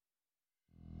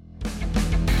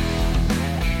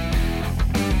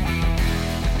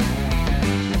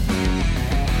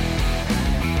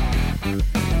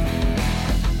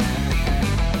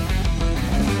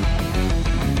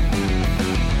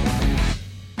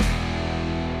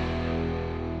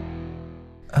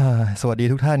สวัสดี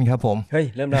ทุกท่านครับผมเฮ้ย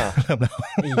เริ่มแล้วเริ่มแล้ว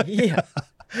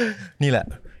นี่แหละ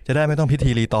จะได้ไม่ต้องพิธี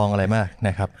รีตองอะไรมากน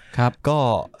ะครับครับก็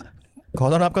ขอ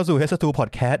ต้อนรับเข้าสู่ H2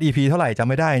 Podcast EP เท่าไหร่จำ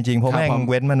ไม่ได้จริงๆเพราะแม่ง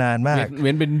เว้นมานานมากเ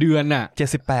ว้นเป็นเดือนน่ะ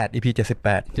78 EP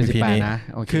 78 EP นี้นะ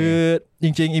โอเคคือจ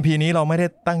ริงๆ EP นี้เราไม่ได้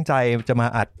ตั้งใจจะมา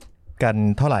อัดกัน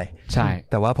เท่าไหร่ใช่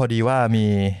แต่ว่าพอดีว่า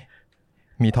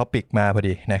มีท็อปิกมาพอ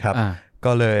ดีนะครับ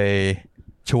ก็เลย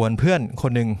ชวนเพื่อนค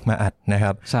นนึงมาอัดนะค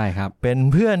รับใช่ครับเป็น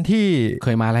เพื่อนที่เค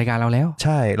ยมารายการเราแล้วใ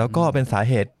ช่แล้วก็เป็นสา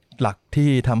เหตุหลักที่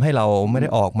ทำให้เราไม่ได้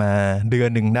ออกมาเดือน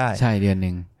นึงได้ใช่เดือนนึ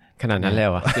งขนาดนั้นแล้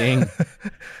วอ่ะจริง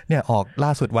เนี่ยออกล่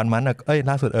าสุดวันมัน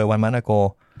ล่าสุดวันมันอโก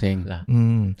จริง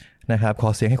นะครับขอ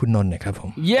เสียงให้คุณนนท์หน่อยครับผม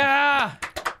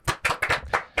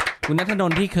คุณณัฐน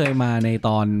นท์ที่เคยมาในต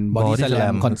อน Body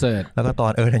Slam คอนเสิร์ตแล้วก็ตอ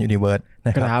นในยูนิเวิร์สน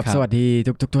ะครับสวัสดี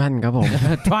ทุกท่านครับผม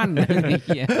ท่านอะไ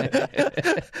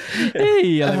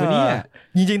รวะเนี่ย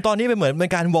จริงๆตอนนี้เป็นเหมือนเป็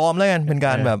นการวอร์มแล้วกันเป็นก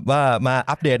ารแบบว่ามา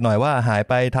อัปเดตหน่อยว่าหาย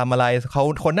ไปทำอะไรเขา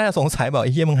คนน่าจะสงสัยบอกไ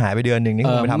อ้เหี้ยมึงหายไปเดือนนึงนี่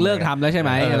มึงไปทำเลิกทำแล้วใช่ไห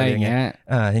มอะไรอย่างเงี้ย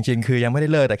จริงๆคือยังไม่ได้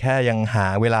เลิกแต่แค่ยังหา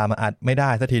เวลามาอัดไม่ได้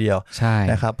สักทีเดียวใช่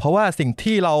นะครับเพราะว่าสิ่ง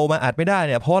ที่เรามาอัดไม่ได้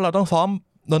เนี่ยเพราะเราต้องซ้อม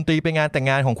ดนตรีไปงานแต่ง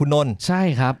งานของคุณนนท์ใช่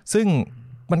ครับซึ่ง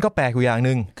มันก็แปลกอยู่อย่าง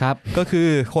นึงครับก็คือ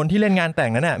คนที่เล่นงานแต่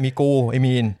งนั้นน่ะมีกูไอ้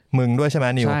มีนมึงด้วยใช่ไหม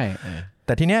นิวใช่แ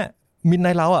ต่ทีเนี้ยมินไน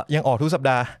ท์เราอ่ะยังออกทุกสัป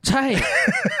ดาห์ใช่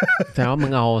แสดงว่ามึ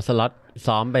งเอาสล็อต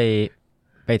ซ้อม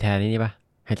ไปแทนนี่ป่ะ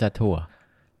ให้จะทัวร์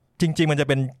จริงๆมันจะ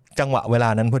เป็นจังหวะเวลา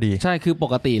นั้นพอดีใช่คือป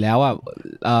กติแล้วอ่ะ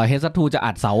เฮดซัตทูจะ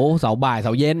อัดเสาบ่ายเส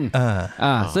าเย็น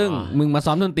ซึ่งมึงมาซ้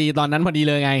อมดนตรีตอนนั้นพอดี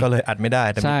เลยไงก็เลยอัดไม่ได้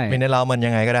แต่มินไนท์เรามัน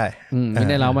ยังไงก็ได้มิน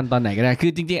ไนท์เรามันตอนไหนก็ได้คื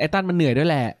อจริงๆไอ้ตั้นมันเหนื่อยด้วย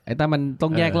แหละไอ้ตั้นมันต้อ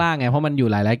งแยกล่างไงเพราะมันอยู่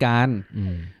หลายรายการ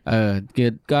คือ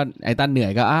ก็ไอ้ตั้นเหนื่อ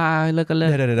ยก็เลิกก็เลิก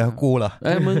เดี๋ยวกูเหรอ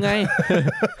มึงไง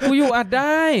กูอยู่อัดไ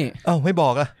ด้ไม่บ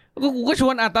อกอ่ะกูก็ช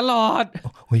วนอัดตลอด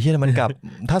โอ้ยเฮียมันกลับ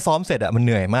ถ้าซ้อมเสร็จอ่ะมันเห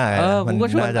นื่อยมากกูก็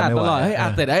ชวนอัดตลอดเฮ้ยอั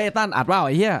ดเสร็จไอ้ตั้นอัดเปล่าไ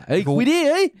อ้เหี้ยเฮ้ยคุยดิ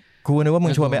เฮ้ยกูนึกว่ามึ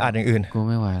งชวนไปอัดอย่างอื่นกู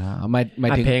ไม่ไหวแล้วไม่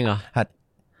ถึงเพลงเหรออัด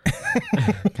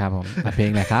ครับผมอัดเพล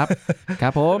งแหละครับครั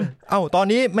บผมตอน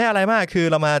นี้ไม่อะไรมากคือ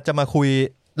เราจะมาคุย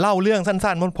เล่าเรื่อง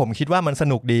สั้นๆเพราะผมคิดว่ามันส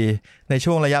นุกดีใน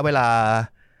ช่วงระยะเวลา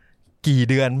กี่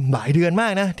เดือนหลายเดือนมา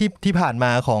กนะที่ผ่านม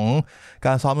าของก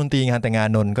ารซ้อมดนตรีงานแต่งงาน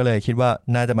นนก็เลยคิดว่า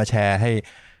น่าจะมาแชร์ให้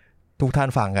ทุกท่าน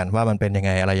ฟังกันว่ามันเป็นยังไ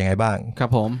งอะไรยังไงบ้างครับ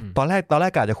ผมตอนแร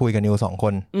กกะจะคุยกับนิว2ค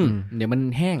นเดี๋ยวมัน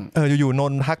แห้งอยู่น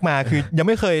นทักมาคือยัง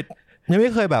ไม่เค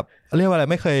ยแบบเรียกว่าอะไร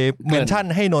ไม่เคยเมนชั่น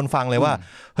ให้นนฟังเลยว่า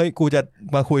เฮ้ยกูจะ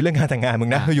มาคุยเรื่องงานแต่งงานมึ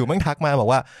งนะอยู่มั่งทักมาบอก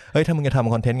ว่าเฮ้ยถ้ามึงจะท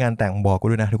ำคอนเทนต์งานแต่งบอกกู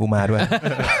ด้วยนะถ้ากูมาด้วย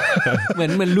เห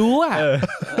มือนรู้อ่ะ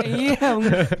ไอ้เหี้ย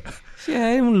ใช่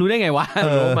มึงรู้ได้ไงวะ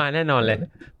รู้มาแน่นอนเลย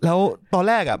แล้วตอน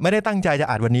แรกอ่ะไม่ได้ตั้งใจจะ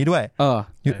อัดวันนี้ด้วย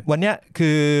วันเนี้ยคื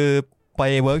อไป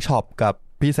เวิร์กช็อปกับ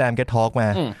พี่แซมGet Talkมา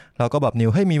เราก็แบบนิว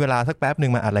ให้มีเวลาสักแป๊บนึ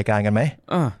งมาอัดรายการกันไหม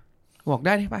บอกไ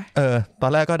ด้ดิไปตอ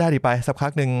นแรกก็ได้ดิไปสักพั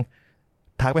กนึง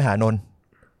ทักไปหานน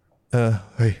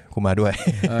เฮ้ยกูมาด้วย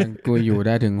กูอยู่ไ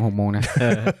ด้ถึง 6:00 นนะ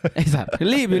ไอ้สัตว์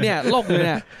รีบอยู่เนี่ยโลกเลยเ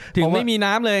นี่ยถึงไม่มี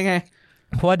น้ำเลยไง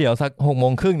เพราะว่าเดี๋ยวสัก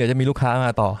 6:30 เดี๋ยวจะมีลูกค้าม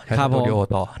าต่อแคสตูดิโอ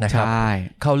ต่อนะครับใช่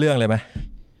เข้าเรื่องเลยไหม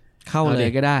เข้าเล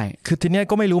ยก็ได้คือทีเนี้ย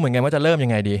ก็ไม่รู้เหมือนกันว่าจะเริ่มยั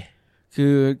งไงดีคื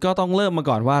อก็ต้องเริ่มมา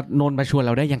ก่อนว่านนท์มาชวนเ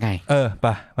ราได้ยังไงไป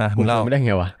มามึงเล่าไม่ได้ไ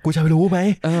งวะกูจะรู้ไหม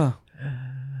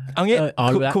เอางี้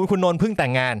คุณนนท์เพิ่งแต่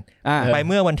งงานไปเ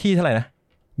มื่อวันที่เท่าไหร่นะ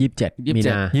27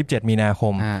 มีนาค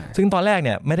มซึ่งตอนแรกเ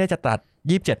นี่ยไม่ได้จะตัด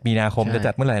27 มีนาคมจะ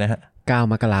จัดเมื่อไหร่นะฮะ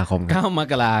9 มกราคม9 ม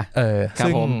กรา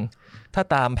ซึ่งถ้า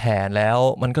ตามแผนแล้ว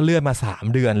มันก็เลื่อนมา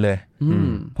3 เดือนเลย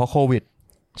เพราะโควิด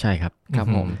ใช่ครับครับ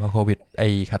ผมเพราะโควิดไอ้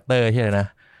คัตเตอร์ที่อะไรนะ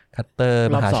คัตเตอร์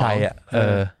มหาชัยอ่ะ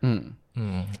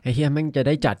ไอ้เหี้ยแม่งจะไ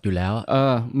ด้จัดอยู่แล้ว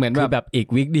เหมือนแบบอีก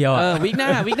วีคเดียววีคห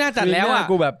น้าจัดแล้วอ่ะ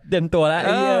กูแบบเต็มตัวแล้ว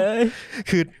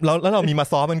คือเรามีมา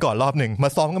ซ้อมกันก่อนรอบหนึ่งมา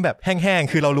ซ้อมกันแบบแห้ง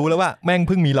ๆคือเรารู้แล้วว่าแม่งเ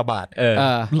พิ่งมีระบาด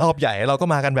รอบใหญ่เราก็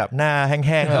มากันแบบหน้าแ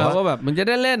ห้งๆแล้วก็แบบมันจะไ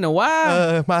ด้เล่นเหรอวะ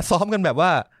มาซ้อมกันแบบว่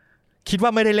าคิดว่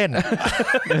าไม่ได้เล่น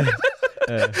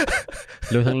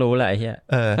รู้ทั้งรู้แหละไอ้เหี้ย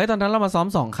เฮ้ยตอนนั้นเรามาซ้อม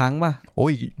2 ครั้งป่ะโอ้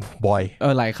ยบ่อย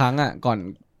หลายครั้งอ่ะก่อน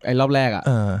ไอ้รอบแรกอ่ะ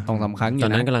2-3 ครั้งตอ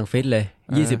นนั้นกำลังฟิตเลย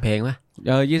20 เพลงป่ะ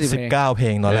19 เพล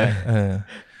งตอนแรก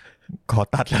ขอ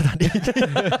ตัดแล้วตอนนี้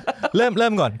เริ่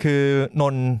มก่อนคือน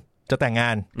นจะแต่งงา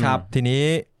นครับทีนี้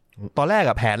ตอนแรก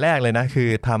อะแผนแรกเลยนะคือ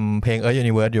ทำเพลง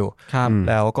Universe อยู่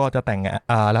แล้วก็จะแต่ง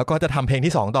แล้วก็จะทำเพลง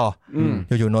ที่2ต่อ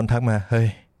อยู่ๆนนทักมาเฮ้ย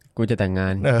กูจะแต่งงา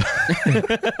น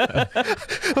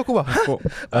แล้วกูแบบ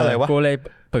อะไรวะกูเลย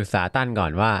ปรึกษาตั้นก่อ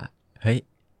นว่าเฮ้ย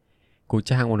กู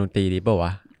จ้างวงดนตรีดีป่ะว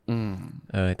ะ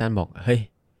ตั้นบอกเฮ้ย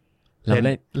เรา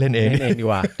เล่นเองดี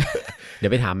กว่าเดี๋ย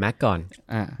วไปถามแม็กก่อน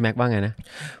แม็กว่าไงนะ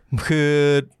คือ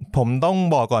ผมต้อง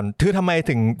บอกก่อนคือทำไม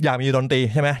ถึงอยากมีดนตรี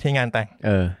ใช่ไหมที่งานแต่ง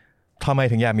ทำไม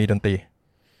ถึงอยากมีดนตรี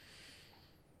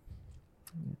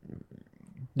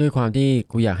ด้วยความที่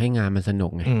กูอยากให้งานมันสนุ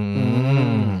กไง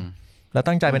แล้ว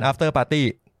ตั้งใจเป็น after party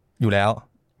อยู่แล้ว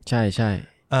ใช่ใช่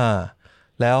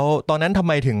แล้วตอนนั้นทำไ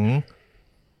มถึง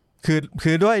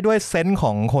คือด้วยเซนส์ข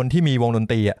องคนที่มีวงดน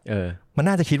ตรีอ่ะมัน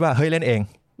น่าจะคิดว่าเฮ้ยเล่นเอง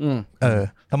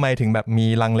ทำไมถึงแบบมี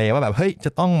ลังเลว่าแบบเฮ้ยจ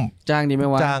ะต้องจ้างดีไหม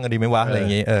วะอะไรอย่า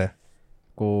งงี้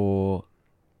กู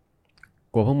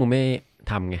พวกมึงไม่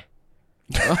ทำไง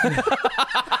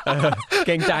เก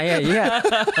รงใจไอ้เหี้ย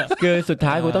คือสุด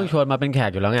ท้ายกูต้องชวนมาเป็นแข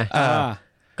กอยู่แล้วไง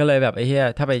ก็เลยแบบไอ้เหี้ย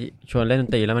ถ้าไปชวนเล่นด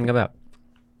นตรีแล้วมันก็แบบ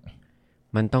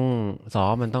มันต้องซ้อ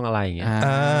มมันต้องอะไรอย่างเงี้ย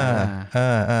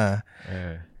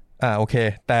โอเค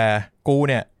แต่กู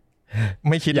เนี่ย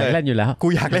ไม่คิดเลยอยากเล่นอยู่แล้วกู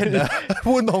อยากเล่น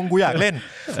พูดตรงกูอยากเล่น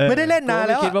ไม่ได้เล่นนานแ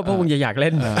ล้วคิดว่าพวกมึงอยากเ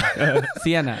ล่นเ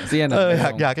ซียน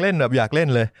อยากเล่นแบบอยากเล่น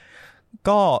เลย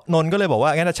ก็นนก็เลยบอกว่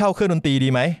างั้นจะเช่าเครื่องดนตรีดี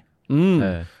ไหม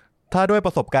ถ้าด้วยป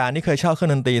ระสบการณ์ที่เคยเช่าเครื่อ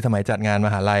งดนตรีสมัยจัดงานม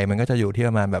หาลัยมันก็จะอยู่ที่ป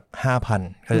ระมาณแบบ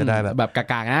 5,000 ก็จะได้แบบกา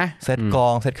กๆนะเซตกอ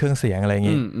งเซตเครื่องเสียงอะไรอย่าง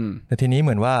งี้แต่ทีนี้เห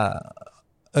มือนว่า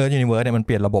Universe เนี่ยมันเป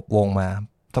ลี่ยนระบบวงมา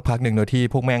สักพักหนึ่งโดยที่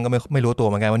พวกแม่งก็ไม่รู้ตัว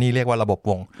เหมือนกันว่านี่เรียกว่าระบบ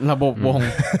วง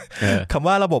คำ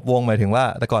ว่าระบบวงหมายถึงว่า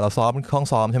แต่ก่อนเราซ้อมห้อง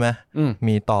ซ้อมใช่ไหม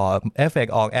มีต่อเอฟเฟก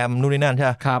ต์ออกแอมนู่นนี่นั่นใช่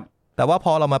ครับแต่ว่าพ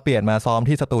อเรามาเปลี่ยนมาซ้อม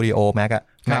ที่สตูดิโอแม็ก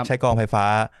ใช้กองไฟฟ้า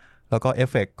แล้วก็เอฟ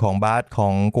เฟกต์ของบาสขอ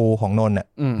งกูของนนท์เนี่ย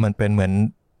มันเป็นเหมือน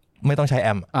ไม่ต้องใช้แอ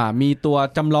มมีตัว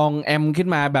จำลองแอมขึ้น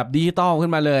มาแบบดิจิตอลขึ้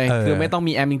นมาเลยคือไม่ต้อง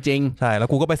มีแอมจริงๆใช่แล้ว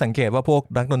กูก็ไปสังเกตว่าพวก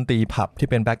นักดนตรีผับที่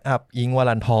เป็นแบ็กอัพอิงว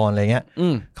รันทรอะไรเงี้ย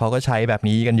เขาก็ใช้แบบ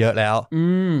นี้กันเยอะแล้ว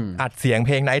อัดเสียงเพ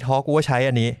ลงไนท์ทอล์กกูก็ใช้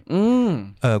อันนี้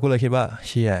กูเลยคิดว่าเ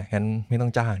ชี่ยงั้นไม่ต้อ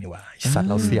งจ้างดีกว่าสัตว์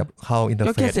เราเสียบเข้าอินเทอร์เฟ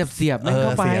ซก็แค่เสียบนั่นเข้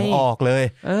าไปเสียงออกเลย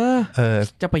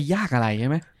จะไปยากอะไรใช่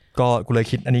ไหมก็กูเลย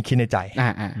คิดอันนี้คิดในใจ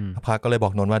พักก็เลยบอ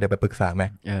กนนท์ว่าเดี๋ยวไปปรึกษาแม็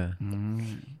ก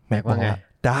แม็กว่าไง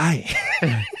ได้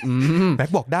แม็ก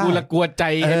บอกได้กูละกลัวใจ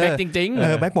แม็กจริง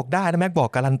ๆแม็กบอกได้นะแม็กบอก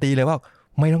การันตีเลยว่า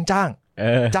ไม่ต้องจ้าง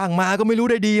จ้างมาก็ไม่รู้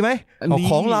ได้ดีไหม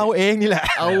ของเราเองนี่แหละ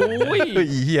โอ้ย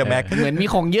เฮียแม็กเหมือนมี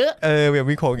ของเยอะแบบ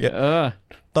มีของเยอะ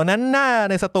ตอนนั้นหน้า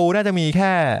ในสตูน่าจะมีแ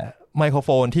ค่ไมโครโฟ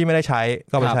นที่ไม่ได้ใช้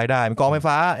ก็ไปใช้ได้มีกองไฟ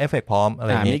ฟ้าเอฟเฟกต์พร้อมอะไร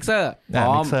อย่างงี้มิกเซอร์พ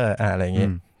ร้อมมิกเซอร์อะไรอย่างงี้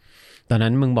ตอนนั้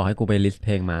นมึงบอกให้กูไปลิสต์เพ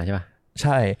ลงมาใช่ป่ะใ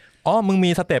ช่มึงมี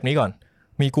สเต็ปนี้ก่อน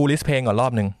มีกูลิสต์เพลงก่อนรอ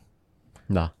บนึง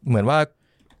เหรอเหมือนว่า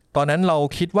ตอนนั้นเรา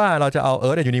คิดว่าเราจะเอา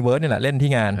Universe นี่แหละเล่น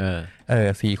ที่งาน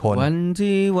4 คนวัน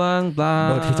ที่ว่างเปล่า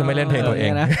โดยที่จะไม่เล่นเพลงตัวเอ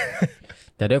งนะ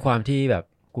แต่ด้วยความที่แบบ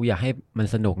กูอยากให้มัน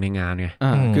สนุกในงานไง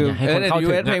คือให้คนเข้า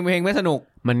ถึงเพลงไม่สนุก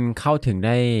มันเข้าถึงไ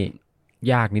ด้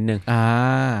ยากนิดนึง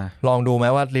ลองดูไหม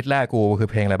ว่าลิสต์แรกกูคือ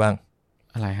เพลงอะไรบ้าง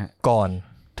อะไรฮะก่อน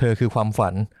เธอคือความฝั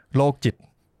นโลกจิต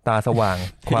ตาสว่าง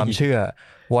ความเชื่อ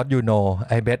What you know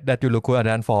I bet that you look good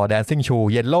dance for dancing shoe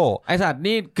yellow ไอสัตว์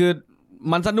นี่คือ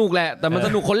มันสนุกแหละแต่มันส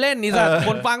นุกคนเล่นนี่สัตว์ค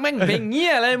นฟังแม่งเพลงเงี้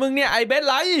ยอะไรมึงเนี่ยไอเบส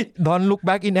ไร Don't look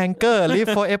back in anger live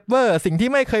forever สิ่งที่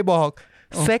ไม่เคยบอก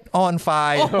Sex on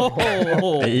fire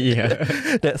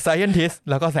The scientist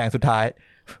แล้วก็แสงสุดท้าย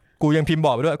กูยังพิมพ์บ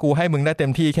อกไปด้วยกูให้มึงได้เต็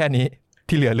มที่แค่นี้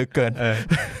ที่เหลือลึกเกิน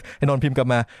ไอ้นนท์พิมพ์กลับ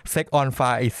มา Sex on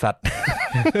fire ไอ้สัตว์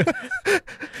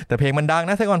แต่เพลงมันดัง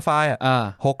นะ Sex on fire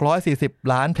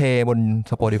 640 ล้านเพลงบน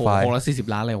Spotify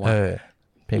 640 ล้านเลยวะ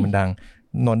เพลงมันดัง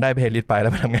นนได้เพลย์ลิสต์ไปแล้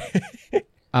วไปทำไง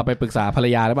ไปปรึกษาภรร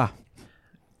ยาหรือเปล่า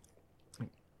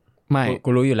ไม่กู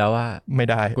รู้อยู่แล้วว่าไม่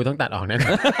ได้กูต้องตัดออกแน่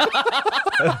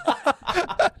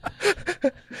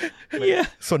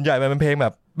ส่วนใหญ่มันเป็นเพลงแบ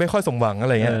บไม่ค่อยสมหวังอะไ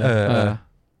รเงี้ย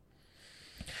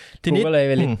ทีนี้ก็เลยไ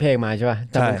ปลิสต์เพลงมาใช่ป่ะ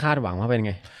แต่มึงคาดหวังว่าเป็นไ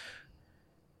ง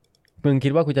มึงคิ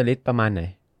ดว่ากูจะลิสต์ประมาณไหน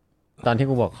ตอนที่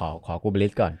กูบอกขอกูไปลิ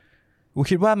สต์ก่อนกู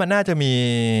คิดว่ามันน่าจะมี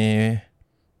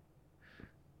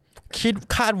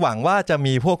คาดหวังว่าจะ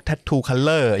มีพวก tattoo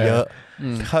color เยอะ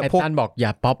ไอ้ตันบอกอย่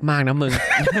าป๊อปมากนะมึง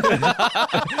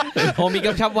ผมมีก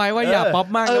ำชับไว้ว่าอย่าป๊อป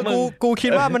มากนะมึงกูคิ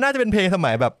ดว่ามันน่าจะเป็นเพลงส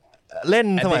มัยแบบเล่น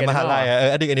สมัยมหาลัย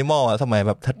Addict Animal สมัยแ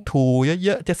บบ tattoo เย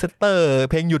อะๆ Jet Setter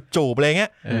เพลงหยุดจูบอะไรเงี้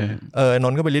ยน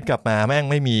นท์ก็ไปลิสต์กลับมาแม่ง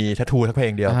ไม่มี tattoo สักเพล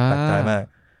งเดียวตัดใจมาก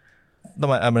ทำ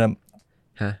ไม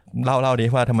เล่าดิ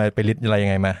ว่าทำไมไปลิสต์อะไรยัง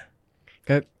ไงมา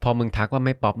ก็พอมึงทักว่าไ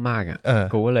ม่ป๊อปมากอ่ะ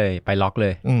กูก็เลยไปล็อกเล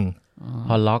ยพ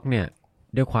อล็อกเนี่ย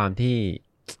ด้วยความที่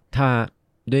ถ้า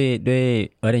ด้วย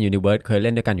Earth and Universe เคยเ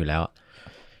ล่นด้วยกันอยู่แล้ว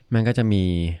มันก็จะมี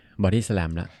Body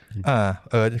Slam ละ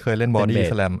เคยเล่น Body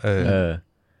Slam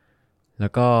แล้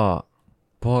วก็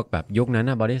พวกแบบยุคนั้น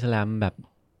นะ Body Slam แบบ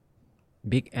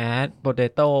Big Ass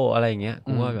Potato อะไรอย่างเงี้ย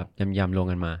กูว่าแบบยำๆลง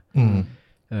กันมา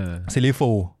Silly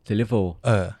Fool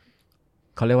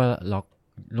เขาเรียกว่าล็อก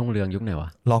รุ่งเรืองยุคไหนวะ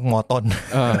ล็อกมอต้น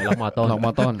ล็อกมอ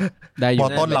ต้นได้อยู่มอ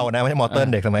ต้นเรานะไม่ใช่มอต้น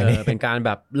เด็กสมัยนี้เป็นการแ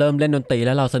บบเริ่มเล่นดนตรีแ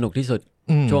ล้วเราสนุกที่สุด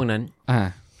ช่วงนั้น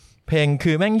เพลง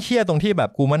คือแม่งเชี่ยตรงที่แบบ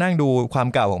กูมานั่งดูความ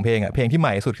เก่าของเพลงอ่ะเพลงที่ให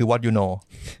ม่สุดคือ What You Know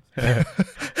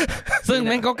ซึ่ง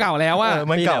แม่งก็เก่าแล้วว่า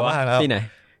มันเก่ามากแล้วที่ไหน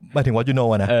มาถึง What You Know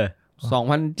อะนะ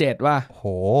2007ว่ะโห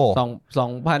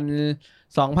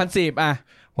2010อ่ะ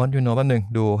What You Know แป๊บนึง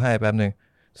ดูให้แป๊บนึง2010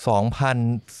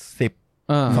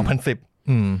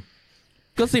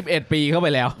ก็11ปีเข้าไป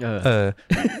แล้ว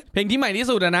เพลงที่ใหม่ที่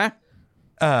สุดอะนะ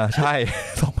ใช่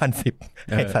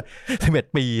2010ไอ้สัตว์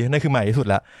11ปีนั่นคือใหม่ที่สุด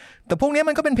แล้วแต่พวกนี้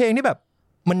มันก็เป็นเพลงที่แบบ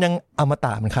มันยังอมต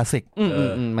ะมันคลาสสิก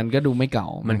มันก็ดูไม่เก่า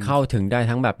มันเข้าถึงได้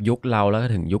ทั้งแบบยุคเราแล้วก็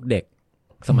ถึงยุคเด็ก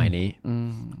สมัยนี้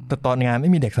แต่ตอนงานไม่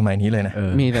มีเด็กสมัยนี้เลยนะ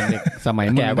มีแต่เด็กสมัย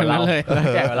แก่กว่าเราเลย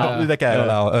แก่กว่าเราแต่แก่กว่า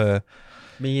เรา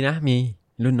มีนะมี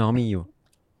รุ่นน้องมีอยู่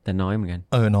แต่น้อยเหมือนกัน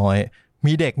น้อย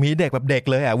มีเด็กแบบเด็ก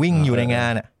เลยอ่ะวิ่งอยู่ในงา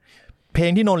นอ่ะเพล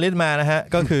งที่นนท์เล่นมานะฮะ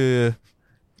ก็คือ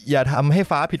อย่าทำให้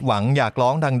ฟ้าผิดหวังอยากร้อ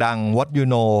งดังๆ What You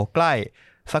Know ใกล้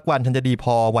สักวันฉันจะดีพ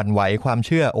อหวั่นไหวความเ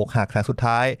ชื่ออกหักแสงสุด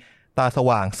ท้ายตาส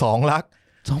ว่างสองรัก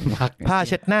ผ้าเ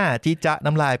ช็ดหน้าจี้จ๊ะ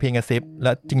น้ำลายเพลงกระซิบแ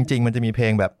ล้วจริงๆมันจะมีเพล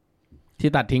งแบบที่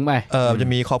ตัดทิ้งไปจะ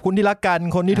มีขอบคุณที่รักกัน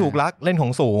คนที่ถูกรักเล่นขอ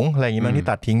งสูงอะไรอย่างงี้มันที่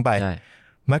ตัดทิ้งไป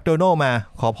แมคโดนัลด์มา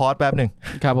ขอพอสแป๊บนึง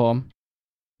ครับผม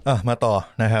มาต่อ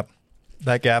นะครับไ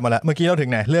ด้แก๊สมาแล้วเมื่อกี้เราถึ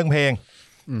งไหนเรื่องเพลง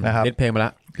นะครับลิสต์เพลงมาแล้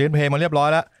วลิสต์เพลงมาเรียบร้อย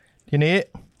แล้วทีนี้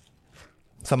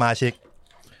สมาชิก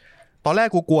ตอนแรก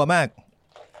กูกลัวมาก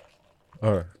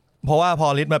เพราะว่าพอ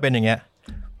ลิสต์มาเป็นอย่างเงี้ย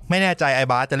ไม่แน่ใจไอ้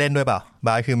บาสจะเล่นด้วยเปล่าบ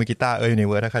าสคือมือกีตาร์ยูนิเ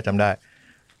วิร์สถ้าใครจำได้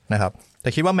นะครับแต่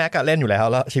คิดว่าแม็กก็เล่นอยู่แล้ว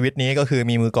ชีวิตนี้ก็คือ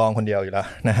มีมือกลองคนเดียวอยู่แล้ว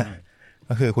นะ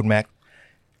ก็คือคุณแม็ก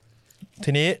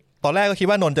ทีนี้ตอนแรกก็คิด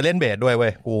ว่านนท์จะเล่นเบสด้วยเว้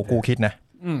ยกูคิดนะ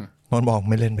นนท์บอก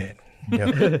ไม่เล่นเบสเดี๋ยว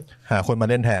หาคนมา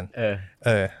เล่นแทน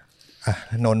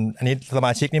นนท์อันนี้สม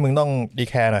าชิกนี่มึงต้องดี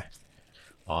แคร์หน่อย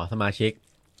สมาชิก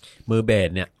มือเบส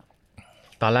เนี่ย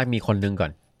ตอนแรกมีคนนึงก่อ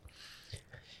น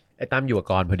ไอ้ตั้มอยู่กับ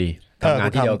กรพอดีทำงาน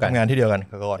ที่เดียวกัน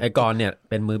ไอ้กรเนี่ย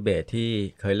เป็นมือเบสที่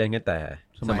เคยเล่นตั้งแต่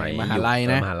สมัยมหาลัย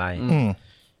นะมหาลัย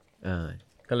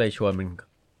ก็เลยชวนมัน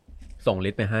ส่งลิ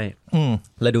สต์ไปให้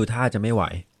แล้วดูท่าจะไม่ไหว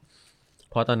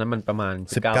เพราะตอนนั้นมันประมาณ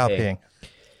19เพลง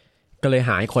ก็เลยห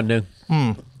าอีกคนนึง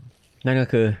นั่นก็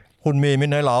คือคุณมีมิต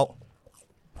รน้อยเล้า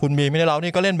คุณมีมิตรน้อยเล้า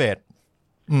นี่ก็เล่นเบส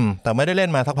แต่ไม่ได้เล่น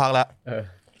มาสักพักแล้ว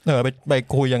ไป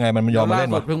คุยยังไงมันยอมมาเล่น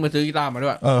เพิ่งมาซื้อกีตาร์มาด้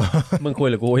วยมึงคุย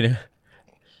หรือกูเนี่ย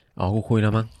กูคุยแล้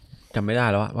วมั้งจำไม่ได้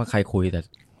แล้วว่าใครคุยแต่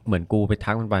เหมือนกูไป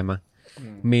ทักมันไปมั้ง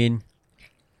มีน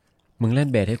มึงเล่น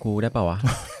เบสให้กูได้เปล่าวะ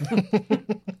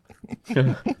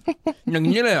อย่าง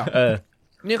นี้เลยเหรอ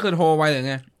นี่คือโทรไปหรือ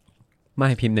ไงไม่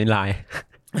พิมพ์ในไลน์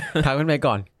ทักมันไป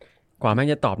ก่อนกว่าแม่ง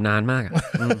จะตอบนานมาก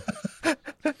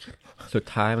สุด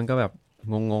ท้ายมันก็แบบ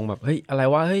งงๆแบบเฮ้ยอะไร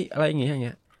วะเฮ้ยอะไรอย่างเ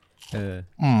งี้ย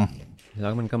แล้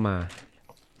วมันก็มา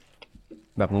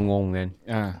แบบงงๆกัน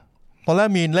ตอนแรก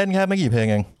มีเล่นแค่ไม่กี่เพลง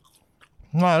เอง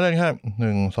มาเล่นแค่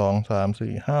1 2 3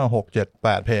 4 5 6 7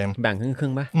 8เพลงแบ่งครึ่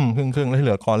งๆป่ะครึ่งแล้วที่เห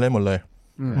ลือกรเล่นหมดเลย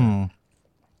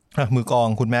มือกลอง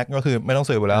คุณแม็กก็คือไม่ต้อง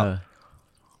สืบไปแล้ว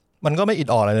มันก็ไม่อิด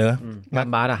ออดอะไรเลยนะฮัม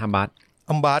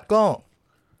บาสก็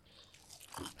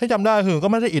ให้จำได้คือก็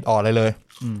ไม่ได้อิดออดอะไรเลย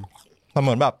มันเห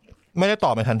มือนแบบไม่ได้ต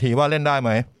อบในทันทีว่าเล่นได้ไห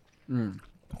ม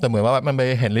แต่เหมือนว่ามันไป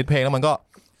เห็นลิสต์เพลงแล้วมันก็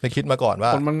ไปคิดมาก่อนว่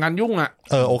าคนมันงานยุ่งอ่ะ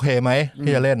โอเคไหม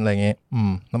ที่จะเล่นอะไรอย่างงี้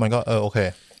แล้วมันก็โอเค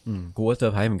กูก็เซอ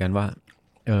ร์ไพรส์เหมือนกันว่า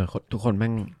ทุกคนแม่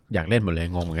งอยากเล่นหมดเลย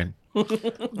งงเหมือนกัน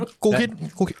กูคิด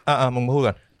มึงพูด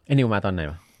ก่อนไอ้นิวมาตอนไหน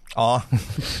วะ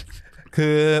คื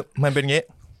อมันเป็นงี้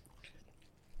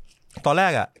ตอนแร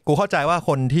กกูเข้าใจว่าค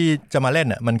นที่จะมาเล่น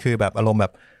มันคือแบบอารมณ์แบ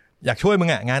บอยากช่วยมึง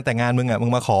งานแต่งานมึงมึ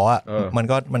งมาขอมัน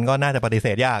ก็น่าจะปฏิเส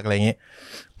ธยากอะไรอย่างงี้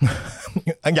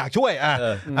อยากช่วย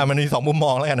มันมี2มุมม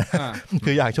องแล้วกันนะ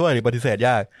คืออยากช่วยหรือปฏิเสธย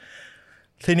าก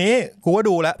ทีนี้กูก็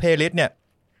ดูแล้วเพลย์ลิสต์เนี่ย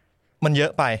มันเยอ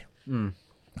ะไป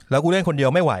แล้วกูเล่นคนเดียว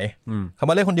ไม่ไหวคำ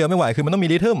ว่าเล่นคนเดียวไม่ไหวคือมันต้องมี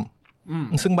ริทึม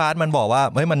ซึ่งบาสมันบอกว่า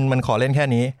เฮ้ยมันขอเล่นแค่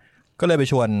นี้ก็เลยไป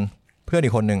ชวนเพื่อนอี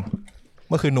กคนนึง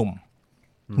ก็คือห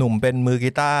นุ่มเป็นมือ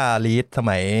กีตาร์ลีดส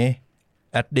มัย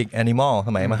Addict Animal ส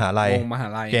มัยมหาลัย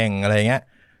เก่งอะไรเงี้ย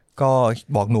ก็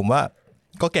บอกหนุ่มว่า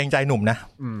ก็เกรงใจหนุ่มนะ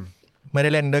ไม่ได้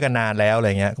เล่นด้วยกันนานแล้วอะไร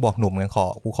เงี้ยก็บอกหนุ่มกัน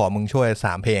กูขอมึงช่วย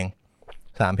3เพลง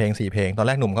4เพลงตอนแ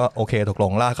รกหนุ่มก็โอเคตกล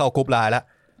งลากเข้ากรุ๊ปไลน์แล้ว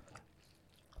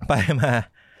ไปมา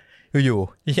อยู่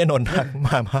ๆพี่นนท์ทัก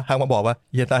มาบอกว่า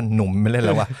เฮียตั้นหนุ่มไม่เล่นแ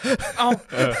ล้ววะ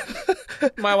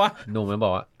มาวะหนุ่มมันบอ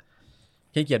กว่า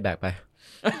ขี้เกียจแบกไป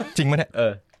จริงมั้ยเนี่ย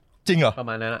จริงเหรอประ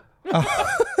มาณนั้น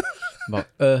บอก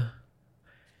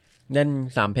เล่น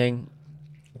3เพลง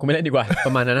กูไม่เล่นดีกว่าป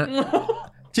ระมาณนั้นนะ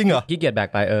จริงเหรอขี้เกียจแบก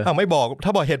ไปไม่บอกถ้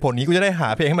าบอกเหตุผลนี้กูจะได้หา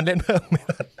เพลงให้มันเล่นเพิ่มไม่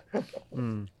ทัน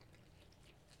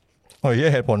โอ้ย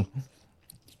เหตุผล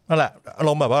นั่นแหละอาร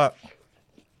มณ์แบบว่า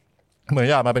เหมือน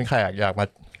อยากมาเป็นแขกอยากมา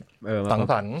สัง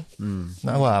สรรค์ม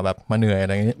ากกว่าแบบมาเหนื่อยอะไ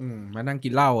รอย่างงี้มานั่งกิ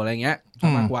นเหล้าอะไรเงี้ย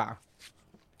มากกว่า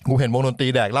กูเห็นวงดนตรี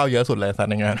แดกเหล้าเยอะสุดเลยสัต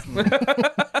ว์ในงาน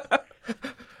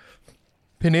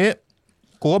ทีนี้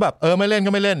กูก็แบบไม่เล่น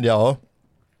ก็ไม่เล่นเดี๋ยว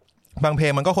บางเพล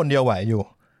งมันก็คนเดียวไหวอยู่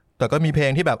แต่ก็มีเพลง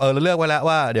ที่แบบเราเลือกไว้แล้ว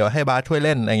ว่าเดี๋ยวให้บาสช่วยเ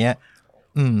ล่นอะไรเงี้ย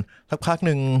สักพัก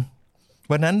นึง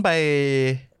วันนั้นไป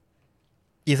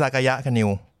อิซากายะกับนิว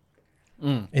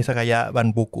อิซากายะบัน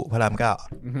บุกุพระราม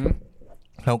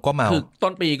9แล้วก็เมาคือต้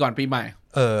นปีก่อนปีใหม่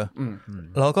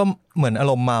แล้วก็เหมือนอา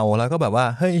รมณ์เมาแล้วก็แบบว่า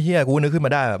เฮ้ยเฮียกูนึกขึ้นม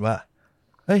าได้แบบว่า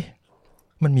เฮ้ย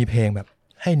มันมีเพลงแบบ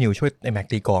ให้นิวช่วยไอ้แม็ก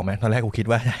ตีกลองไหมตอนแรกกูคิด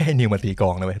ว่าให้นิวมาตีกล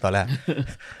องนะเว้ยตอนแรก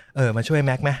มาช่วยแ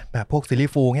ม็กไหมแบบพวกซิลลี่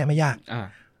ฟูเงี้ยไม่ยาก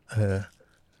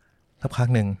สักพัก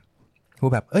นึงกู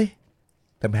แบบเอ้ย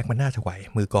แต่แม็กมันน่าจะไหว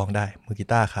มือกลองได้มือกี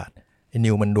ตาร์ขาดไอ้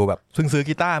นิวมันดูแบบซื้อ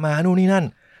กีตาร์มานู่นนี่นั่น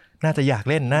น่าจะอยาก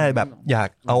เล่นน่าแบบอยาก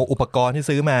เอาอุปกรณ์ที่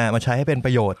ซื้อมาใช้ให้เป็นป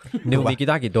ระโยชน์นิวมีกี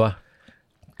ตาร์กี่ตัว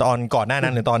ตอนก่อนหน้านั้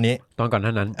นหรือตอนนี้ตอนก่อนหน้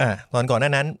านั้นตอนก่อนหน้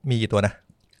านั้นมีกี่ตัวนะ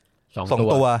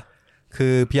2 ตัวคื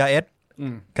อ PRS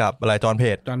กับอะไรจอนเพ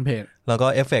จแล้วก็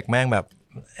เอฟเฟกต์แม่งแบบ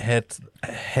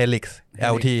Helix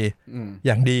LT อ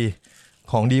ย่างดี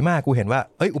ของดีมากกูเห็นว่า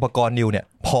อุปกรณ์นิวเนี่ย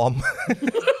พร้อม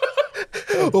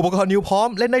อุปกรณ์นิวพร้อม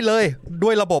เล่นได้เลยด้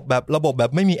วยระบบแบ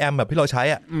บไม่มีแอมแบบที่เราใช้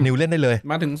นิวเล่นได้เลย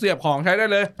มาถึงเสียบของใช้ได้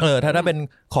เลยถ้าเป็น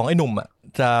ของไอ้หนุ่ม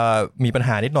จะมีปัญห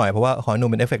านิดหน่อยเพราะว่าของไอ้หนุ่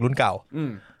มเป็นเอฟเฟกต์รุ่นเก่า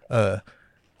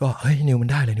ก็เฮ้ยนิวมัน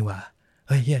ได้เลยนี่ว่าเ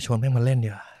ฮ้ยเฮียชวนแม่งมาเล่นดี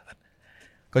กว่า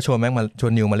ก็ชว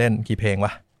นนิวมาเล่นกี่เพลงว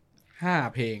ะ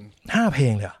5 เพลง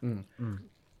เลย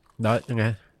แล้วยังไง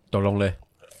ตกลงเลย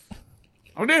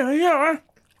เอาดิเฮีย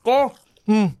โก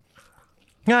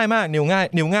ง่ายมากนิวง่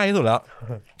ายที่สุดแล้ว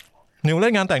นิวเล่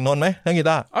นงานแต่งนนไหมเล่นกี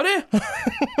ตาร์เอาดิ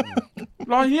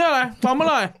รอเฮียอะไรซ้อมเมื่อไ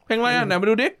หร่เพลงอะไรไหนมา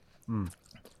ดูดิ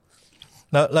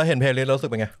แล้วเห็นเพลงนี้รู้สึก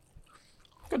เป็นไง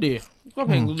ก็ดีก็เ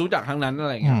พลงรู้จักทั้งนั้นอะ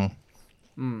ไรอย่างเงี้ย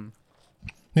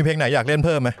มีเพลงไหนอยากเล่นเ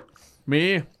พิ่มไหมมี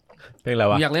เพลงอะไร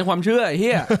วะอยากเล่นความเชื่อเฮี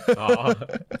ย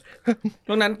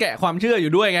ช่วงนั้นแกะความเชื่ออ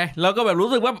ยู่ด้วยไงแล้วก็แบบรู้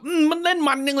สึกว่ามันเล่น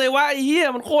มันยังเลยวะไอ้เฮีย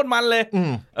มันโคตรมันเลย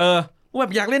แบ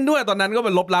บอยากเล่นด้วยตอนนั้นก็แบ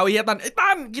บลบเราไอ้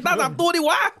ตั้นกีตาร์3 ตัวดิ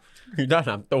วะกีตาร์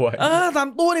3 ตัว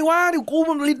3 ตัวดิวะเดี๋ยวกู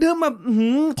มันริทึมแบบ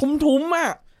ทุ้มอ่ะ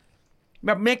แบ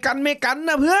บเมกัน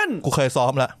นะเพื่อนกูเคยซ้อ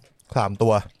มละ3 ตั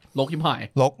วลกชิบหาย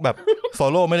ลกแบบโซ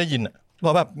โล่ไม่ได้ยินเพร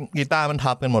าะแบบกีตาร์มัน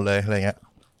ทับกันหมดเลยอะไรเงี้ย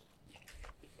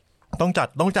ต้อง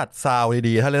จัดซาวด์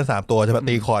ดีๆถ้าเล่น3 ตัวจะ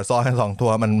ตีคอร์ดซ้อนกัน2 ตัว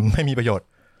มันไม่มีประโยชน์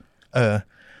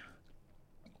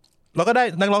แล้วก็ได้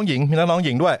นักร้องหญิงมีนักร้องห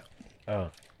ญิงด้วย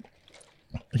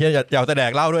เฮียอยากจะแด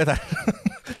กเหล้าด้วยสิ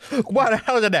ว่าถ้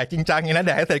าเราจะแดกจริงจังอย่างนั้นแ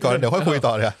ดกให้เสร็จก่อนเดี๋ยวค่อยคุยต่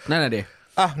อเลยนั่นแหละดิ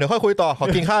เดี๋ยวค่อยคุยต่อขอ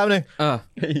กินข้าวนิดนึง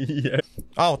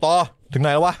ต่อถึงไหน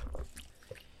แล้ววะ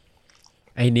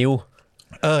ไอ้นิว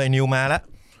ไอ้นิวมาแล้ว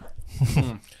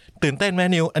ตื่นเต้นไหม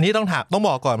นิวอันนี้ต้องบ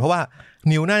อกก่อนเพราะว่า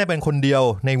นิวน่าจะเป็นคนเดียว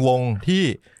ในวงที่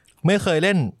ไม่เคยเ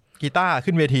ล่นกีตาร์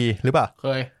ขึ้นเวทีหรือเปล่าเค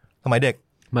ยสมัยเด็ก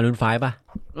มารูน5ป่ะ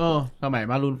สมัย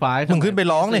มารูน5มึงขึ้นไป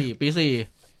ร้องเลยปี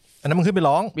 4อันนั้นมึงขึ้นไป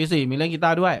ร้องปี 4มีเล่นกีตา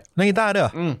ร์ด้วยเล่นกีตาร์ด้วยเหร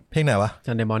อเพลงไหนวะ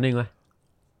Sunday Morning วะ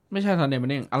ไม่ใช่ Sunday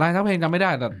Morning อะไรทั้งเพลงจำไม่ได้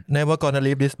แต่ Never Gonna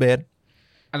Leave This Bed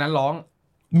อันนั้นร้อง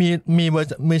มีเวอ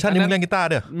ร์ชันนี้มึงเล่นกีตาร์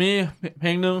ด้วยมีเพล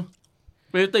งนึง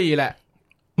ปี 4แหละ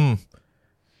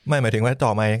ไม่หมายถึงว่าจ่อ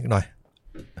ไมค์หน่อย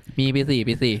มี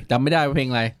ปี 4จำไม่ได้ว่าเพลง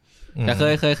อะไรแต่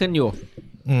เคยขึ้นอยู่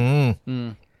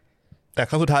แต่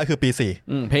ครั้งสุดท้ายคือปี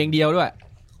 4เพลงเดียวด้วย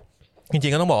จริ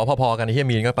งๆก็ต้องบอกว่าพอๆกันที่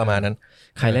มีก็ประมาณนั้น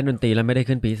ใครเล่นดนตรีแล้วไม่ได้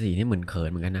ขึ้นปี 4นี่เหมือนเขิน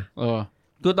เหมือนกันนะ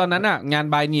คือตอนนั้นงาน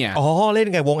บายเนี่ยเล่น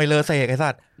กับวงไอเลอร์เซกไอ้สั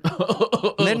ตว์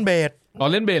เล่นเบส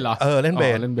เล่นเบสเหรอเล่นเบ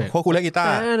สพวกกูเล่นกีตา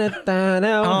ร์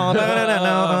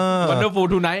Wonderful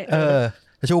Tonight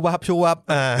ชูวับ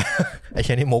ไอเช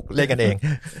นนี่มุกเล่นกันเอง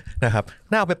นะครับ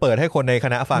น่าเอาไปเปิดให้คนในค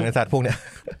ณะฟังไอ้สัตว์พวกเนี้ย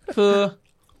คือ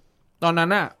ตอนนั้น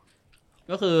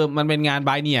ก็คือมันเป็นงานบ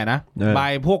ายเนี่ยนะบา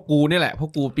ยพวกกูนี่แหละพว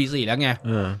กกูปี 4แล้วไง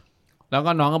แล้ว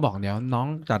ก็น้องก็บอกเดี๋ยวน้อง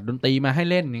จัดดนตรีมาให้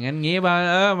เล่นอย่างงี้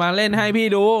มาเล่นให้พี่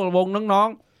ดูวงน้อง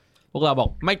ๆพวกเราบอก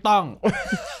ไม่ต้อง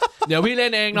เดี๋ยวพี่เล่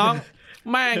นเองน้อง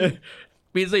แม่ง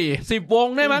ปี 4 10 วง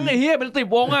ได้มั้งไอ้เหี้ยเป็น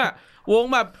10 วงวง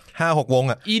แบบ 5-6 วง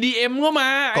EDM ก็มา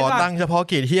ก่อตั้งเฉพาะ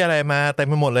กิจที่อะไรมาเต็ม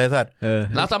ไปหมดเลยสัตว์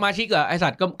แล้วสมาชิกไอ้สั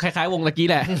ตว์ก็คล้ายๆวงตะกี้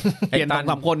แหละเปลี่ยน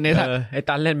3 คนในสัตว์ไอ้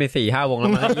ตันเล่นไป 4-5 วงแล้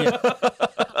วมั้ง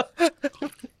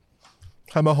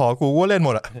ใครมาหอกูก็เล่นหม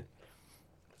ด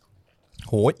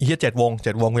โหเฮีย7 วง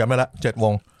กูย้ำได้ละ7 ว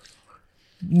ง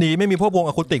หนีไม่มีพวกวง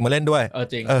อะคูติกมาเล่นด้วย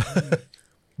จริง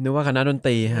นึกว่าคณะดนต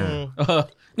รีฮะ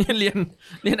นี่เรีย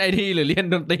นไอทีหรือเรียน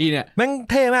ดนตรีเนี่ยแม่ง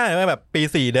เท่มากเลยแบบปี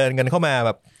 4เดินกันเข้ามาแ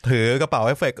บบถือกระเป๋าเ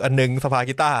อฟเฟกต์อันนึงสภา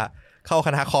กีตาร์เข้าค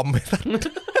ณะคอมไปซะ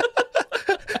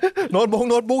โน้ต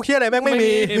บุ๊กเฮียอะไรแม่งไม่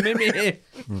มี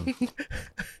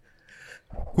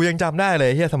กูยังจำได้เล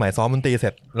ยเฮียสมัยซ้อมดนตรีเส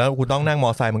ร็จแล้วกูต้องนั่งมอ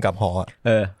ไซค์มึงกลับหอ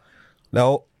แล้ว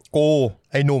กู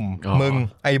ไอ้หนุ่มมึง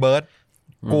ไอ้เบิร์ด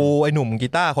กูไอ้หนุ่มกี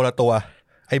ตาร์คนละตัว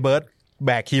ไอ้เบิร์ดแบ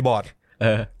กคีย์บอร์ด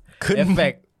ขึ้นเอฟเฟ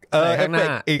กต์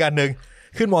อีกอันนึง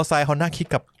ขึ้นมอไซค์ Honda Click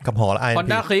กับหอละ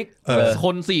Honda Click ค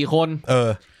น4คน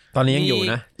ตอนนี้ยังอยู่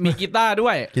นะมีกีตาร์ด้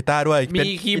วยมี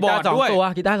คีย์บอร์ดด้วย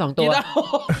กีตาร์2 ตัว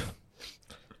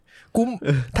กู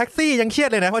แท็กซี่ยังเครียด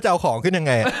เลยนะว่าจะเอาของขึ้นยัง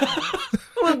ไง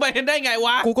มึงไปได้ไงว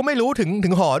ะกูก็ไม่รู้ถึ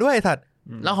งหอด้วยสัตว์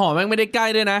แล้วหอแม่งไม่ได้ใกล้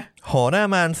ด้วยนะหอหน้า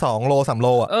มัน2 โล 3 โล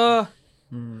อ่ะ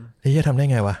เฮ้ยทำได้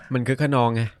ไงวะมันคือขนอง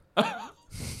ไง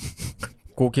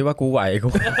กูคิดว่ากูไหวกู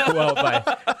เอาไป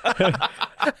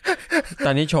ต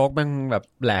อนนี้โชคแม่งแบบ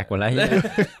แหลกหมดแล้ว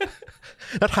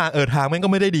แล้วทางแม่งก็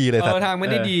ไม่ได้ดีเลยทางไม่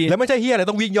ได้ดีแล้วไม่ใช่เฮียอะไร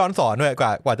ต้องวิ่งย้อนสอนด้วย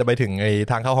กว่าจะไปถึงไอ้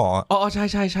ทางเข้าหอใ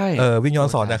ช่วิ่งย้อน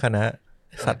สอนจากคณะ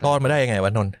สัตว์รอดมาได้ยังไงว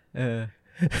ะนนท์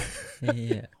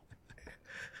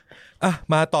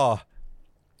มาต่อ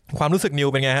ความรู้สึกนิว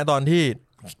เป็นไงฮะตอนที่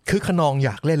คือขนองอย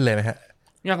ากเล่นเลยไหมฮะ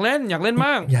อยากเล่นม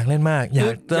ากอยากเล่นมากอยา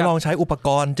กจะลองใช้อุปก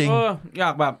รณ์จริงอย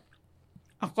ากแบบ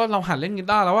ก็เราหัดเล่นกี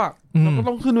ตาร์แล้วอะเราก็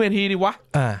ต้องขึ้นเวทีดิวะ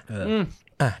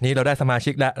นี่เราได้สมา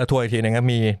ชิกแล้วทัวร์อีกทีนึงครับ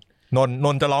มีน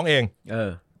นจะร้องเอง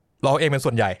ร้องเองเป็นส่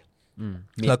วนใหญ่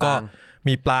แล้วก็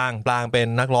มีปลางเป็น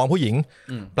นักร้องผู้หญิง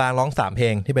ปลางร้อง3 เพล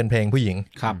งที่เป็นเพลงผู้หญิง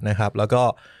นะครับแล้วก็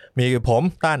มีผม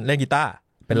ตั้นเล่นกีตาร์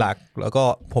เป็นหลักแล้วก็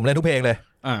ผมเล่นทุกเพลงเลย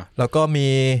แล้วก็มี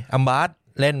อัมบาส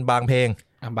เล่นบางเพลง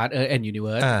อัมบาสand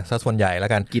Universe ซะส่วนใหญ่แล้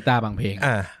วกันกีตาร์บางเพลง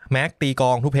แม็กตีกล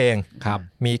องทุกเพลงครับ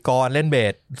มีกรเล่นเบ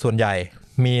สส่วนใหญ่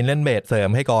มีเล่นเบสเสริม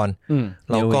ให้กร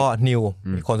แล้วก็นิว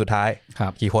คนสุดท้าย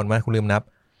กี่คนวะคุณลืมนับ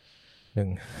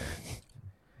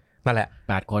1นั่นแหละ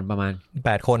8 คนประมาณ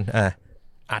8 คน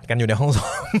อัดกันอยู่ในห้องซ้อ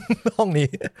มห้องนี้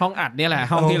ห้องอัดเนี่ยแหละ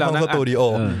ห้องที่เรานั่งสตูดิโอ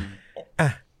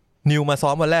นิวมาซ้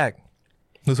อมวันแรก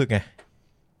รู้สึกไง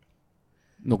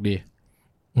หนุกดี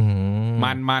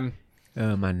มันมั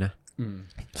นนะ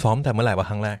ซ้อมแต่เมื่อไหร่วะ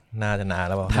ครั้งแรกน่าจะนาน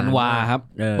แล้วป่ะธันวาครับ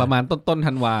ประมาณต้น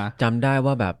ธันวาจำได้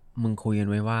ว่าแบบมึงคุยกัน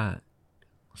ไว้ว่า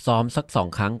ซ้อมสัก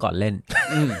2 ครั้งก่อนเล่น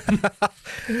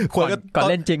ก่อน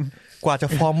เล่นจริงกว่าจะ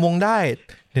ฟอร์มวงได้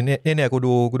เนี่ยกู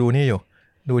ดูนี่อยู่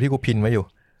ดูที่กูพินไว้อยู่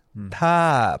ถ้า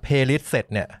เพลย์ลิสต์เสร็จ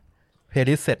เ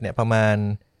นี่ยประมาณ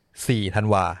4 ธัน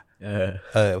วา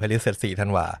เพลย์ลิสต์เสร็จ4 ธัน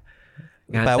วา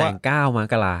งานแต่ง9 ม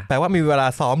กราแปลว่ามีเวลา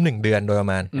ซ้อม1 เดือนโดยประ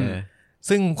มาณ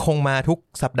ซึ่งคงมาทุก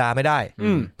สัปดาห์ไม่ได้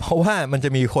เพราะว่ามันจะ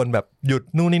มีคนแบบหยุด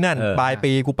นู่นนี่นั่นปลาย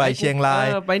ปีกูไปเชียงราย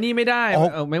ไปนี่ไม่ได้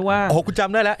ไม่ว่ากูจ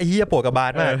ำได้แล้วไอ้เหี้ยปวดกระบา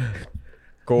ลมาก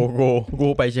กู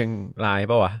ไปเชียงราย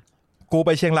ป่ะวะกูไป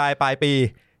เชียงรายปลายปี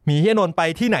มีเฮียนนท์ไป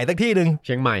ที่ไหนสักที่นึงเ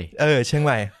ชียงใหม่เชียงใ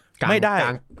หม่ไม่ได้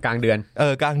กลางเดือน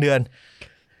กลางเดือน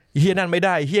เฮียนั่นไม่ไ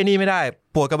ด้เฮียนี่ไม่ได้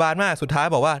ปวดกระบาลมากสุดท้าย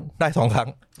บอกว่าได้2 ครั้ง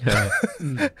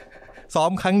ซ้อ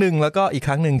มครั้งนึงแล้วก็อีกค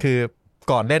รั้งนึงคือ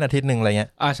ก่อนเล่นอาทิตย์นึงอะไรเงี้ย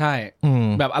ใช่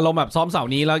แบบอารมณ์แบบซ้อมเสา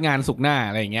ร์นี้แล้วงานศุกร์หน้า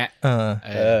อะไรอย่างเงี้ย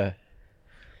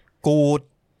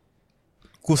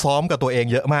กูซ้อมกับตัวเอง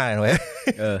เยอะมากเลย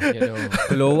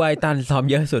กูรู้ว่าไอ้ตันซ้อม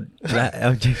เยอะสุดและเอ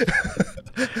าจริง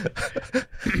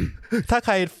ถ้าใค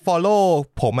ร follow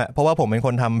ผมเพราะว่าผมเป็นค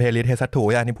นทำเพลย์ลิสต์เฮซัตทู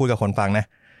อย่างที่พูดกับคนฟังนะ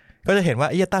ก็จะเห็นว่า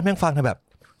ไอ้ตันแม่งฟังแบบ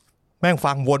แม่ง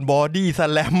ฟังวนบอดี้ส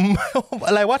แลม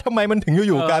อะไรวะทำไมมันถึง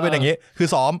อยู่ๆกลายเป็นอย่างนี้คือ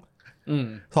ซ้อม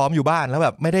อยู่บ้านแล้วแบ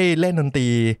บไม่ได้เล่นดนตรี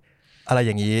อะไรอ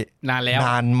ย่างนี้น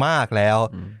านมากแล้ว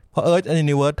เพราะ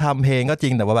Universe ทำเพลงก็จริ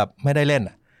งแต่ว่าแบบไม่ได้เล่น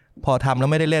พอทำแล้ว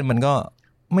ไม่ได้เล่นมันก็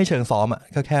ไม่เชิงซ้อม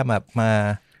ก็แค่แบบมา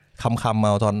คำเอ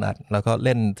าตอนอัดแล้วก็เ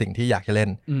ล่นสิ่งที่อยากจะเล่น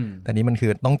แต่นี้มันคื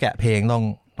อต้องแกะเพลง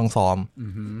ต้องซ้อม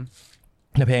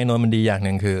ในเพลงนนมันดีอย่างห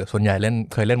นึ่งคือส่วนใหญ่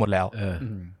เคยเล่นหมดแล้ว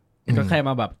ก็แค่ม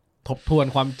าแบบทบทวน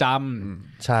ความจ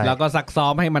ำใช่แล้วก็ซักซ้อ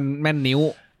มให้มันแม่นนิ้ว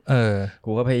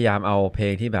กูก็พยายามเอาเพล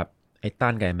งที่แบบไอ้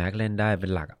ตั้นกับแม็กเล่นได้เป็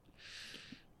นหลัก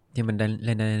ที่มันได้เ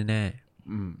ล่นได้แน่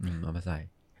เอามาใส่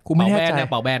กูไม่แน่ใจ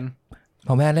เป่าแบน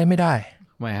เล่นไม่ได้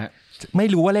ไม่ฮะไม่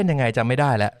รู้ว่าเล่นยังไงจำไม่ได้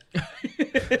แล้ว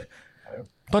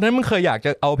ตอนนั้นมึงเคยอยากจ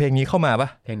ะเอาเพลงนี้เข้ามาปะ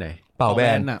เพลงไหนเป่าแบ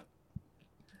น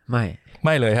ไ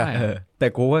ม่เลยฮะแต่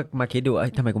กูก็มาคิดดู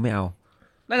ทำไมกูไม่เอา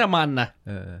น่าจะมันนะ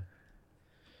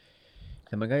แ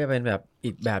ต่มันก็จะเป็นแบบ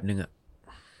อีกแบบนึง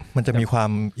มันจะมีควา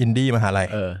มอินดี้มหาลัย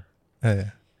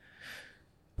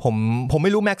ผมไ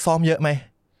ม่รู้แม็กซ้อมเยอะไหม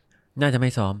น่าจะไม่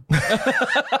ซ้อม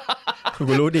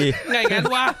กูรู้ดีไงงั้น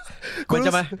วะมันจ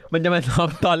ะมาซ้อม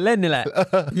ตอนเล่นนี่แหละ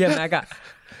เยี่ยมแม็ก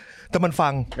แต่มันฟั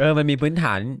งมันมีพื้นฐ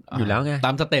านอยู่แล้วไงต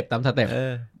ามสเต็ป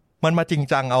มันมาจริง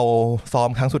จังเอาซ้อม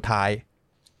ครั้งสุดท้าย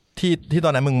ที่ตอ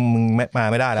นนั้นมึงมา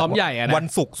ไม่ได้แล้วซ้อมใหญ่วัน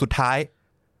ศุกร์สุดท้าย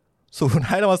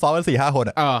เรามาซ้อมกัน 4-5 คน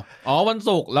วัน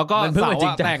ศุกร์แล้วก็เสา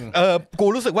ร์แต่งกู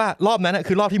รู้สึกว่ารอบนั้น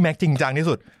คือรอบที่แม็กจริงจังที่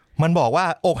สุดมันบอกว่า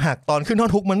อกหักตอนขึ้นท่อ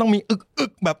นฮุกมันต้องมีอึ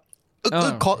กแบบ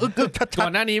ขออึกชัดๆก่อ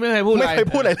นหน้านี้ไม่เคยพูดอ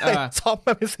ะไรเลยซ้อมม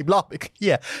าเป็น10 รอบไอ้เหี้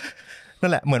ยนั่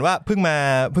นแหละเหมือนว่าเพิ่ง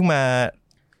มา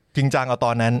จริงจังเอาต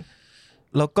อนนั้น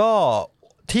แล้วก็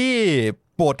ที่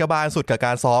ปวดกระบาลสุดกับก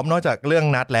ารซ้อมนอกจากเรื่อง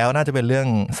นัดแล้วน่าจะเป็นเรื่อง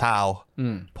ซาว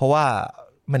เพราะว่า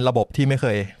เป็นระบบที่ไม่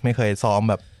เคยซ้อม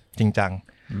แบบจริงจัง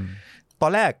ตอ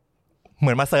นแรกเห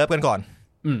มือนมาเซิร์ฟกันก่อน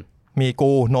มี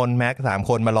กูนนแม็ก3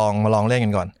คนมาลองเล่นกั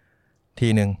นก่อนที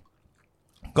นึง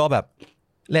ก็แบบ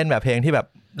เล่นแบบเพลงที่แบบ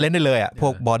เล่นได้เลยอ่ะพว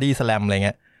กบอดี้สแลมอะไรเ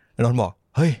งี้ยนนบอก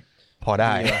เฮ้ยพอไ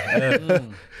ด้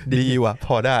ดีว่ะพ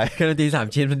อได้เครื่องดนตรี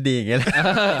3ชิ้นมันดีอย่างเงี้ย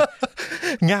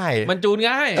ง่ายมันจูน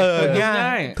ง่ายง่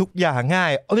ายทุกอย่างง่า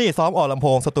ยนี่ซ้อมออกลำโพ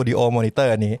งสตูดิโอมอนิเตอ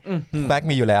ร์นี้แบ็ค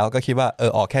มีอยู่แล้วก็คิดว่า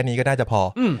ออกแค่นี้ก็น่าจะพอ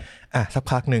สัก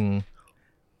พักหนึ่ง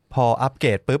พออัปเกร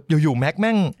ดปุ๊บอยู่ๆแม็กแ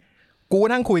ม่งกู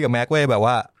นั่งคุยกับแม็กเว้ยแบบ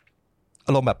ว่าอ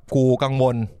ารมณ์แบบกูกังว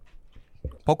ล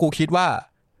เพราะกูคิดว่า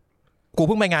กูเ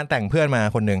พิ่งไปงานแต่งเพื่อนมา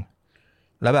คนหนึ่ง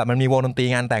แล้วแบบมันมีวงดนตรี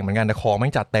งานแต่งเหมือนกันแต่ของแม่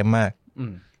งจัดเต็มมาก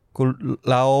กู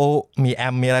แล้วมีแอ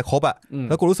มมีอะไรครบอ่ะแ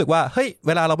ล้วกูรู้สึกว่าเฮ้ยเ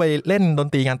วลาเราไปเล่นดน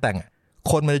ตรีงานแต่ง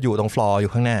คนมันจะอยู่ตรงฟลอร์อ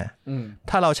ยู่ข้างหน้า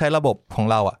ถ้าเราใช้ระบบของ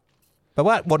เราอ่ะแปล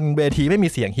ว่าบนเวทีไม่มี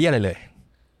เสียงเฮียอะไรเลย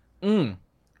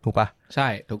ถูกปะใช่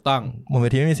ถูกต้องบนเว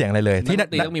ทีไม่มีเสียงอะไรเลยที่ดน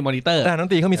ตรีต้องมีมอนิเตอร์ด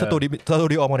นตรีเขามีสตู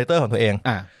ดิโอมอนิเตอร์ของตัวเอง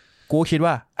กูคิด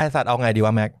ว่าไอ้สัตว์เอาไงดีว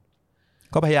ะแม็ก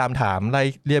ก็พยายามถามไล่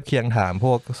เรียบเคียงถามพ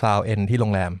วกซาวเอ็นที่โร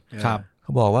งแรมครับเข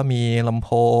าบอกว่ามีลำโพ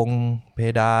งเพ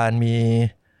ดานมี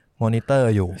มอนิเตอ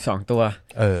ร์อยู่2ตัว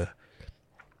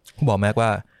บอกแม็กว่า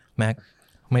แม็ก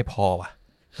ไม่พอว่ะ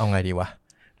เอาไงดีวะ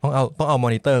ต้องเอามอ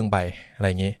นิเตอร์ไปอะไร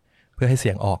อย่างงี้เพื่อให้เสี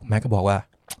ยงออกแม็กก็บอกว่า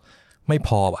ไม่พ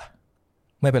อว่ะ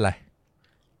ไม่เป็นไร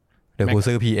เดี๋ยวกู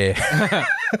ซื้อ PA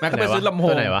แม็กก็ไปซื้อลำโพง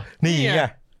ไหนวะนี่ไง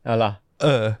เอาเหรอ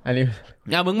อันนี้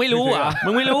มึงไม่รู้อ่ะมึ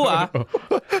งไม่รู้อ่ะ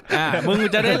มึง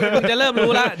จะเริ่ม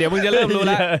รู้ละเดี๋ยวมึงจะเริ่มรู้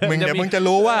ละมึงจะ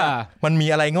รู้ว่ามันมี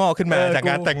อะไรงอกขึ้นมาจาก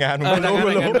งานแต่งงานมึงไม่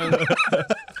รู้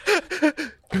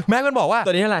แม็กมันบอกว่า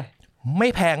ตัวนี้เท่าไหร่ไม่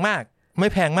แพงมาก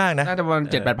นะน่าจะประมาณ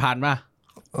 7-8,000 ป่ะ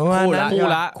คู่ละ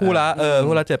คู่ล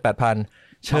ะ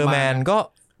 7-8,000 เชอร์แมนก็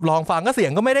ลองฟังก็เสีย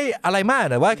งก็ไม่ได้อะไรมาก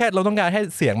แต่ว่าแค่เราต้องการให้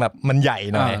เสียงแบบมันใหญ่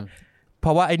หน่อยเพร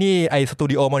าะว่าไอ้สตู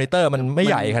ดิโอมอนิเตอร์มันไม่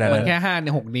ใหญ่ขนาดนั้นมันแค่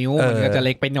5-6 นิ้วมันก็จะเ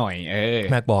ล็กไปหน่อย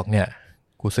แม็กบอกเนี่ย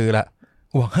กูซื้อละ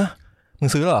กูบอกฮะมึง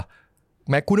ซื้อเหรอ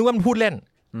แม็กกูนึกว่ามันพูดเล่น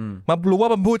มารู้ว่า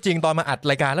มันพูดจริงตอนมาอัด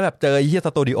รายการแล้วแบบเจอไอ้เหี้ยส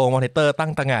ตูดิโอมอนิเตอร์ตั้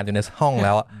งตางานอยู่ในห้องแ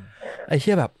ล้วไอ้เ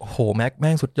หี้ยแบบโหแม็กแ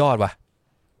ม่งสุดยอดว่ะ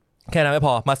แค่นั้นไม่พ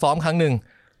อมาซ้อมครั้งนึง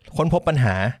ค้นพบปัญห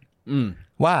า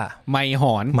ว่าไมค์ห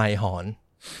อน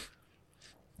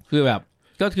คือแบบ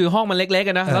ก็คือห้องมันเล็กๆ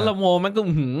กันนะแล้วลำโพงมันก็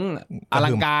อลั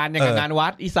งการอย่างกับงานวั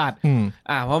ดอีสัตว์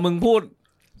พอมึงพูด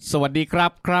สวัสดีครั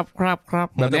บ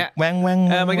แบบเนี้ยแว่ง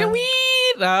มันก็วี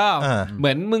ดเห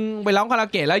มือนมึงไปร้องคาราโอ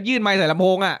เกะแล้วยื่นไมค์ใส่ลำโพ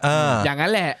งอย่างนั้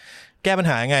นแหละแก้ปัญ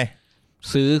หาไง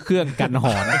ซื้อเครื่องกันห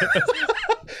อน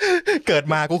เกิด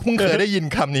มากูเพิ่งเคยได้ยิน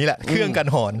คำนี้แหละเครื่องกัน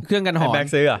หอนแม็ก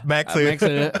ซื้อแม็ก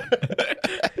ซื้อ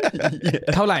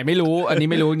เท่าไหร่ไม่รู้อันนี้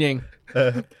ไม่รู้จริง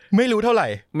ไม่รู้เท่าไหร่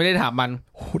ไม่ได้ถามมัน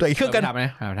แต่เครื่องกันถามน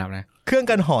ะเครื่อง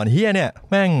กันหอนเฮียเนี่ย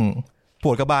แม่งป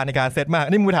วดกระบาลในการเซตมาก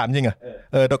นี่มึงถามจริง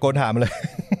ตะโกนถามเลย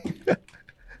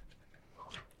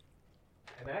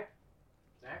แม็ก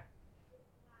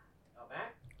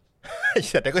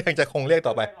เสร็จแล้วก็ยังจะคงเรียก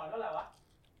ต่อไป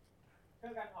เครื่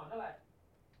องกันหอนเท่าไหร่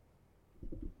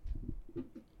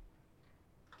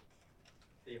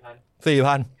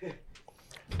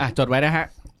4,000 จดไว้นะฮะ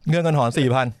เครื่องกันหอน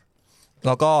 4,000 แ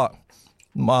ล้วก็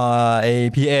ไอ้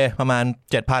PA ประมาณ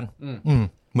 7,000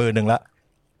 10,000 ละ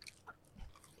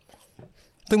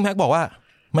ซึ่งแม็กบอกว่า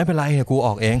ไม่เป็นไรเนี่ยกูอ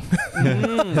อกเอง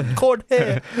โคตรเท่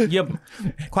เยี่ยม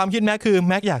ความคิดแม็กคือ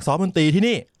แม็กอยากซ้อมดนตรีที่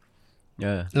นี่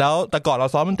แล้วแต่ก่อนเรา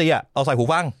ซ้อมดนตรีเราใส่หู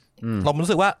ฟังเรารู้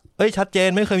สึกว่าชัดเจน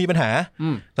ไม่เคยมีปัญหา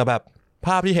แต่แบบภ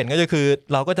าพที่เห็นก็คือ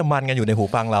เราก็จะมันกันอยู่ในหู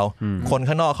ฟังเราคน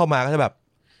ข้างนอกเข้ามาก็จะแบบ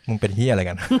มึงเป็นเหี้ยอะไร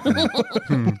กัน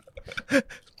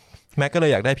แม็กก็เลย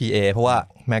อยากได้ PA เพราะว่า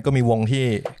แม็กก็มีวงที่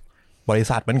บริ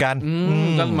ษัทเหมือนกัน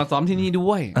ก็มาซ้อมที่นี่ด้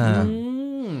วย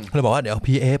เลยบอกว่าเดี๋ยว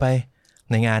PA ไป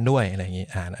ในงานด้วยอะไรอย่างงี้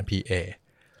PA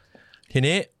ที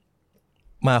นี้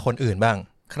มาคนอื่นบ้าง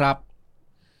ครับ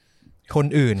คน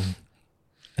อื่น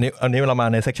อันนี้เรามา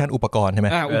ในเซกชันอุปกรณ์ใช่ไหม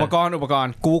อุปกรณ์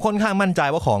กูค่อนข้างมั่นใจ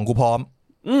ว่าของกูพร้อม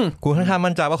กูค่อนข้าง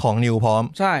มั่นใจว่าของนิวพร้อม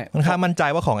ใช่ค่อนข้างมั่นใจ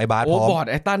ว่าของไอ้บาสพร้อมบอร์ด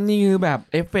ไอ้ตันนี่คือแบบ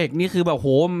เอฟเฟกต์นี่คือแบบโห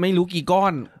ไม่รู้กี่ก้อ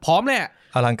นพร้อมเลย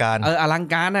อลังการอลัง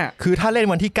การคือถ้าเล่น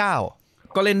วันที่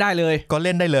9ก็เล่นได้เ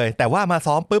ลยแต่ว่ามา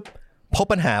ซ้อมปุ๊บพบ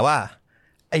ปัญหาว่า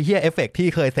ไอ้เหี้ยเอฟเฟกต์ที่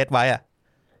เคยเซตไว้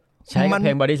ใช้เพ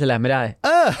ลง Body Slam ไม่ได้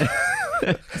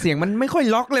เสียงมันไม่ค่อย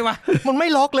ล็อกเลยว่ะมันไม่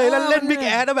ล็อกเลยแล้วเล่น Big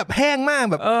Ass แล้วแบบแห้งมาก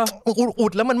แบบอุ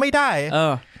ดแล้วมันไม่ได้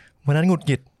วันนั้นหงุดห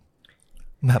งิด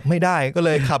แบบไม่ได้ก็เล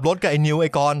ยขับรถกับไอ้นิวไอ้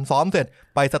กรซ้อมเสร็จ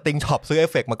ไปสติงช็อปซื้อเอ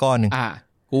ฟเฟกต์มาก้อนนึง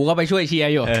กูก็ไปช่วยเชีย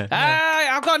ร์อยู่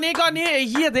เอาก้อนนี้ไอ้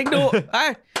เหี้ยเสียงดู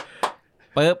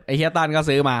ปึ๊บไอ้เฮียตันก็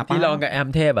ซื้อมาพี่ลองกับแอม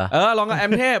เทพลองกับแอ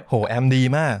มเทพโหแอมดี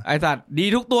มากไอ้สัตว์ดี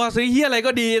ทุกตัวซื้อเฮียอะไร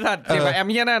ก็ดีสัตว์เสียบกับแอม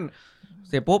เฮียนั่น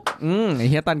เสร็จปุ๊บไอ้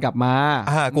เฮียตันกลับมา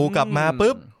กูกลับมา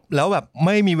ปุ๊บแล้วแบบไ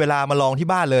ม่มีเวลามาลองที่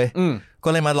บ้านเลยก็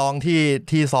เลยมาลอง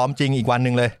ที่ซ้อมจริงอีกวันนึ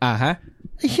งเลยฮะ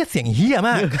ไอ้เหี้ยเสียงเหี้ยม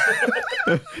าก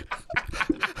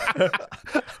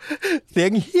เสีย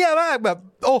งเหี้ยมากแบบ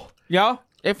โอ้เดี๋ยว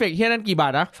เอฟเฟกต์เหี้ยนั่นกี่บา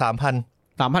ทนะ 3,000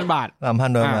 บาท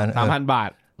 3,000 โดยประมาณ 3,000 บาท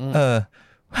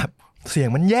แบบเสียง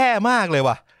มันแย่มากเลย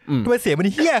ว่ะทำไมเสียงมัน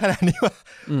เหี้ยขนาดนี้วะ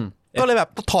ก็เลยแบบ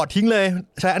ถอดทิ้งเลย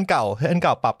ใช้อันเก่า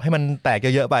ปรับให้มันแตก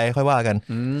เยอะๆไปค่อยว่ากัน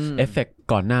เอฟเฟกต์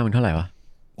ก่อนหน้ามันเท่าไหร่วะ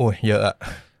โอ้ยเยอะอะ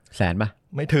แสนป่ะ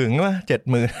ไม่ถึงว่ะ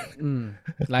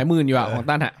 70,000 หลายหมื่นอยู่อ่ะของ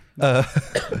ตั้นอ่ะ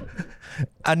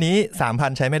อันนี้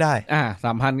 3,000 ใช้ไม่ได้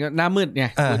3,000 ก็หน้ามืดไง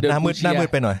หน้ามืด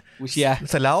ไปหน่อยกูเชียร์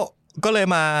เสร็จแล้วก็เลย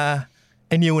มาไ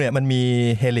อ้นิวเนี่ยมันมี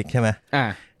เฮลิกใช่ไหม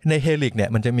ในเฮลิกเนี่ย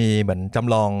มันจะมีเหมือนจ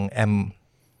ำลองแอม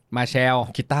มาแชล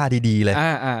กีตาร์ดีๆเลย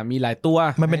มีหลายตัว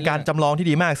มันเป็นการจำลองที่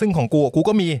ดีมากซึ่งของกู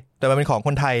ก็มีแต่มันเป็นของค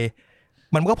นไทย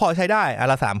มันก็พอใช้ได้อัน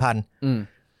ละ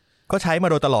 3,000 ก็ใช้มา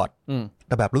โดยตลอดแ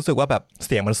ต่แบบรู้สึกว่าแบบเ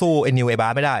สียงมันสู้ไอ้นิวไอ้บา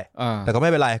สไม่ได้แต่ก็ไม่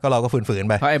เป็นไรก็เราก็ฝืนๆ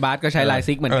ไปเพราะไอ้บาสก็ใช้ลาย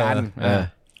ซิกเหมือนกัน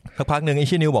สักพักนึงไอ้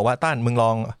ชินิวบอกว่าตั้นมึงล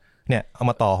องเนี่ยเอา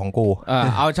มาต่อของกู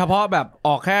เอาเฉพาะแบบอ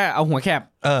อกแค่เอาหัวแคป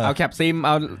เอาแคปซิมเอ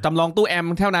าจำลองตู้แอม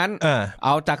เท่านั้นเอ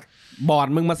าจากบอร์ด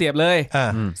มึงมาเสียบเลย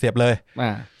เสียบเลย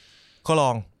ก็ล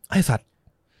องไอ้สัตว์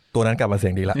ตัวนั้นกลับมาเสี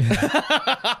ยงดีละ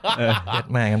เด็ด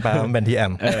แม่กันไปมันเป็นที่แอ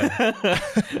ม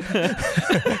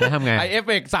แล้วทำไงไอเอฟเ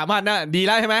ฟกต์3,000น่ะดีแ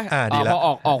ล้วใช่ไหมพอ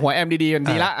ออกหัวแอมดีๆมัน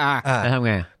ดีละแล้วทำ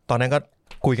ไงตอนนั้นก็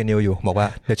คุยกับนิวอยู่บอกว่า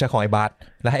เดี๋ยวใช้ของไอ้บาส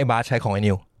แล้วให้ไอ้บาสใช้ของไอ้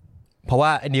นิวเพราะว่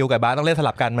าไอ้นิวกับบาสต้องเล่นส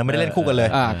ลับกันมันไม่ได้เล่นคู่กันเลย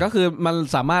ก็คือมัน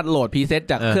สามารถโหลดพรีเซต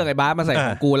จากเครื่องไอ้บาสมาใส่ข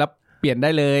องกูแล้วเปลี่ยนได้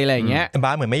เลยอะไรอย่างเงี้ยไอ้บ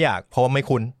าสเหมือนไม่อยากเพราะว่าไม่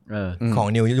คุ้นของ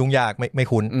นิวยุ่งยากไม่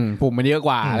คุ้นปุ่มมันเยอะก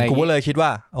ว่าอะไรกูก็เลยคิดว่า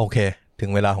โอเค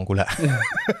ถึงเวลาของกูละ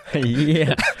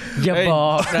อย่าบอ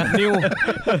กนะนิว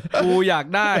กูอยาก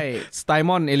ได้สไตม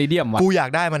อนเอริเดียมว่ะกูอยาก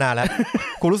ได้มานานแล้ว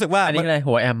กูรู้สึกว่าอันนี้อะไร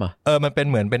หัวแอมมันเป็น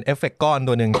เหมือนเป็นเอฟเฟกต์ก้อน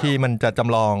ตัวหนึ่งที่มันจะจ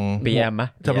ำลองปีแอมปะ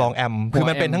จำลองแอมคือ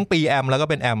มันเป็นทั้งปีแอมแล้วก็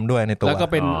เป็นแอมด้วยในตัวแล้วก็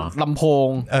เป็นลำโพง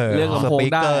เรื่องลำโพง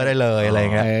ได้เลยอะไร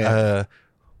เงี้ย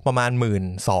ประมาณ 12,000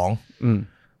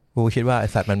กูคิดว่าไอ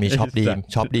สัตว์มันมีช็อป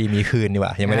ดีมีคืนนี่ว่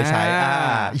ะยังไม่ได้ใช้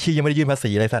ยังไม่ได้ยื่นภา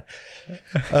ษีเลยสัตว์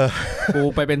กู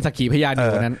ไปเป็นสักขีพยานอยู่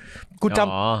นั้นกู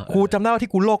จำได้ว่า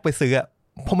ที่กูโลกไปซื้อ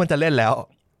เพราะมันจะเล่นแล้ว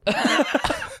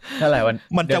เท่าไหร่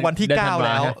มันจะวันที่9แ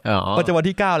ล้วมันจะวัน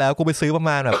ที่9แล้วกูไปซื้อประม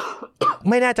าณแบบ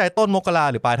ไม่แน่ใจต้นมกรา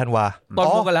หรือปลายธันวาต้น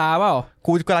มกราเปล่า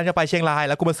กูกำลังจะไปเชียงรายแ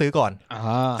ล้วกูมาซื้อก่อน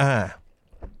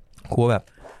กูแบบ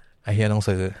ไอ้เฮียต้อง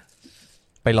ซื้อ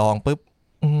ไปลองปุ๊บ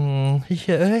เ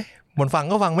ฮ้ยมันฟัง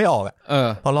ก็ฟังไม่ออก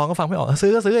พอลองก็ฟังไม่ออกซื้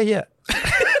อไอ้เหี้ย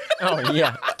เหี้ย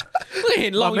ไม่เห็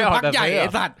นลองอยู่พักใหญ่ไอ้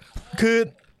สัตว์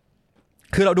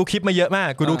คือเราดูคลิปมาเยอะมาก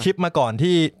กูดูคลิปมาก่อน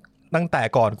ที่ตั้งแต่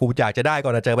ก่อนกูอยากจะได้ก่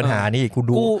อนจะเจอปัญหานี่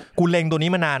กูเล็งตัวนี้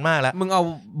มานานมากแล้วมึงเอา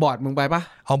บอร์ดมึงไปปะ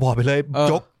เอาบอร์ดไปเลย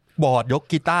ยกบอร์ดยก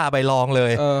กีตาร์ไปลองเล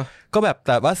ยก็แบบแ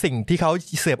ต่ว่าสิ่งที่เขา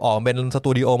เสียบออกเป็นส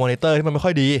ตูดิโอมอนิเตอร์ที่มันไม่ค่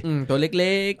อยดีตัวเ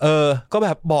ล็กๆก็แบ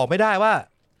บบอกไม่ได้ว่า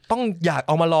ต้องอยากเ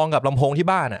อามาลองกับลำโพงที่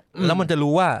บ้านแล้วมันจะ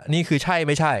รู้ว่านี่คือใช่ไ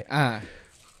ม่ใช่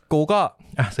กูก็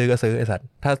ซื้อก็ซื้อไอ้สัตว์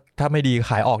ถ้าไม่ดี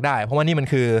ขายออกได้เพราะว่านี่มัน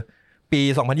คือปี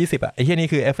2020ไอ้เหี้ยนี่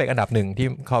คือเอฟเฟกต์อันดับ1ที่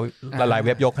เขาหลายๆเ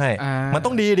ว็บยกให้มันต้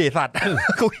องดีดิสัตว์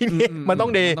กูคิดมันต้อ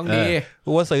งดี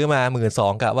กูก็ซื้อมา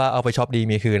 12,000 กะว่าเอาไปช็อปดี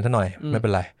มีคืนซะหน่อยไม่เป็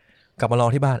นไรกลับมาลอง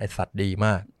ที่บ้านไอ้สัตว์ดีม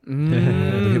าก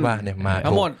ที่บ้านเนี่ยมา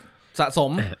ทั้งหมดสะส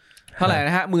มเท่าไหร่น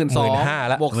ะฮะ 12,500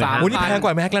 แล้วบวก 3,000 นี่แพงก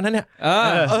ว่าแม็กแล้วนั้นเนี่ย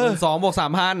12,000 บวก 3,000 15,000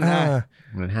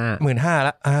 แ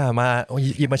ล้วมา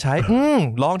หยิบมาใช้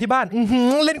ลองที่บ้าน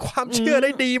เล่นความเชื่อได้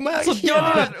ดีมากสุดยอ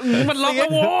ดมันล็อกแล้ว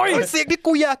โว้ยเสียงที่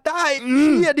กูอยากได้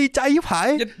เหี้ยดีใจยิ่งผาย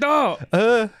ยัดด้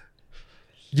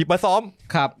หยิบมาซ้อม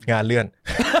ครับงานเลื่อน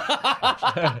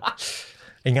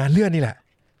ไองานเลื่อนนี่แหละ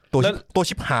ตัว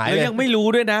ชิบหายเลยแล้วยังไม่รู้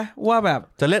ด้วยนะว่าแบบ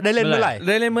จะเล่นได้เล่นเมื่อไ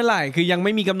หร่คือยังไ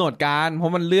ม่มีกำหนดการเพรา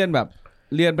ะมันเลื่อ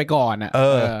นไปก่อน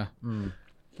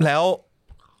แล้ว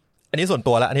อันนี้ส่วน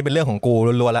ตัวละอันนี้เป็นเรื่องของกู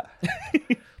ล้วนๆละ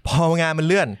พองานมัน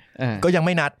เลื่อนก็ยังไ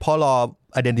ม่นัดพอรอ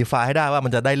identify ให้ได้ว่ามั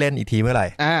นจะได้เล่นอีกทีเมื่อไหร่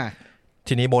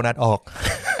ทีนี้โบนัสออก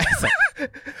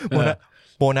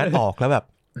โบนัสออกแล้วแบบ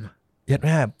ยัดแ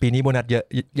ม่ปีนี้โบนัสเยอะ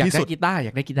ที่สุดอย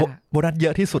ากได้กีตาร์โบนัสเยอ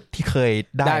ะที่สุดที่เคย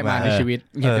ได้มาในชีวิต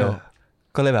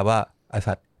ก็เลยแบบว่าไอ้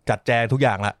สัตว์จัดแจงทุกอ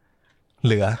ย่างละเ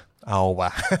หลือเอาว่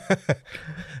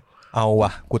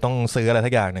ะกูต้องซื้ออะไร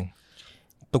สักอย่างหนึ่ง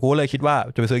ตัวกูเลยคิดว่า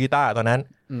จะไปซื้อกีตาร์ตอนนั้น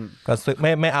ก็ซื้อ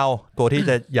ไม่เอาตัวที่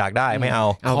จะอยากได้ไม่เอา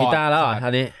กีตาร์แล้วอ่ะท่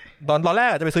านี้ตอนแรก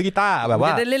จะไปซื้อกีตาร์แบบว่า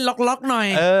จะได้เล่นล็อกๆหน่อย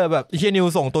แบบเฮียนิว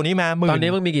ส่งตัวนี้มาตอนนี้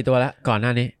มึงมีกี่ตัวแล้วก่อนหน้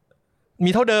านี้มี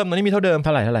เท่าเดิมตอนนี้มีเท่าเดิมเท่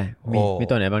าไหร่มี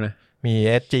ตัวไหนบ้างนะมี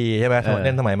SG ใช่ไหมเ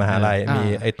ล่นสมัยมหาลัยมี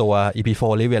ไอตัว EP4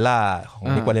 Rivera ของ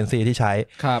Nick Valencia ที่ใช้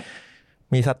ครับ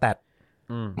มีสแตท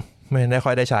ไม่ได้ค่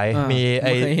อยได้ใช้มีไ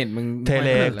อ้เทเล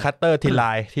คัตเตอร์ทีไล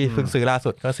น์ที่เพิ่งซื้อล่าสุ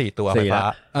ดก็4ตัวไฟฟ้า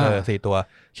4ตัว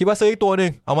คิดว่าซื้ออีกตัวนึ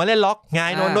งเอามาเล่นล็อกงา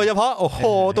ยนนโดยเฉพาาะโอ้โห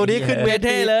ตัวนี้ขึ้นเว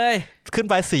ทีเลยขึ้น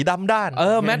ไปสีดำด้าน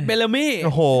แมตต์เบลลามี่โ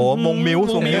อ้โหมงมิว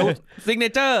ซูมิวซิกเน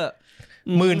เจอร์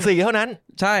 14,000 เท่านั้น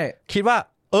ใช่คิดว่า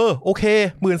โอเค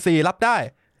 14,000 รับได้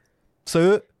ซื้อ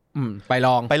ไปล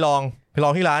อง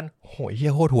ที่ร้านโหยเหี้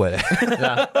ยโคตรห่วยเลย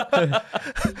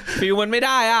ฟิลมันไม่ไ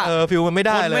ด้อ่ะฟิลมันไม่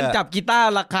ได้เลยมันจับกีตา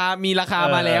ร์ราคามีราคา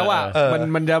มาแล้วอ่ะ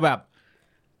มันจะแบบ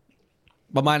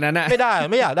ประมาณนั้นอ่ะไม่ได้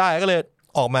ไม่อยากได้ก็เลย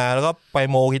ออกมาแล้วก็ไป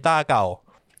โมกีตาร์เก่า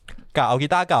กะเอากี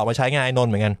ตาร์เก่ามาใช้งานนน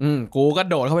เหมือนกันกูก็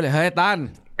โดดเข้าไปเลยเฮ้ยตั้น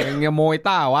มึงจะโมกีต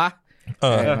าร์วะ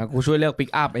กูช่วยเลือกปิก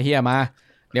อัพไอ้เหี้ยมา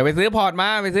เดี๋ยวไปซื้อพอร์ต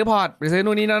ไปซื้อ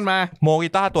นู่นนี่นั่นมาโมกี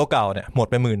ตาร์ตัวเก่าเนี่ยหมด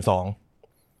ไป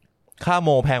 12,000ค่าโม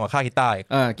แพงกว่าค่ากีตาร์อีก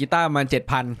กีตาร์มัน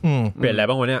 7,000 เปลี่ยนอะไร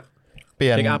บ้างวะเนี่ยเป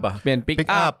ลี่ยนปิกอัพอ่ะเปลี่ยนปิก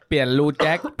อัพเปลี่ยนรูแ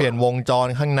จ็คเปลี่ยนวงจร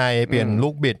ข้างในเปลี่ยนลู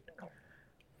กบิด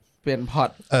เปลี่ยนพอร์ต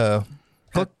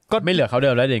ก็ไม่เหลือเขาเดิ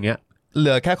มแล้วอย่างเงี้ยเห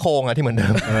ลือแค่โครงอะที่เหมือนเดิ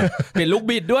มเปลี่ยนลูก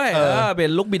บิดด้วยเปลี่ย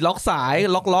นลูกบิดล็อกสาย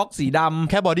ล็อกสีดำ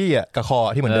แค่บอดี้อะกับคอ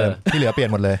ที่เหมือนเดิมที่เหลือเปลี่ยน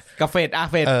หมดเลยกับเฟด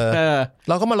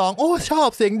เราก็มาลองโอ้ชอบ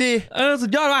เสียงดีสุ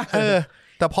ดยอดว่ะ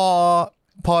แต่พ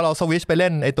อเราสวิตช์ไปเล่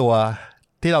นไอตัว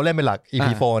ที่เราเล่นเป็นหลัก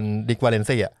EP4 Dick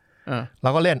Valency อ่ะเรา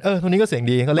ก็เล่นตัวนี้ก็เสียง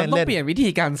ดีก็เล่นต้องเปลี่ยนวิธี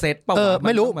การเซตป่ะไ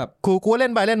ม่รู้แบบกูเล่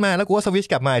นไปเล่นมาแล้วกูก็สวิตช์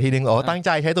กลับมาทีนึงตั้งใจ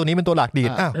ใช้ตัวนี้เป็นตัวหลักดี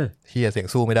ดเฮียเสียง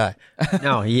สู้ไม่ได้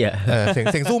เฮียเสี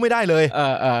ยงสู้ไม่ได้เลย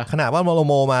ขนาดว่า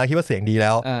โมมาคิดว่าเสียงดีแ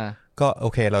ล้วก็โอ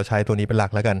เคเราใช้ตัวนี้เป็นหลั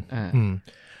กแล้วกัน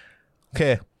โอเค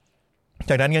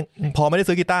จากนั้นพอไม่ได้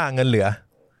ซื้อกีตาร์เงินเหลือ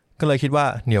ก็เลยคิดว่า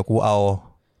เดี๋ยวกูเอา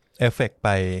เอฟเฟกต์ไป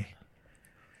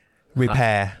รีแพ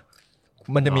ร์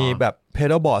มันจะมีแบบ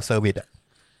pedal board service อ่ะ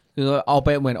คือเอาไป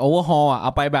เหมือน overhaul อ่ะเอ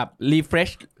าไปแบบ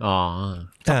refresh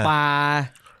สปา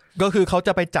ก็คือเขาจ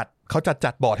ะไป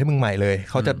จัดบอร์ดให้มึงใหม่เลย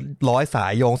เขาจะร้อยสา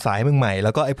ยโยงสายให้มึงใหม่แ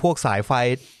ล้วก็ไอ้พวกสายไฟ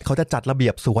เขาจะจัดระเบี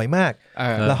ยบสวยมาก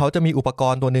แล้วเขาจะมีอุปก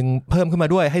รณ์ตัวนึงเพิ่มขึ้นมา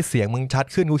ด้วยให้เสียงมึงชัด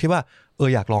ขึ้นกูคิดว่า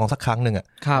อยากลองสักครั้งนึงอ่ะ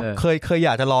เคยอย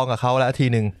ากจะลองกับเขาแล้วที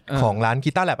นึงของร้าน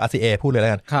Guitar Lab RCA พูดเลยแล้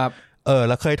วกันแ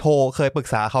ล้วเคยปรึก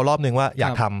ษาเขารอบนึงว่าอยา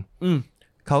กท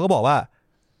ำเขาก็บอกว่า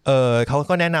เขา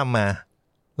ก็แนะนำมา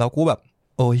แล้วกูแบบ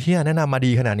โอ้เฮียแนะนำมา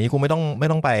ดีขนาดนี้กูไม่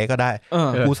ต้องไปก็ได้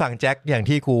กูสั่งแจ็คอย่าง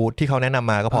ที่เขาแนะน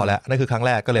ำมาก็พอแล้วนั่นคือครั้งแ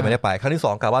รกก็เลยไม่ได้ไปครั้งที่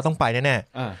2กะว่าต้องไปแน่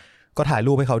ๆก็ถ่าย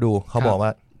รูปให้เขาดูเขาบอกว่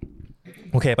า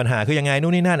โอเคปัญหาคือยังไงนู่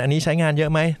นนี่นั่นอันนี้ใช้งานเยอะ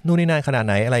ไหมนู่นนี่นั่นขนาดไ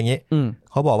หนอะไรอย่างงี้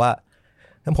เขาบอกว่า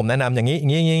งั้นผมแนะนำอย่าง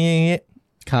นี้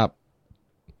ครับ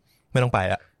ไม่ต้องไป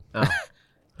ละ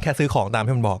แค่ซื้อของตาม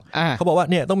ที่มันบอกเขาบอกว่า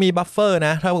เนี่ยต้องมีบัฟเฟอร์น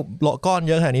ะถ้าก้อน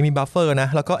เยอะขนาดนี้มีบัฟเฟอร์นะ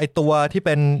แล้วก็ไอตัวที่เ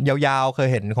ป็นยาวๆเคย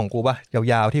เห็นของกูป่ะย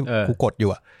าวๆที่กูกดอยู่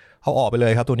อ่ะเขาออกไปเล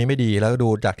ยครับตัวนี้ไม่ดีแล้วดู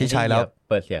จากที่ใช้แล้ว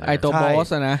เปิดเสียงไอตัวบอส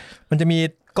นะมันจะมี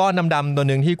ก้อนดำๆตัว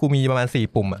นึงที่กูมีประมาณ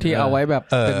4ปุ่มอ่ะที่เอาไว้แบบ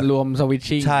เป็นรวมสวิต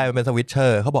ชิ่งใช่มันเป็นสวิตเชอ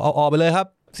ร์เขาบอกเอาออกไปเลยครับ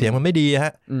เสียงมันไม่ดีฮ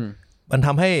ะมันท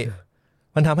ำใ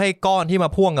ห้ก้อนที่มา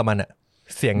พ่วงกับมันอ่ะ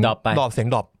เสียงดรอปเสียง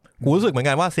ดรอปกูรู้สึกเหมือน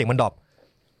กันว่าเสียงมันดรอป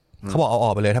เขาบอกเอาอ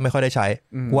อกไปเลยถ้าไม่ค่อยได้ใช้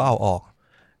กูเอาออก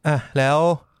แล้ว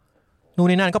นู่น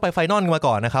นี่นั่นก็ไปไฟนอลกันมา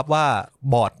ก่อนนะครับว่า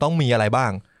บอร์ดต้องมีอะไรบ้า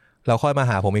งเราค่อยมา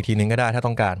หาผมอีกทีนึงก็ได้ถ้า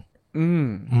ต้องการ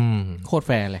โคตรแ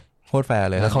ฟร์เลย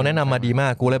แล้วเขาแนะนำมาดีมา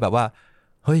กกูเลยแบบว่า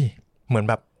เฮ้ยเหมือ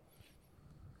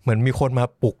นมีคนมา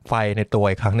ปลุกไฟในตัว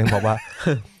อีกครั้งนึงเพราะว่า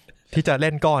ที่จะเ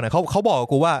ล่นก้อนนะเขาบอก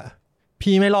กูว่า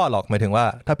พี่ไม่รอดหรอกหมายถึงว่า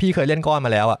ถ้าพี่เคยเล่นก้อนม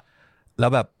าแล้วอะแล้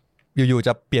วแบบอยู่ๆจ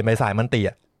ะเปลี่ยนไปสายมันตี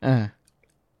อะ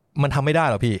มันทำไม่ได้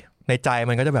หรอกพี่ในใจ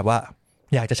มันก็จะแบบว่า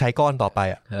อยากจะใช้ก้อนต่อไป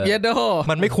อ่ะเยโด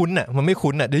มันไม่คุ้นอ่ะ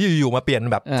เดี๋ยวอยู่ๆมาเปลี่ยน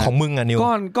แบบของมึงอ่ะนิว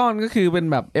ก้อนก็คือเป็น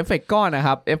แบบเอฟเฟกต์ก้อนนะค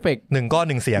รับเอฟเฟกต์1ก้อน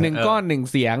1เสียง1ก้อน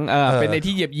1เสียงเป็นใน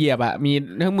ที่เหยียบอ่ะมี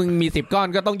ถ้ามึงมี10ก้อน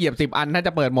ก็ต้องเหยียบ10อันถ้าจ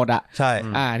ะเปิดหมดอ่ะใช่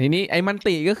ทีนี้ไอ้มัน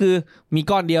ติก็คือมี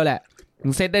ก้อนเดียวแหละมึ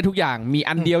งเซตได้ทุกอย่างมี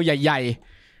อันเดียวใหญ่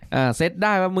ๆเซตไ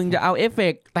ด้ว่ามึงจะเอาเอฟเฟ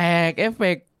กต์แตกเอฟเฟ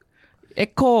กต์เอ็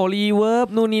กโครีเวิร์บ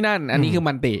นู่นนี่นั่นอันนี้คือ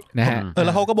มันตินะฮะแ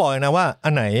ล้วเขาก็บอกนะว่า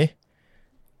อันไหน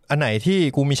ที่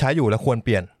กูมีใช้อยู่แล้วควรเป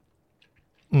ลี่ยน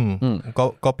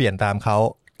ก็เปลี่ยนตามเขา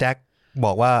แจ็คบ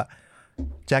อกว่า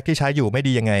แจ็คที่ใช้อยู่ไม่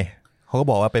ดียังไงเขาก็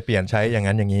บอกว่าไปเปลี่ยนใช้อย่าง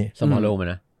นั้นอย่างนี้สมอลรูม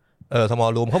นะสมอล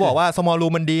รูมเขาบอกว่าสมอลรู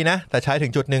มมันดีนะแต่ใช้ถึ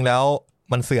งจุดนึงแล้ว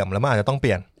มันเสื่อมแล้วมันอาจจะต้องเป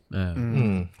ลี่ยน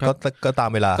ก็ตาม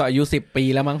เวลาก็อายุ10 ปี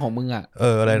แล้วมั้งของมึงอ่ะ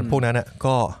อะไรพวกนั้นอ่ะ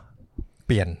ก็เ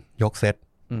ปลี่ยนยกเซต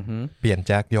เปลี่ยนแ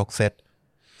จ็คยกเซต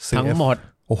ทั้งหมด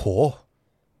โอ้โห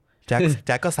แ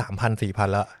จ็คก็ 3,000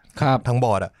 4,000 แล้วครับทั้งบ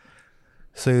อร์ดอ่ะ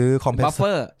ซื้อคอมเพรสเซ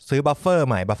อร์ซื้อบัฟเฟอร์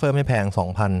ใหม่บัฟเฟอร์ไม่แพง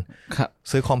 2,000 ครับ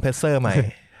ซื้อคอมเพรสเซอร์ใหม่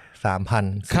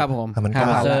 3,000 ครับผมมันก็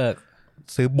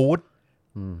ซื้อบูท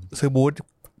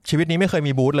ชีวิตนี้ไม่เคย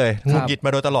มีบูทเลยงุนหงิดมา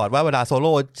โดยตลอดว่าเวลาโซโ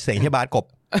ล่เสียงที่บาสกบ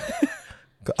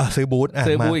ก็ซื้อบูท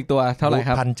อีกตัวเท่าไหร่ค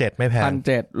รับ 1,700 ไม่แพง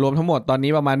 1,700 รวมทั้งหมดตอน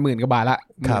นี้ประมาณ10,000 กว่าบาทละ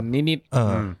นิด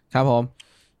ๆครับผม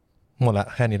หมดละ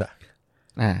แค่นี้ละ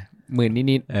10,000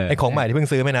 นิดๆไอของใหม่ที่เพิ่ง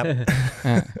ซื้อไม่นับ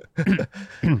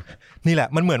นี่แหละ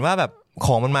มันเหมือนว่าแบบข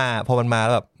องมันมาพอมันมาแ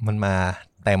ล้วแบบมันมา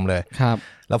เต็มเลยครับ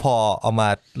แล้วพอเอามา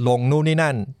ลงนู่นนี่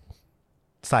นั่น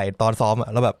ใส่ตอนซ้อมอะ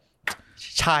แล้วแบบ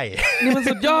ใช่นี่มัน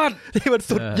สุดยอดนี่มัน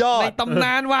สุดยอดในตำน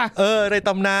านว่ะในต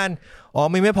ำนาน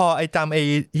ไม่พอไอจำไอ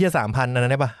เฮีย 3,000 นั่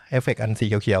นได้ป่ะเอฟเฟกต์อันสี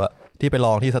เขียวๆอะที่ไปล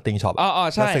องที่สติงช็อป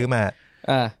ใช่ซื้อมา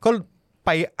ก็ไป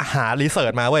หารีเสิร์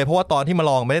ชมาเว้ยเพราะว่าตอนที่มา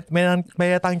ลองไม่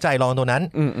ได้ตั้งใจลองตัวนั้น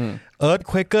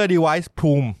Earthquaker Device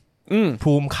Plume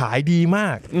ขายดีมา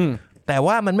กแต่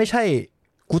ว่ามันไม่ใช่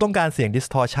กูต้องการเสียง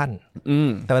distortion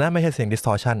แต่ว่านั่นไม่ใช่เสียง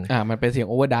distortion มันเป็นเสียง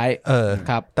overdrive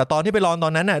ครับแต่ตอนที่ไปลองตอ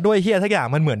นนั้นน่ะด้วยเฮียทักอย่าง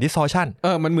มันเหมือน distortion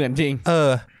มันเหมือนจริง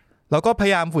แล้วก็พย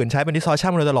ายามฝืนใช้เป็น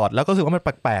distortion มาโดยตลอดแล้วก็รู้สึกว่ามันแ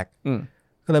ปลก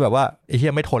ๆก็เลยแบบว่าไอ้เฮี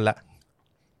ยไม่ทนละ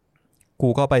กู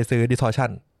ก็ไปซื้อ distortion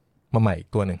มาใหม่อีก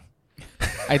ตัวนึง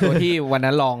ไอ้ตัวที่วัน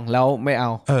นั้นลองแล้วไม่เอา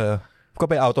ก็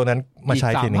ไปเอาตัวนั้นมาใช้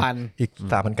ทีนึงอีก 3,900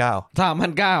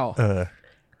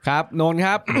 ครับโนนค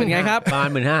รับเป็นไงครับประมาณ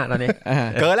 15,000 ตอนนี้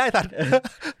เกินแล้วสัตว์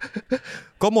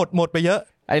ก็หมดไปเยอะ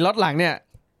ไอ้ล็อตหลังเนี่ย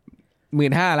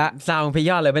 15,000 ละซาวด์พ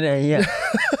ยอดเลยเป็นไอ้เหี้ย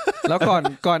แล้ว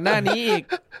ก่อนหน้านี้อีก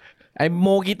ไอ้โม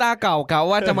กีตาร์เก่า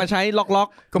ว่าจะมาใช้ล็อก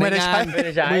ก็ไม่ได้ใช้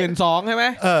 12,000 ใช่ไหม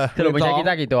สรุปไม่ใช้กีต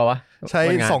าร์กี่ตัววะใช้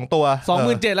2ตัว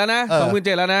 27,000 แล้วนะ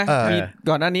27,000 แล้วนะมี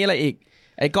ก่อนหน้านี้อะไรอีก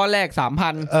ไอ้ก้อนแรก 3,000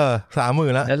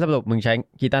 30,000 แล้วสรุปมึงใช้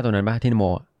กีตาร์ตัวนั้นป่ะที่โม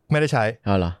ไม่ได้ใช้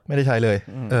เหรอไม่ได้ใช้เลย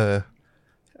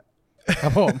ครั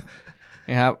บผม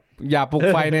นะครับอย่าปลุก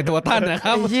ไฟในตัวท่านนะค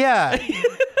รับไอ้เหี้ย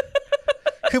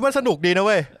คือมันสนุกดีนะเ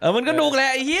ว้ยมันก็นุกแหละ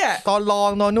ไอ้เหี้ยตอนลอง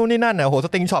นอนนู่นนี่นั่นน่ะโหส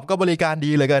ติงช็อปก็บริการ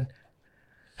ดีเลยกัน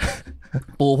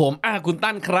ปู่ผมคุณ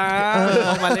ตั้นครับอ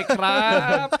อกมาเลยครั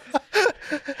บ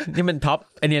นี่มันท็อป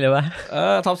ไอ้นี่เลยวะ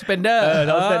ท็อปสเปนเดอร์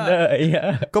ท็อปสเปนเดอร์ไอ้เหี้ย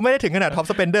ก็ไม่ได้ถึงขนาดท็อป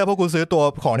สเปนเดอร์เพราะกูซื้อตัว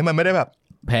ของที่มันไม่ได้แบบ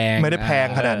แพงไม่ได้แพง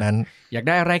ขนาดนั้นอยาก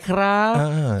ได้อะไรครับ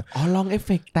ลองเอฟเ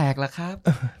ฟกต์แตกแล้วครับ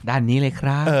ด้านนี้เลยค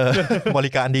รับบ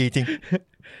ริการดีจริง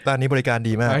ด้านนี้บริการ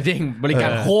ดีมากจริงบริการ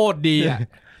โคตรดีอ่ะ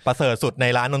ประเสริฐสุดใน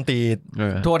ร้านดนตรี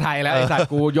ทั่วไทยแล้วไอ้สัตว์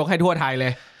กูยกให้ทั่วไทยเล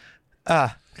ย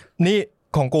นี่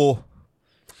ของกู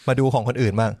มาดูของคน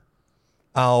อื่นบ้าง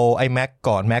เอาไอ้แม็ก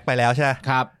ก่อนแม็กไปแล้วใช่ไหม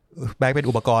ครับแม็กเป็น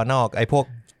อุปกรณ์นอกไอ้พวก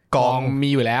กองมี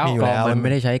อยู่แล้วมันไ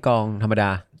ม่ได้ใช้กองธรรมด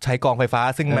าใช้กองไฟฟ้า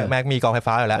ซึ่งแม็กมีกองไฟ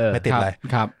ฟ้าอยู่แล้วไม่ติดอะไร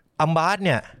ครับอัมบาสเ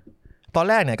นี่ยตอน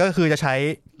แรกเนี่ยก็คือจะใช้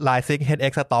Line 6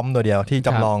 HX Stomp ตัวเดียวที่จ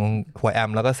ำลองหัวแอม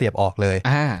แล้วก็เสียบออกเลย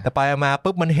แต่ไปมา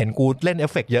ปุ๊บมันเห็นกูเล่นเอ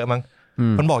ฟเฟกต์เยอะมั้ง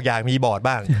มันบอกอยากมีบอร์ด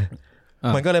บ้าง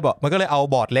มันก็เลยเอา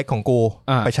บอร์ดเล็กของกู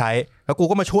ไปใช้แล้วกู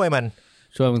ก็มาช่วยมัน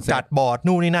จัดบอร์ด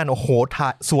นู่นนี่นั่นโอ้โหถ่า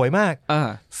ยสวยมาก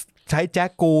ใช้แจ็ค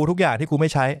กูทุกอย่างที่กูไม่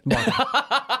ใช้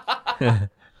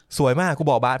สวยมากกู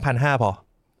บอกบาส 1,500 พอ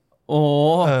โอ้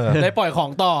ได้ปล่อยของ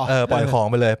ต่อปล่อยของ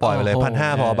ไปเลยปล่อยไปเลย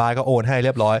 1,500 พอบาสก็โอนให้เ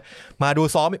รียบร้อยมาดู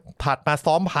ซ้อมถัดมา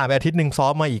ซ้อมผ่านไปอาทิตย์นึงซ้อ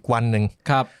มมาอีกวันนึง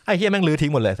ครับไอ้เหี้ยแม่งลื้อทิ้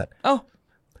งหมดเลยสัตว์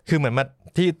คือเหมือนมัน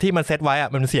ที่มันเซตไว้อะ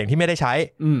มันเสียงที่ไม่ได้ใช้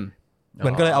มั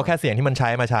นก็เลยเอาแค่เสียงที่มันใช้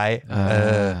มาใช้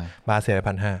บาสเสียไป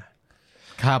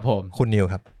 1,500 ครับผมคุณนิว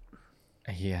ครับไ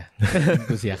อ้เหี้ย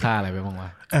กูเสียค่าอะไรไปบ้างวะ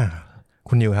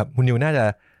คุณนิวครับคุณนิวน่าจะ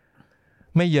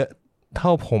ไม่เยอะเท่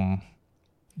าผม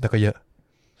แต่ก็เยอะ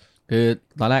คือ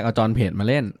ตอนแรกเอาจอห์นเพจมา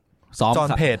เล่นซ้อมจอห์น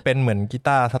เพจเป็นเหมือนกีต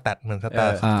าร์สแตทเหมือนสแต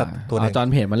ทตัวนึงเอาจอห์น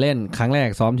เพจมาเล่นครั้งแรก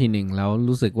ซ้อมทีนึงแล้ว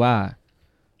รู้สึกว่า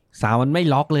สาวมันไม่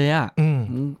ล็อกเลยอ่ะ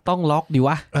ต้องล็อกดิ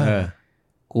วะ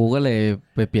กูก็เลย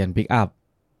ไปเปลี่ยนปิกอัพ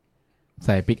ใ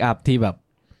ส่ปิกอัพที่แบบ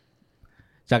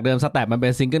จากเดิมสแตทมันเป็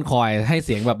นซิงเกิลคอยให้เ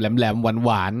สียงแบบแหลมๆห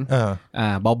วาน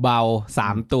ๆเบาๆ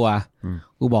3ตัว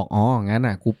กูบอกงั้น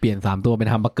น่ะกูเปลี่ยน3ตัวเป็น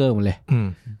ฮัมเบอร์เกอร์หมดเลย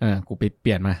กูไปเป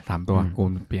ลี่ยนมา3ตัวกู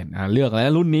เปลี่ยนเลือกแล้ว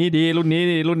รุ่นนี้ดีรุ่นนี้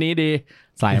ดี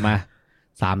ใส่มา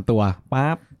3ตัว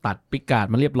ปั๊บตัดปิกการ์ด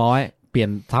มาเรียบร้อยเปลี่ยน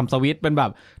ทำสวิตช์เป็นแบ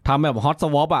บทำแบบฮอตส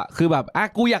วอปอ่ะคือแบบ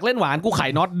กูอยากเล่นหวานกูไข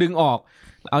น็อตดึงออก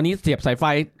เอานี้เสียบสายไฟ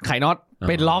ไขน็อตเ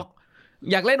ป็นล็อก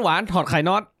อยากเล่นหวานถอดไข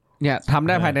น็อตเนี่ยทำไ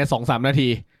ด้ภายใน 2-3 นาที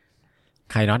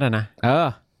ไขน็อตนะ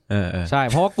ใช่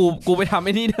เพราะว่ากูไปทำไ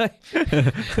อ้นี่ด้วย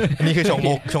นี่คือชง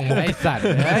มุกไอ้สัตว์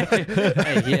ไ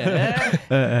อ้เหี้ย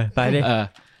ไปดิ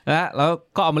แล้ว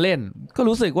ก็เอามาเล่นก็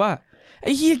รู้สึกว่าไ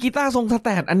อ้เหี้ยกีตาร์ทรงสแต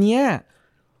ทอันเนี้ย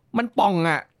มันป่อง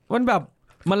อ่ะมันแบบ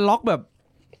มันล็อกแบบ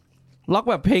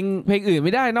เพลงอื่นไ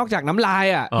ม่ได้นอกจากน้ำลาย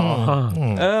อ่ะ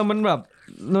มันแบบ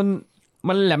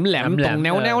มันแหลมตรงแ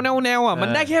นวอ่ะมัน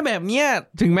ได้แค่แบบเนี้ย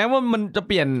ถึงแม้ว่ามันจะเ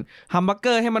ปลี่ยนฮัมเบอร์เก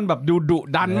อร์ให้มันแบบดุ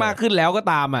ดันมากขึ้นแล้วก็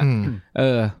ตามอ่ะ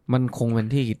มันคงเป็น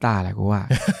ที่กีตาร์แหละกูว่า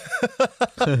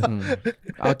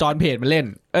เอาจอห์นเพจมาเล่น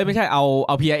ไม่ใช่เอ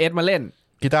า PRS มาเล่น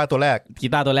กีตาร์ตัวแร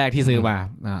กที่ซื้อมา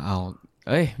เอา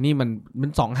เอ้ยนี่มัน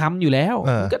2ฮัมอยู่แล้ว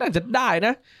ก็น่าจะได้น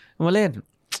ะมาเล่น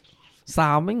ซา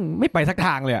วไม่ไปสักท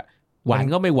างเลยหวาน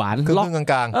ก็ไม่หวานล็อกกล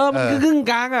างๆมันคือครึ่ง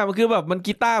กลางมันคือแบบมัน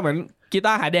กีตาร์เหมือนกีต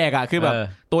าร์หาแดกคือแบบ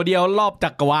ตัวเดียวรอบจั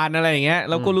กรวาลอะไรอย่างเงี้ย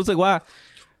แล้วก็รู้สึกว่า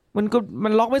มั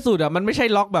นล็อกไม่สุดมันไม่ใช่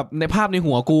ล็อกแบบในภาพใน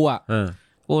หัวกู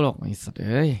กูหรอกไอ้สัตว์เ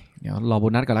อ้ยเดี๋ยวรอโบ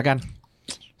นัสก่อนแล้วกัน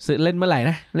เล่นเมื่อไหร่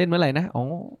นะอ๋อ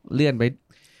เลื่อนไป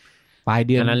ปลายเ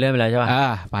ดือนนั้นเลื่อนไปแล้วใช่ป่ะ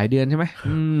ปลายเดือนใช่ไหม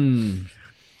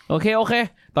โอเค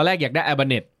ตอนแรกอยากได้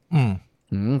Abanet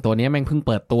ตัวนี้แม่งเพิ่งเ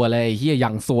ปิดตัวเลยเฮียอย่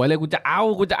างสวยเลยกูจะเอา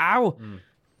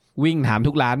วิ่งถาม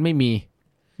ทุกร้านไม่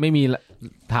มี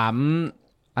ถาม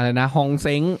อะไรนะฮงเ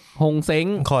ซ้ง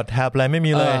คอร์ดแท็บอะไรไม่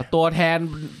มีเลยตัวแทน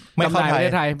ไม่เข้าไทย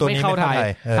ไม่เข้าไทย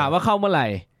ถามว่าเข้าเมื่อไหร่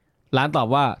ร้านตอบ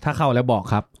ว่าถ้าเข้าแล้วบอก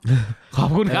ครับขอบ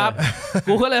คุณครับ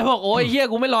กูก็เลยบอกโอ้ยเฮีย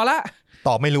กูไม่รอละต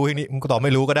อบไม่รู้ทีนี้มึงตอบไ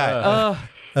ม่รู้ก็ได้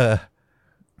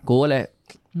กูก็เลย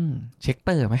เช็คเต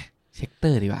อร์ไหมเช็คเตอ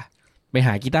ร์ดีกว่าไปห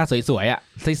ากีตาร์สวย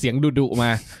ๆใส่เสียงดุๆมา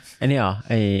ไอ้นี่เหรอ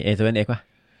ไอ้ A7X ป่ะ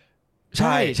ใ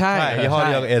ช่ยี่ห้อเ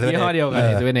ดียวกับ A7X ยี่ห้อเดียวกับ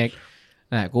A7X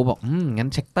กูบอกงั้น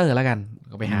เช็คเตอร์แล้วกัน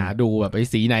ก็ไปหาดูแบบไป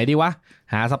สีไหนดีวะ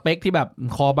หาสเปคที่แบบ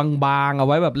คอบางๆเอา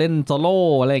ไว้แบบเล่นโซโล่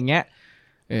อะไรอย่างเงี้ย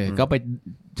ก็ไป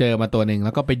เจอมาตัวนึงแ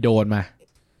ล้วก็ไปโดนมา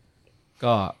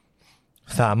ก็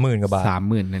 30,000 กว่าบาท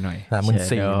 30,000 หน่อยๆ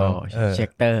 34,000 เช็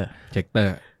คเตอ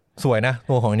ร์สวยนะ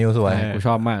ตัวของนิวสวยกูช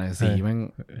อบมากสีแม่ง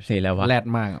สีแล้ววะแรด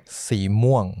มากสี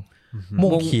ม่วง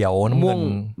เขียวน้ำเงิน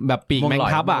แบบปีกแมง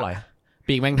ทับ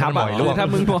ปีกแมงทับถ้า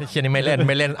มึงเชียร์นี่ไม่เ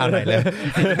ล่นเอาหน่อยเลย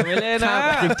ไม่เล่นนะ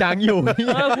จริงจังอยู่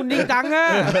คุณจริงจังอ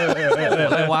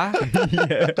ะไรวะ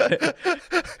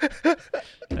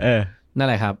นั่นแ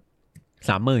หละครับ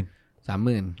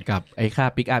 30,000 กับไอ้ค่า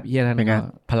ปิกอัพเฮียนั่นเป็นไง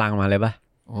พลังมาเลยป่ะ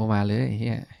โอ้มาเลยเฮี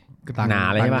ยหนา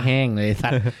เลยใช่ป่ะแห้งเลยสั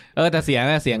ตว์แต่เสียง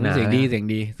ดีเ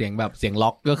สียงแบบเสียงล็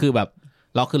อกก็คือแบบ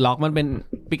ล็อกคือล็อกมันเป็น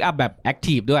ปิกอัพแบบแอค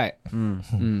ทีฟด้วย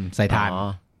ใส่ฐาน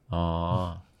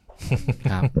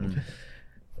ครับ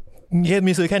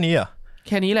มีซื้อแค่นี้เหรอแ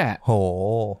ค่นี้แหละโห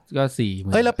ก็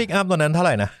40,000แล้วปิกอัพตัวนั้นเท่าไห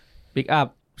ร่นะปิกอัพ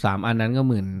3อันนั้นก็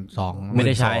12,000ไม่ไ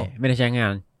ด้ใช้งา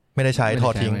นไม่ได้ใช้ถอ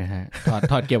ดทิ้ง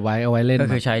ถอดเก็บไว้เอาไว้เล่นก็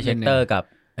คือใช้เช็คเตอร์กับ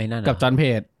ไอ้นั่นกับจอนเพ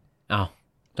จ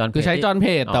คือใช้จอนเพ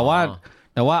จแต่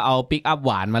ว่าเอาปิกอัพห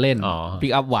วานมาเล่นปิ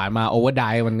กอัพหวานมาโอเวอร์ได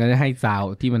ร์มันก็จะให้ซาว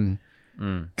ที่มัน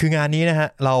คืองานนี้นะฮะ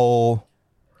เรา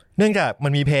เนื่องจากมั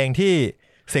นมีเพลงที่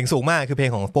เสียงสูงมากคือเพลง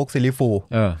ของโป๊กซิลิฟู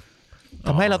ท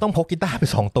ำให้เราต้องพกกีตาร์ไป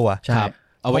2ตัวใช่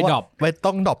เอาไว้ดรอปไว้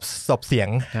ต้องดรอปเสียง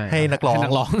ให้นักร้อง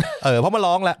เพราะมา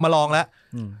ร้องแล้ว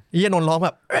อีนนท์ร้องแบ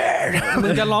บมึ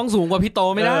งจะร้องสูงกว่าพี่โต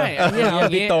ไม่ได้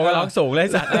พี่โตก็ร้องสูงเลย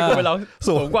สัตว์กูไปร้อง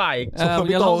สูงกว่าอีก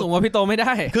พี่โตสูงกว่าพี่โตไม่ไ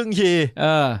ด้ครึ่งคีย์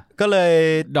ก็เลย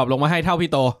ดรอปลงมาให้เท่า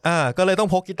พี่โตก็เลยต้อง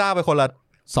พกกีตาร์ไปคนละ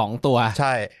2ตัวใ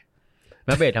ช่แ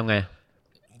ล้วเบสทำไง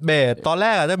เบสตอนแร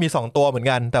กจะมี2ตัวเหมือน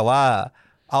กันแต่ว่า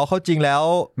เอาเข้าจริงแล้ว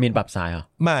มีนปรับสายเหรอ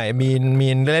ไม่มี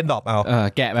นเล่นดรอปเอา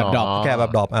แกะแบบดร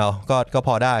อปเอาก็พ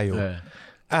อได้อยู่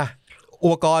อุ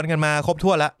ปกรณ์กันมาครบถ้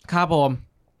วนแล้วครับผม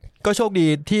ก็โชคดี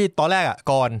ที่ตอนแรก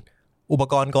ก่อนอุป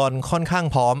กรณ์ค่อนข้าง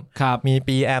พร้อมมี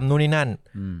ปีแอมนู่นนี่นั่น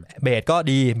เบสก็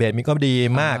ดีเบสมีก็ดี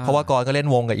มากเพราะว่ากรก็เล่น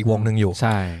วงกับอีกวงนึงอยู่ใ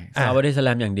ช่ซาวด์ได้สแล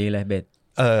มอย่างดีเลยเบส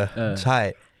ใช่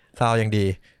ซาวด์อย่างดี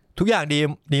ทุกอย่าง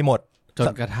ดีหมดจน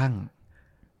กระทั่ง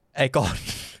ไอ้ก่อน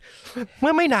เ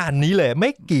มื่อไม่นานนี้เลยไ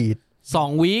ม่กี่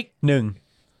2 วีค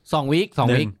2 วีค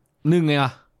1ไง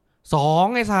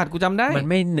2ไอ้ศาสตร์กูจำได้มัน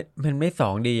ไม่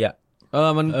2ดี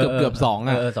มันเกือบ22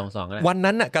ก็ได้วัน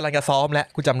นั้นน่ะกำลังจะซ้อมแล้ว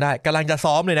กูจำได้กำลังจะ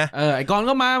ซ้อมเลยนะไอ้กอน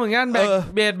ก็มาเหมือนกันแ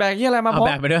บกที่อะไรมาพอแ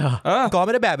บกไปด้วยเหรอกอนไ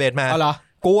ม่ได้แบกเบสมาเหรอ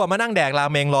กูมานั่งแดกรา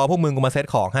เมงรอพวกมึงกูมาเซต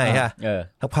ของให้ฮะ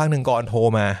สักพักนึงกอนโทร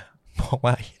มาบอก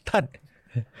ว่าท่าน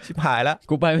ชิบหายแล้ว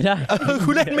กูไปไม่ได้กู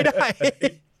เล่นไม่ได้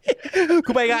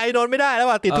กูไปกับไอ้นนท์ไม่ได้แล้ว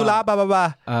ว่ะติดธุระบ้า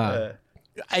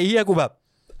ไอ้เหี้ยกูแบบ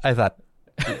ไอ้สัตว์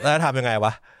แล้วทำยังไงว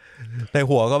ะใน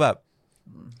หัวก็แบบ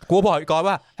กูบอกก่อน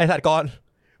ว่าไอ้สัตว์ก่อน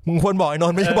มึงควรบอกไอ้น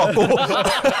นท์ไม่ใช่บอกกู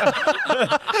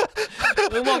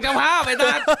มึงบอกเจ้าภาพไอ้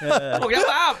สัตว์บอกเจ้า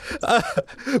ภาพ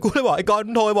กูเลยบอกไอ้กอน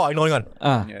โทรไปบอกไอ้นนท์ก่อน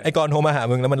ไอ้กอนโทรมาหา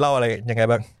มึงแล้วมันเล่าอะไรยังไง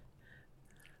บ้าง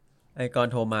ไอ้กอน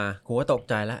โทรมากูก็ตก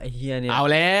ใจแล้วไอ้เฮียเนี่ยเอา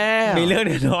แล้วมีเรื่องแ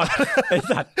น่นอนไอ้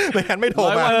สัตว์ไม่งั้นไม่โทร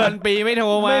มา1,000 ปีไม่โทร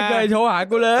มาไม่เคยโทรหา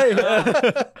กูเลย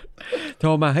โทร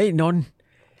มาเฮ้ยนนท์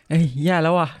ไอ้แย่แ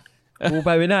ล้วว่ะกูไป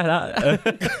ไม่ได้แล้ว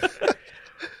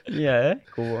เฮีย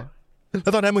กูแล้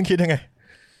วตอนนั้นมึงคิดยังไง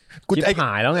กูชิบห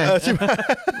ายแล้วไงชิบหาย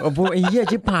พวกไอ้เหี้ย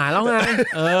ชิบหายแล้วไง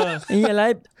ไอ้เหี้ยอะไร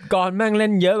ก่อนแม่งเล่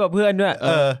นเยอะกว่าเพื่อนด้วย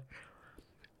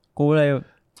กูเลย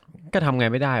ก็ทำไง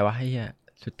ไม่ได้วะไอ้เหี้ย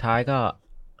สุดท้าย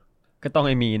ก็ต้องไ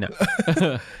อ้มีน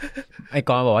ไอ้ก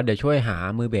อนบอกว่าเดี๋ยวช่วยหา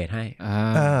มือเบสให้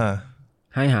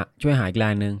ช่วยหาอีกแร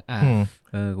งนึง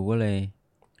กูก็เลย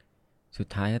สุด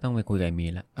ท้ายก็ต้องไปคุยกับมี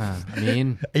นละมีน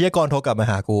ไอ้เหี้ยกรโทรกลับมา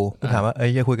หากูถามว่าไอ้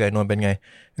เหี้ยคุยกับไอ้นนท์เป็นไง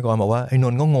ไอ้กรบอกว่าไอ้น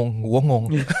นท์ก็งงกูก็งง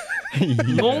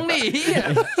งงดิ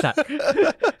สัตว์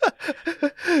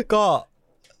ก็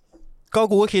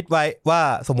กูก็คิดไว้ว่า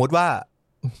สมมุติว่า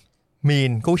มี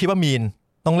นกูคิดว่ามีน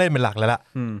ต้องเล่นเป็นหลักแล้วล่ะ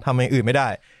ทำอย่างอื่นไม่ได้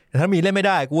แต่ถ้ามีเล่นไม่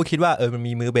ได้กูก็คิดว่ามัน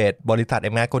มีมือเบสบริษัท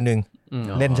แม็กคนนึง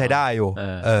เล่นใช้ได้อยู่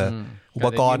อุป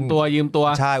กรณ์ยืมตัว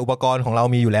ใช่อุปกรณ์ของเรา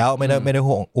มีอยู่แล้วไม่ได้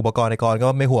ห่วงอุปกรณ์ในกรก็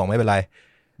ไม่ห่วงไม่เป็นไร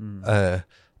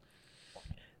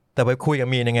แต่ไปคุยกับ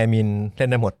มีนยังไงมีนเล่น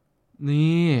ได้หมด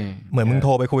นี่เหมือนมึงโท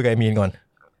รไปคุยกับมีนก่อน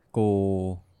กู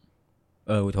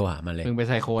โทรหามันเลยมึงไปไ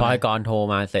ซโคพอไอ้กรโทร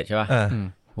มาเสร็จใช่ป่ะ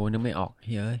โหนึกไม่ออกเ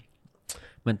ฮ้ย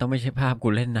มันต้องไม่ใช่ภาพกู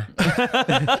เล่นนะ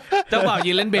เจ้าบ่าว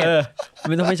ยืนเล่นเบสไ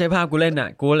ม่ต้องไม่ใช่ภาพกูเล่นอ่ะ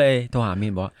กูเลยโทรหามี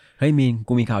นบอกเฮ้ยมีน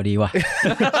กูมีข่าวดีว่ะ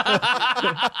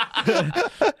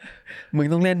มึง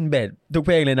ต้องเล่นเบสทุกเ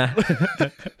พลงเลยนะ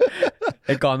ไ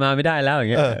อ้ก่อนมาไม่ได้แล้วอย่า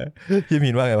งเงี้ยพี่มี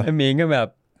นว่าไงวะไอ้มีนก็แบบ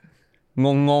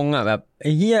งงอ่ะแบบไ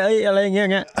อ้เหี้ยอะไรอย่างเงี้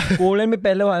ยกูเล่นไม่เ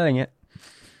ป็นแล้วอะไรอย่างเงี้ย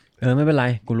ไม่เป็นไร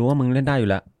กูรู้ว่ามึงเล่นได้อยู่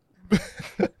แล้ว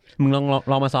มึง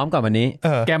ลองมาซ้อมก่อนวันนี้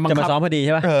จะมาซ้อมพอดีใ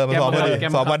ช่ป่ะมาซ้อมพอดี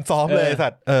ซ้อมวันซ้อมเลยสั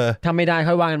ตว์ถ้าไม่ได้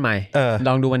ค่อยว่ากันใหม่ล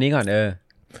องดูวันนี้ก่อน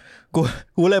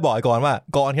กูเลยบอกก่อนว่า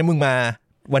ก่อนแค่มึงมา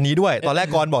วันนี้ด้วยตอนแรก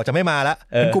ก่อนบอกจะไม่มาแล้ว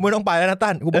กูไม่ต้องไปแล้วนะ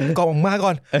ตั้นกูบอกก่อนมาก่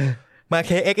อนมา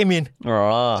KX ไอ้มีน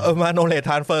มาโนเลทท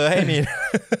รานสเฟอร์ให้มีน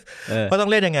ว่าต้อง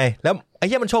เล่นยังไงแล้วไอ้เ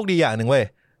หี้ยมันโชคดีอย่างหนึ่งเว้ย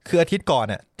คืออาทิตย์ก่อน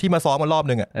น่ะที่มาซ้อมมารอบ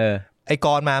นึงอ่ะไอ้ก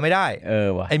รมาไม่ได้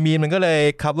ว่ะไอ้มีนมันก็เลย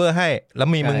cover ให้แล้ว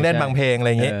มีมึงเล่นบางเพลงอะไร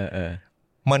อย่างเงี้ย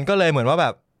มันก็เลยเหมือนว่าแบ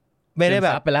บไม่ได้แบ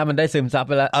บไปแล้วมันได้ซึมซับ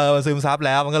ไปแล้วมันซึมซับแ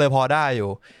ล้วมันก็เลยพอได้อยู่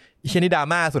ไอ้เหี้ยนี่ดรา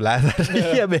ม่าสุดแล้วเ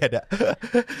หี้ยเบสอ่ะ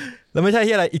แล้วไม่ใช่เ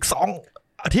หี้ยอะไรอีก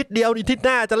2อาทิตย์เดียวอาทิตย์ห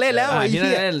น้าจะเล่นแล้วไอ้เหี้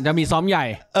ยจะมีซ้อมใหญ่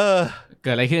เ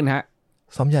กิดอะไรขึ้นฮะ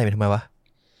ซ้อมใหญ่เป็นทำไมวะ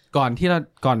ก่อนที่เรา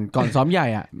ก่อนซ้อมใหญ่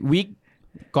อ่ะวิก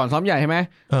ก่อนซ้อมใหญ่ใช่ไหม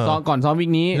ก่อนซ้อมวิ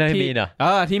กนี้ที่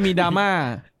ที่มีดราม่า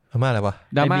อะไรวะ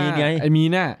ดราม่าไอ้มี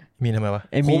น่ะมีทำไมวะ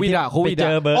โควิดเจ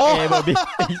อเบอร์ A เบอร์ B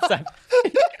ไอ้สัส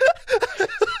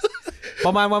ป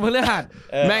ระมาณวันพฤหัส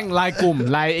แม่งไลน์กลุ่ม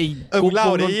ไลน์ไอ้กลุ่มว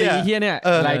งดนตรีเฮียเนี่ย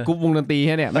ไลน์กลุ่มวงดนตรีเ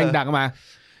ฮียเนี่ยแม่งดังมา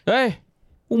เฮ้ย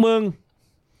พวกมึง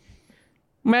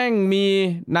แม่งมี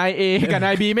นาย A กับน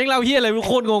าย B แม่งเล่าเฮียอะไรโ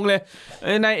คตรงงเลย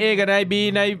นาย A กับนาย B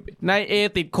นาย A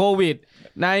ติดโควิด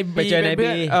นาย B เป็นเพื่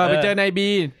อนไปเจอนาย B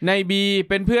นาย B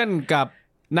เป็นเพื่อนกับ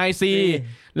นาย C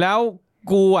แล้ว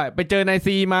กูอ่ะไปเจอนาย C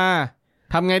มา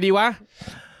ทำไงดีวะ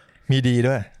มีดี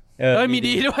ด้วยมี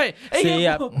ดีด้วย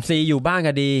ซีอยู่บ้าน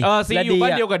กับดีซีอยู่บ้า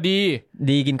นเดียวกับ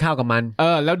ดีกินข้าวกับมัน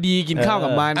แล้วดีกินข้าวกั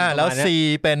บมันแล้วซี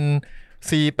เ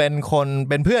ป็นคน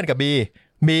เป็นเพื่อนกับ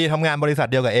บีทำงานบริษัท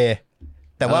เดียวกับ A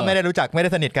แต่ว่าไม่ได้รู้จักไม่ได้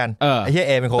สนิทกันไอ้เหี้ย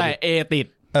A เป็นโควิดแต่ A ติด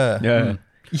ไ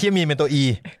อ้เหี้ยมีเป็นตัว E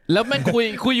แล้วแม่ง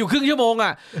คุยอยู่ครึ่งชั่วโมงอ่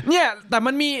ะเนี่ยแต่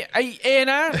มันมีไอ้ A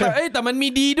นะแต่มันมี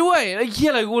ดีด้วยไอ้เหี้ย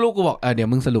อะไรกูรู้กูบอกเดี๋ยว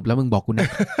มึงสรุปแล้วมึงบอกกูนะ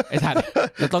ไอ้สัตว์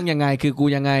จะต้องยังไงคือกู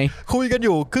ยังไงคุยกันอ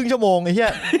ยู่ครึ่งชั่วโมงไอ้เหี้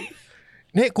ย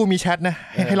นี่กูมีแชทนะ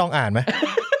ให้ลองอ่านไหม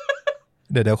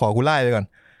เดี๋ยวขอกูไล่ไปก่อน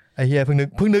ไอ้เหี้ยเพิ่ง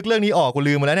นึกเรื่องนี้ออกกู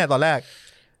ลืมมาแล้วเนี่ยตอนแรก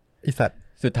ไอ้สัตว์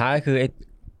สุดท้ายคือ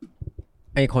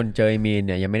ไอ้คนเจอมีนเ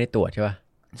นี่ยยังไม่ได้ตรวจใช่ป่ะ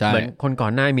เหมือนคนก่อ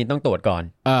นหน้ามีนต้องตรวจก่อน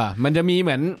มันจะมีเห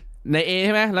มือนใน A ใ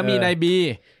ช่ไหมแล้วมีใน B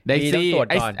ใน C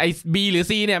ไอ้ B หรือ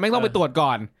C เนี่ยแม่งต้องไปตรวจก่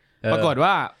อนปรากฏ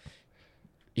ว่า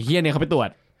ไอ้เหี้ยเนี่ยเขาไปตรวจ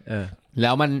แล้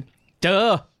วมันเจอ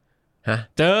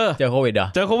โควิดเหรอ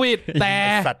เจอโควิดแ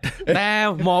ต่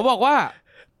หมอบอกว่า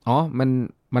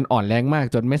มันอ่อนแรงมาก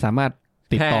จนไม่สามารถ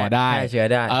ติดต่อได้แพร่เชื้อ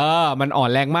ได้มันอ่อน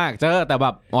แรงมากแต่แบ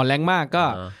บอ่อนแรงมากก็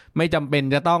ไม่จำเป็น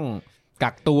จะต้อง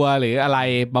กักตัวหรืออะไร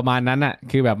ประมาณนั้นอ่ะ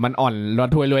คือแบบมันอ่อนร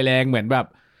ทวยรวยแรงเหมือนแบบ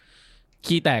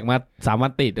ขี้แตกมา3 วั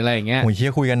นติดอะไรอย่างเงี้ยโอ้ยเชี่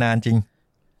ยคุยกันนานจริง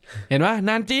เห็นปะ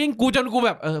นานจริงกูจนกูแ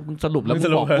บบมึงสรุปแล้วมึ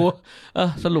งบอกกู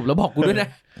สรุปแล้วบอกกูด้วยนะ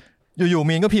อยู่ๆ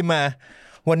มีนก็พิมพ์มา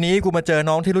วันนี้กูมาเจอ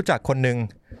น้องที่รู้จักคนนึง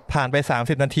ผ่านไป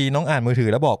30 นาทีน้องอ่านมือถือ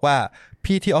แล้วบอกว่า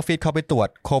พี่ที่ออฟฟิศเขาไปตรวจ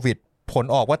โควิดผล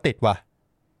ออกว่าติดว่ะ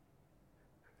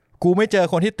กูไม่เจอ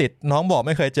คนที่ติดน้องบอกไ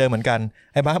ม่เคยเจอเหมือนกัน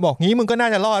ไอ้บ้าบอกงี้มึงก็น่า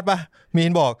จะรอดป่ะมี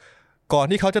นบอกก่อน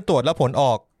ที่เขาจะตรวจแล้วผลอ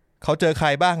อกเขาเจอใคร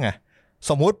บ้างอ่ะ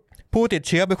สมมุติผู้ติดเ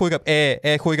ชื้อไปคุยกับ A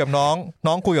คุยกับน้อ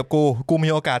งคุยกับกูมี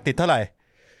โอกาสติดเท่าไหร่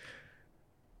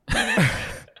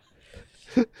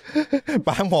ป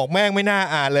างบอกแม่งไม่น่า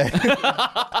อ่านเลย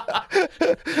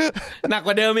หนักก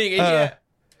ว่าเดิมอีกไอ้เหี้ย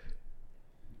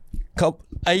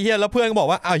ไอ้เหี้ยแล้วเพื่อนก็บอก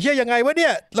ว่าเหี้ยยังไงวะเนี่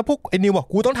ยแล้วพวกไอ้นิวบอก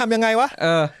กูต้องทำยังไงวะ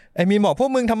ไอ้มีบอกพวก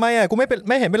มึงทำไมกูไ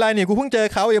ม่เห็นเป็นไรนี่กูเพิ่งเจอ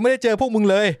เขายังไม่ได้เจอพวกมึง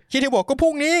เลยคิดที่บอกก็พ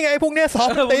รุ่งนี้ไงพรุ่งนี้ซ้อม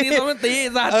ตี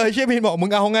สัตว์เชี่ยมีนบอกมึ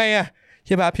งเอาไงใ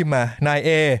ช่ป่ะพิมพ์มานาย A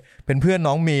เป็นเพื่อน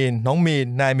น้องมีน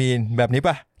นายมีนแบบนี้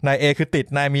ป่ะนาย A คือติด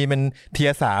นายมีนเป็นเทีย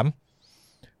ร์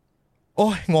3โอ้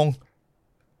ยงง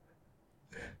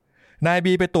นาย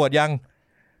บีไปตรวจยัง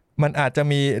มันอาจจะ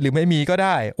มีหรือไม่มีก็ไ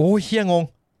ด้โอ้เหี้ยงง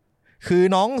คือ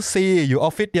น้อง C อยู่ออ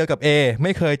ฟฟิศเดียวกับ A ไ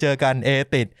ม่เคยเจอกัน A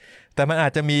ติดแต่มันอา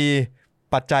จจะมี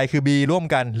ปัจจัยคือ B ร่วม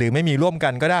กันหรือไม่มีร่วมกั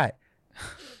นก็ได้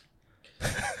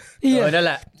นั่นแ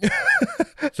หละ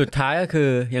สุดท้ายก็คือ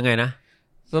ยังไงนะ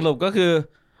สรุปก็คือ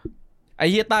ไอ้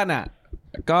เฮียตั้นอ่ะ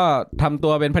ก็ทำตั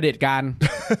วเป็นเผด็จการ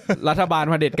รัฐบาล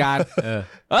เผด็จการ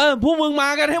พวกมึงมา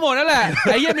กันให้หมดนั่นแหละ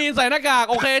ไอ้เฮียมีนใส่หน้ากาก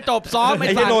โอเคจบซ้อมไ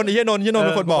อ้เฮียนนท์เ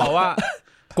ป็นคนบอกว่า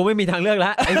กูไม่มีทางเลือกแ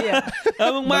ล้วไอ้เหี้ย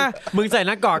มึงใส่ห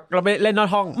น้ากากเราไปเล่นนอก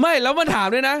ห้องไม่แล้วมันถาม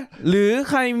ด้วยนะหรือ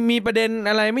ใครมีประเด็น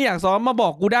อะไรไม่อยากซ้อมมาบอ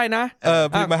กกูได้นะ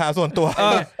พิมพ์มาหาส่วนตัว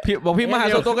บอกพิมพ์มาหา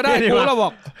ส่วนตัวก็ได้กูเราบอ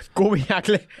กกูไม่อยาก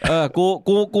เลย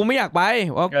กูไม่อยากไป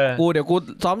ว่ากูเดี๋ยวกู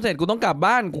ซ้อมเสร็จกูต้องกลับ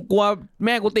บ้านกูกลัวแ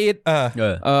ม่กูติด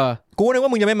กูนึกว่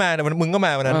ามึงจะไม่มาแต่มึงก็ม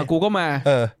าวันนั้นกูก็มา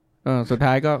สุดท้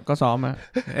ายก็ซ้อมอ่ะ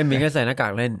ไอ้มีก็ใส่หน้ากา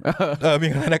กเล่นมี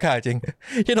ใส่หน้ากากจริง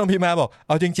ที่น้องพีมาบอกเ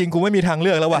อาจริงๆกูไม่มีทางเ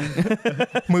ลือกแล้วว่ะ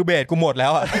มือเบสกูหมดแล้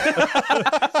วอ่ะ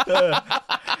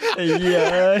ไอ้เหี้ย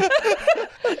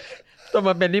ต้องม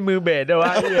าเป็นที่มือเบสด้วยว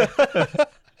ะ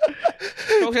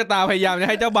โชคชะตาพยายามจะ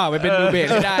ให้เจ้าบ่าวไปเป็นมือเบส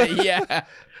ให้ได้ไอ้เหี้ย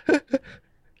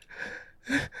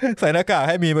ใส่หน้ากากใ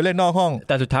ห้มีไปเล่นนอกห้องแ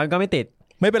ต่สุดท้ายก็ไม่ติด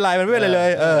ไม่เป็นไรมันไม่เป็นไรเลย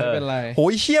ไม่เป็นไรโห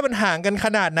เชี่ยมันห่างกันข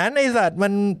นาดนั้นไอ้สัตว์มั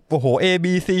นโอ้โห A B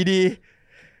C D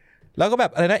แล้วก็แบ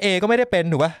บอะไรนะ A ก็ไม่ได้เป็น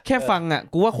ถูกป่ะแค่ฟังอ่ะ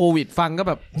กูว่าโควิดฟังก็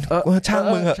แบบช่าง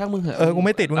มึงเหอะกูไ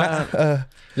ม่ติดมึงละ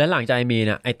แล้วหลังจากมี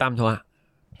น่ะไอ้ตั้มโทร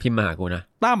พิมพ์มาหากูนะ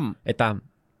ตั้มไอ้ตั้ม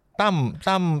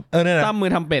เนี่ยนะตั้มมือ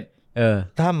ทำเป็ด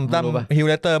ตั้มฮิว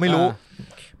เลเตอร์ไม่รู้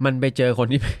มันไปเจอคน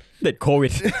ที่ติดโควิ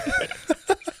ด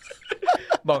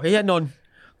บอกให้นนท์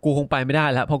กูคงไปไม่ได้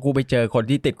แล้วเพราะกูไปเจอคน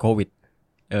ที่ติดโควิด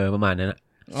ประมาณนั้นนะ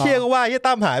เชี่ยก็ว่าไอ้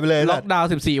ตั้มหายไปเลยล็อกดาวน์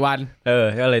14 วัน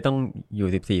ก็เลยต้องอ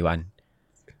ยู่14 วัน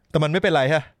แต่มันไม่เป็นไร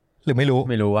ฮะหรือไม่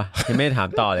รู้วะยังไม่ได้ถาม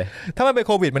ต่อเลยถ้ามันเป็นโ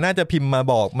ควิดมันน่าจะพิมพ์มา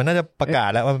บอกมันน่าจะประกาศ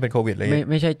แล้วว่ามันเป็นโควิดเลย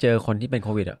ไม่ใช่เจอคนที่เป็นโค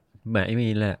วิดอ่ะเหมือนไอ้มี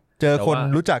นแหละเจอคน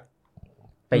รู้จัก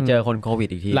ไปเจอคนโควิด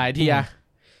อีกทีหลายเทีย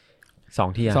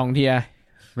2 เทีย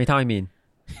ไม่เท่าไอ้มีน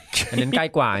อันนั้นใกล้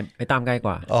กว่าไอ้ตั้มใกล้ก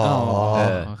ว่า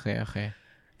โอเค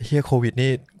เฮียโควิด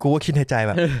นี่กูก็คิดในใจแ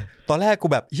บบตอนแรกกู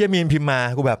แบบเฮียมีนพิมพ์มา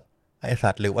กูแบบไอสั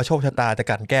ตว์หรือว่าโชคชะตาจะ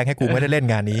กันแกล้งให้กูไม่ได้เล่น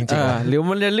งานนี้จริงๆหรือ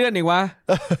มันเลื่อนอีกวะ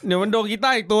เดี๋ยวมันโดนกีต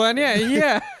าร์อีกตัวเนี่ยไอ้เ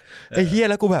ฮีย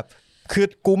แล้วกูแบบคือ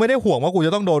กูไม่ได้ห่วงว่ากูจ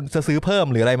ะต้องโดนซื้อเพิ่ม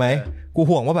หรืออะไรไหมกู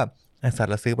ห่วงว่าแบบไอสัต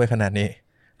ว์เราซื้อไปขนาดนี้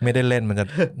ไม่ได้เล่นมันจะ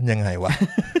ยังไงวะ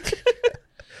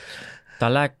ตอ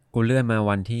นแรกกูเลื่อนมา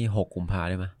วันที่6 กุมภาพันธ์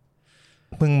ได้ไหม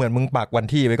เหมือนมึงปักวัน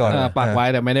ที่ไว้ก่อนปักไว้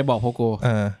แต่ไม่ได้บอกพวกกู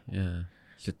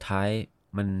สุดท้าย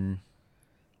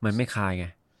มันไม่คลายไง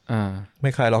ไ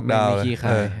ม่คลายล็อกดาวน์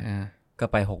ก็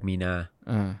ไป6 มีนา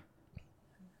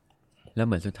แล้วเ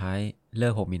หมือนสุดท้ายเลิ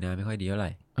ก6 มีนาไม่ค่อยดีเท่าไห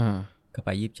ร่ก็ไป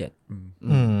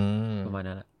27ประมาณ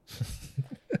นั้นแหละ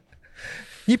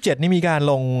27นี่มีการ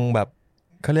ลงแบบ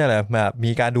เขาเรียกอะไรแบบ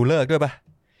มีการดูเลิกด้วยป่ะ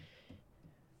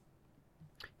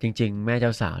จริงๆแม่เจ้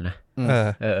าสาวนะ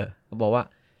เขาบอกว่า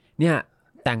เนี่ย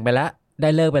แต่งไปแล้วได้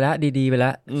เลิกไปแล้วดีๆไปแล้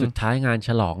วสุดท้ายงานฉ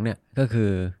ลองเนี่ยก็คื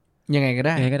อยังไงก็ไ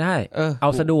ด้เอา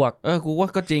สะดวกกูว่า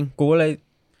ก็จริงกูเลย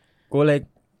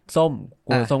ส้ม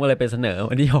ก็เลยไปเสนอ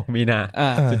วันที่6 มีนา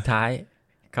สุดท้าย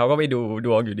เขาก็ไปดูด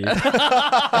วงอยู่ดี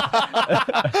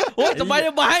โอ้ยส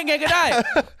บายไงก็ได้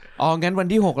งั้นวัน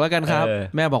ที่6แล้วกันครับ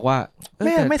แม่บอกว่าแ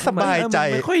ม่ไม่สบายใจ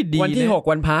วันที่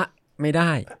6วันพระไม่ไ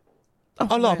ด้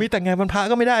เอาหรอพี่แต่งงานวันพระ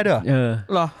ก็ไม่ได้ด้วย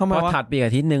เหรอทำไมวะพอถัดปีอ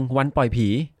าทิตย์นึงวันปล่อยผี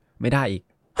ไม่ได้อีก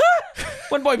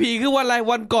วันปล่อยผีคือวันอะไร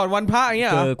วันก่อนวันพระอย่างเงี้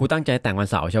ยกูตั้งใจแต่งวัน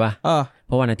เสาร์ใช่ป่ะเ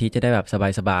พราะวันอาทิตย์จะได้แบบส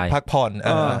บายพักผ่อ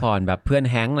นแบบเพื่อน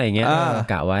แฮงอะไรเงี้ย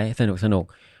กะไว้สนุก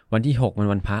วันที่6มัน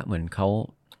วันพระเหมือนเ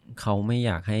ขาไม่อ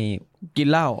ยากให้กิน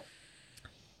เหล้า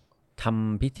ท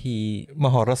ำพิธีม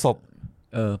หรสพ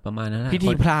ประมาณนั้นแหละพิ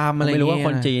ธีพราหมณ์อะไรไม่รู้ว่าค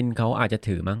นจีนเขาอาจจะ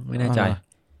ถือมั้งไม่แน่ใจ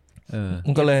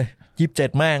มันก็เลย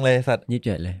27แม่งเลยสัตว์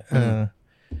27เลย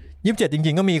27จ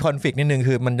ริงๆก็มีคอนฟลิกต์นิดนึง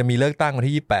คือมันจะมีเลือกตั้งวัน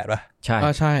ที่28ป่ะใช่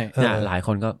ใช่หลายค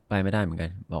นก็ไปไม่ได้เหมือนกัน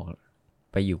บอก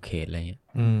ไปอยู่เขตอะไรเงี้ย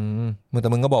แต่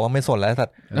มึงก็บอกว่าไม่สนแล้วสัต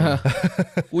ว์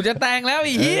กูจะแต่งแล้วไ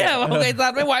อ้เหี้ยไอ้สั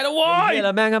ตว์ไม่ไหวแล้วโว้ยแ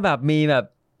ล้วแม่งก็แบบมีแบบ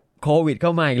โควิดเข้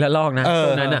ามาอีกแล้วลอกนะตร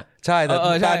งนั้นอ่ะใช่แต่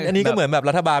อันนี้ก็เหมือนแบบ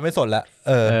รัฐบาลไม่สนแล้ว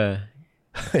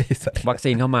วัค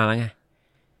ซีนเข้ามาแล้วไง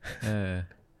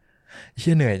เ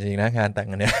หี้ยเหนื่อยจริงนะงานแต่ง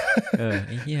อันเนี้ยไ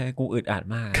อ้เหี้ยกูอึดอัด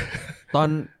มาก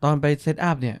ตอนไปเซต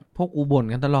อัพเนี่ยพวกกูบ่น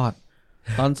กันตลอด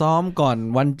ตอนซ้อมก่อน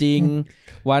วันจริง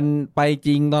วันไปจ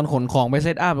ริงตอนขนของไปเซ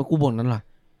ตอัพแล้วกูบ่นกันหรอ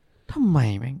ทำไม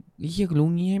แม่งไอ้เหี้ยรู้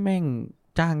งี้ให้แม่ง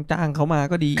จ้างเขามา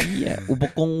ก็ดีอุป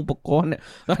กรณ์เนี่ย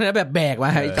ตอนนั้นแบบแบกมา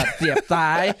ไอ้จัดเสียบซ้า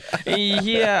ยไอ้เ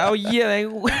หี้ยเอาเหี้ยอะไร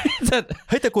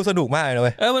เฮ้ยแต่กูสนุกมากเลยเ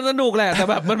ว้ยมันสนุกแหละแต่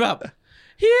แบบมันแบบ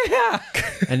เฮีย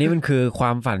อันนี้มันคือคว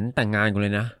ามฝันแต่งงานกูเล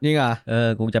ยนะจริงอ่ะ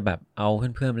กูจะแบบเอา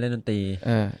เพื่อนๆมาเล่นดนตรี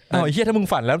ไอ้เหี้ยถ้ามึง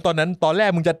ฝันแล้วตอนแรก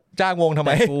มึงจะจ้างวงทำไ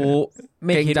มกูไ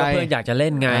ม่คิดว่าเพื่อนอยากจะเล่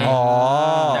นไง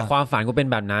แต่ความฝันกูเป็น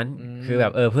แบบนั้นคือแบ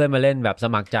บเพื่อนมาเล่นแบบส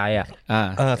มัครใจอ่ะ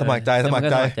สมัครใจ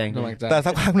แต่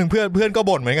สักพักนึงเพื่อนก็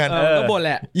บ่นเหมือนกันก็บ่นแห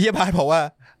ละเหี้ยพายบอกว่า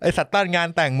ไอสัตว์ต้านงาน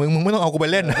แต่งมึงไม่ต้องเอากูไป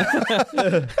เล่น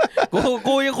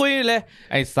กูยังคุยเลย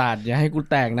ไอสัตว์อย่าให้กู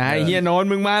แต่งนะไอเฮียนนท์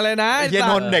มึงมาเลยนะเฮีย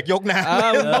นนท์เด็กยกน้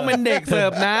ำมึงต้องเป็นเด็กเสิร์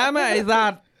ฟน้ำไอสั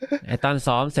ตว์ไอตอน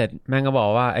ซ้อมเสร็จแม่งก็บอก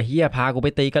ว่าไอเฮียพากูไป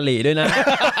ตีกะหรี่ด้วยนะ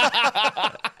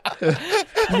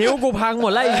นิ้วกูพังหม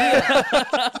ดแล้วไอ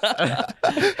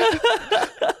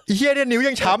เฮียเนี่ยนิ้ว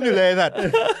ยังช้ำอยู่เลยสัตว์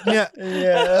เนี่ย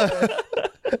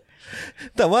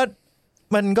แต่ว่า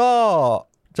มันก็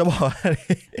จะบอก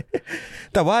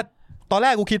แต่ว่าตอนแร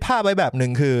กกูคิดภาพไว้แบบหนึ่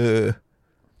งคือ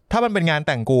ถ้ามันเป็นงานแ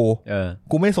ต่ง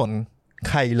กูไม่สน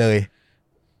ใครเลย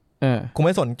กูไ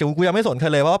ม่สนกูยังไม่สนใคร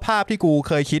เลยเพราะว่าภาพที่กูเ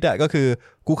คยคิดอ่ะก็คือ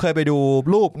กูเคยไปดู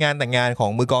รูปงานแต่งงานของ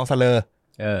มือกองซะเลอ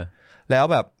แล้ว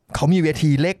แบบเขามีเวที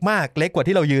เล็กมากเล็กกว่า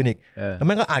ที่เรายืนอีกแล้ว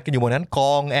มันก็อัดกันอยู่บนนั้นก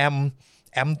องแ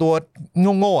อมตัว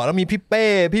โง่ๆแล้วมีพี่เป้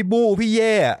พี่บู้พี่เ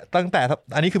ย่ตั้งแต่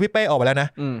อันนี้คือพี่เป้ออกไปแล้วนะ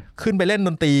ขึ้นไปเล่น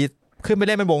ดนตรีขึ้นไปเ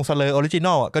ล่นเป็นวงซะเลอออริจิน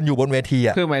อลกันอยู่บนเวที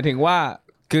อ่ะคือหมายถึงว่า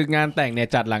คืองานแต่งเนี่ย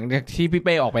จัดหลังจากที่พี่เ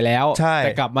ป้ออกไปแล้วแ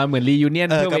ต่กลับมาเหมือนรียูเนียน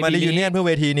เพื่อเวทีนี้เพื่อเ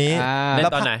วทีนี้แล้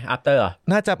วตอนไหน after อ่ะ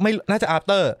น่าจะ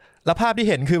after แล้วภาพที่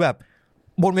เห็นคือแบบ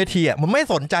บนเวทีอ่ะมันไม่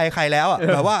สนใจใครแล้วอ่ะ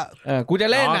แบบว่ากูจะ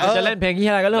เล่นจะเล่นเพลงที่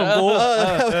อะไรก็เรื่องของกู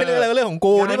ไม่ได้เรื่องของ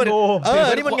กูนี่มัน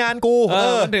นี่มันงานกู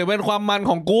มันถือเป็นความมัน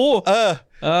ของกู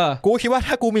กูคิดว่า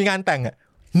ถ้ากูมีงานแต่งอ่ะ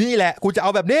นี่แหละกูจะเอ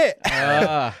าแบบนี้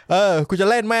กูจะ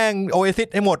เล่นแม่ง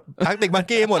Oasis ให้หมดทักติกบัง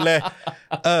กี้ให้หมดเลย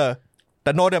แ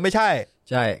ต่โนเนี่ยไม่ใช่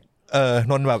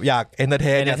นนแบบอยากเอนเตอร์เท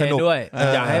นเนี่ยสนุกด้วย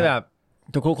อยากให้แบบ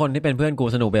ทุกคนที่เป็นเพื่อนกู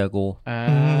สนุกไปกับกู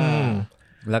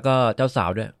แล้วก็เจ้าสาว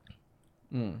ด้วย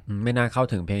ไม่น่าเข้า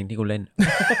ถึงเพลงที่กูเล่น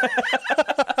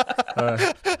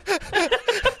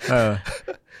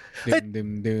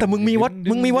แต่มึงมี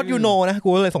what you know นะกู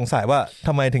เลยสงสัยว่าท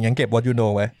ำไมถึงยังเก็บ what you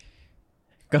know ไว้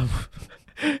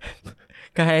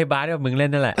ก็ให้บาสกับมึงเล่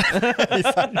นนั่นแหละ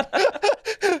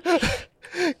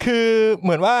คือเห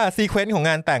มือนว่าซีเควนซ์ของ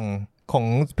งานแต่งของ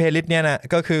เพลย์ลิสต์เนี่ยนะ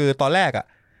ก็คือตอนแรกอ่ะ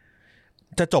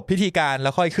จะจบพิธีการแล้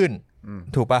วค่อยขึ้น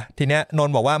ถูกป่ะทีเนี้ยนน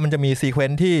บอกว่ามันจะมีซีเควน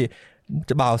ซ์ที่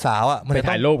จะบ่าวสาวอ่ะมันไป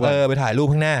ถ่ายรูปไปถ่ายรูป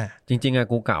ข้างหน้าจริงๆอ่ะ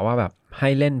กูกะว่าแบบให้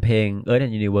เล่นเพลงEarth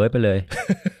and Universe ไปเลย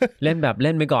เล่นแบบเ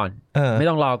ล่นไปก่อนไม่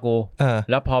ต้องรอกู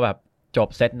แล้วพอแบบจบ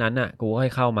เซตนั้นอ่ะกูให้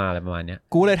เข้ามาอะไรประมาณเนี้ย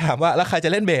กูเลยถามว่าแล้วใครจะ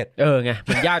เล่นเบสไง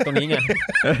มันยากตรงนี้ไง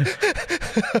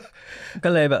ก็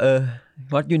เลยแบบ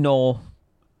what you know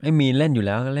ให้มีเล่นอยู่แ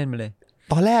ล้วก็เล่นไปเลย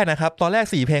ตอนแรกนะครับตอนแรก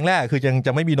4เพลงแรกคือยังจ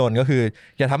ะไม่มีนนก็คือ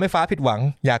อย่าทำให้ฟ้าผิดหวัง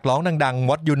อยากร้องดังๆ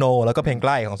what you know แล้วก็เพลงใก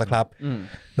ล้ของสครับ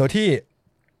โดยที่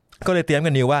ก็เลยเตรียมกั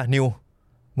นนิวว่านิว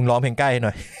มึงร้องเพลงใกล้ห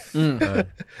น่อย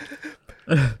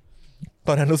ต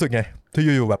อนนั้นรู้สึกไงที่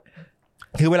อยู่ๆแบบ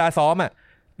คือเวลาซ้อมอ่ะ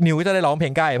นิวก็จะได้ร้องเพล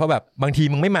งใกล้เพราะแบบบางที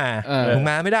มึงไม่มามึง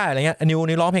มาไม่ได้อะไรเงี้ยนิ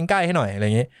วร้องเพลงใกล้ให้หน่อยอะไร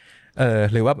เงี้ย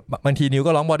หรือว่าบางทีนิว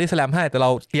ก็ร้องบอดี้สแลมให้แต่เรา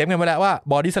เตรียมกันไว้แล้วว่า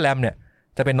บอดี้สแลมเนี่ย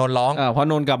จะเป็นนนร้องเพราะ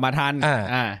นนกลับมาทัน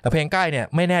แต่เพลงใกล้เนี่ย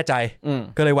ไม่แน่ใจ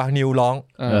ก็เลยวางนิวร้อง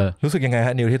รู้สึกยังไงฮ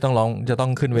ะนิวที่ต้องร้องจะต้อ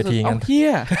งขึ้นเวทีงั้นเฮี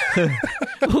ย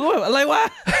กูก็แบบอะไรวะ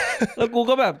แล้วกู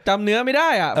ก็แบบจำเนื้อไม่ได้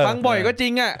อ่ะฟังบ่อยก็จริ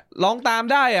งอ่ะร้องตาม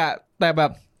ได้อ่ะแต่แบ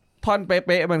บท่อนเ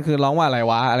ป๊ะๆมันคือร้องว่าอะไร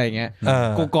วะอะไรเงี้ย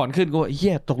กูก่อนขึ้นกูเฮี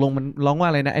ยตกลงมันร้องว่า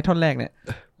อะไรนะไอ้ท่อนแรกเนี่ย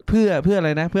เพื่ออะไร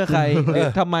นะเพื่อใครหรือ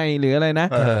ทำไมหรืออะไรนะ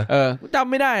จำ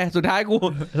ไม่ได้สุดท้ายกู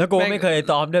แล้วกูไม่เคย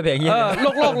ซ้อมด้วยเพลงเงี้ยโล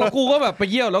กแล้วกูก็แบบไป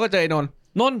เยี่ยวแล้วก็เจอน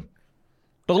น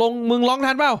ตกลงมึงร้อง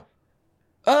ทันเปล่า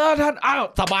ทันอ้าว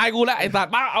สบายกูแล้วไอ้สัต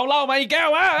ว์มาเอาเหล้ามาอีกแก้ว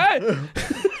มา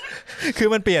คือ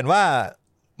มันเปลี่ยนว่า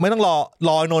ไม่ต้องร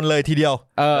อนนเลยทีเดียว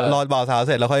รอบ่าวสาวเ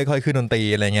สร็จแล้วค่อยขึ้นดนตรี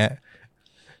อะไรเงี้ย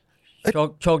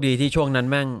โชคดีที่ช่วงนั้น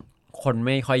แม่งคนไ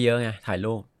ม่ค่อยเยอะไงถ่าย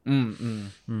รูป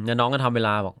แล้วน้องก็ทำเวล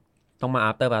าบอกต้องมา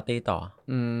after party ต่อ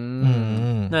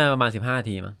น่าประมาณ15 นา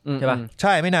ทีมั้งใช่ป่ะใ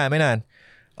ช่ไม่นาน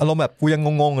อารมณ์แบบกูยัง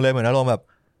งงๆเลยเหมือนอารมณ์แบบ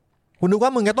คุณนึกว่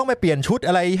ามึงจะต้องไปเปลี่ยนชุด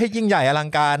อะไรให้ยิ่งใหญ่อลัง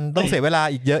การต้องเสียเวลา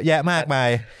อีกเยอะแยะมากมาย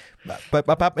แ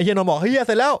บบไอ้เฮียนนบอกเฮียเ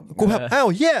สร็จแล้วกูแบบอ้าว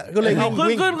เฮียก็เลย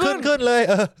วิ่งขึ้นเลย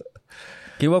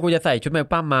คิดว่ากูจะใส่ชุดแมว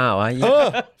ปั้มมาเหรอ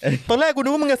ตอนแรกกูนึ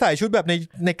กว่ามึงจะใส่ชุดแบบ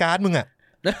ในการ์ดมึงอ่ะ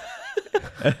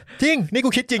จริงนี่กู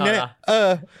คิดจริงนะเนี่ย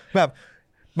แบบ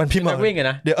มันพิมพ์มาวิ่งไง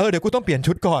นะเดี๋ยวกูต้องเปลี่ยน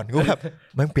ชุดก่อนกูแบบ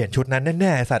มันเปลี่ยนชุดนั้นแ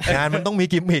น่ๆสัตว์งานมันต้องมี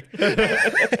กิมมิค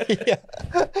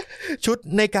ชุด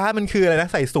ในการ์ดมันคืออะไรนะ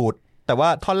ใส่สูทแต่ว่า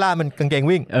ท่อนล่างมันกางเกง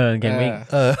วิ่งกางเกงวิ่ง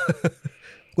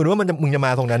กูนึกว่ามึงจะม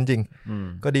าตรงนั้นจริง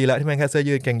ก็ดีแล้วที่มันแค่เสื้อ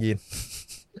ยืดกางยีน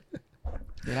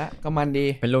ดีละก็มันดี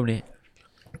เป็นรูปนี้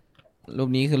รูป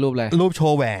นี้คือรูปอะไรรูปโช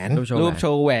ว์แหวนรูปโช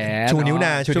ว์แหวน ชูนิ้วน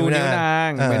างชูนิ้วนาง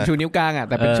เหมือนชูนิ้วกลางอ่ะ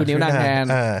แต่เป็นชูนิ้วนางแทน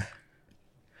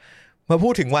มาพู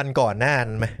ดถึงวันก่อนหน้า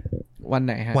นั้นไหมวันไ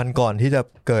หนฮะวันก่อนที่จะ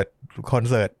เกิดคอน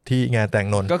เสิร์ตที่งานแต่ง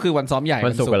นนท์ก็คือวันซ้อมใหญ่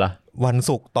วันศุกร์เหรอวัน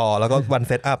ศุกร์ต่อแล้วก็วันเ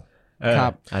ซตอัพครั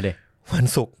บวัน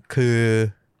ศุกร์คือ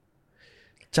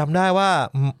จำได้ว่า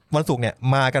วันศุกร์เนี่ย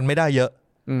มากันไม่ได้เยอะ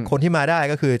คนที่มาได้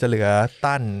ก็คือจะเหลือ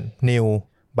ตั้นนิว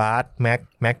บาสแ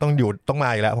ม็กต้องมา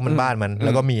อีกแล้วเพราะมันบ้านมันแ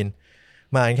ล้วก็มีน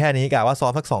มาแค่นี้กะว่าซ้อ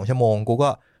มสัก2 ชั่วโมงกูก็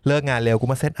เลิกงานเร็วกู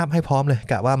มาเซตอัพให้พร้อมเลย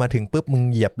กะว่ามาถึงปุ๊บมึง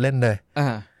เหยียบเล่นเลย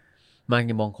มา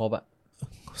กี่โมงครบอ่ะ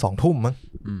2 ทุ่มมั้ง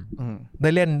ได้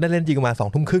เล่นจริงมา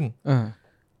2 ทุ่มครึ่ง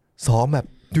ซ้อมแบบ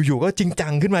อยู่ๆก็จริงจั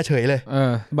งขึ้นมาเฉยเลย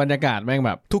บรรยากาศแม่งแ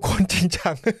บบทุกคนจริงจั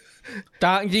ง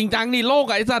จริงจังนี่โลก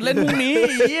ไอ้สัตว์เล่นพรุ่งนี้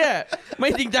เหี้ยไม่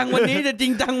จริงจังวันนี้จะจริ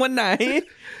งจังวันไหน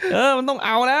มันต้องเอ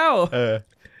าแล้ว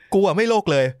กูอะไม่โลก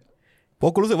เลยเพรา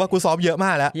ะกูรู้สึกว่ากูซ้อมเยอะม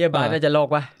ากแล้วเฮียบาสน่าจะโลก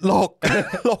ปะโลก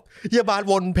เฮียบาส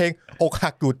วนเพลงอกหั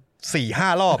กอยู่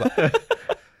 4-5 รอบอะ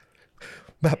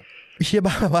แบบเฮียบ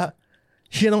าสแบบว่า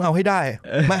เฮียต้องเอาให้ได้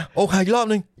มาอกหักอีกรอบ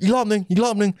นึงเ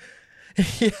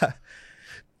ฮีย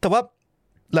แต่ว่า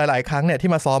หลายๆครั้งเนี่ยที่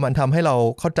มาซ้อมมันทำให้เรา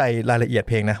เข้าใจรายละเอียด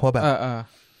เพลงนะว่าแบบ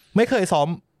ไม่เคยซ้อม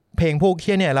เพลงพวกเ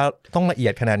ฮียเนี่ยแล้วต้องละเอีย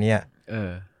ดขนาดนี้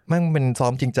มันเป็นซ้อ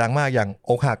มจริงจังมากอย่าง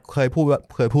อกหักเคยพูด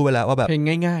ไปแล้วว่าแบบเพลง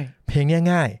ง่ายๆเพลงเนี่ย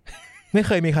ง่ายไม่เ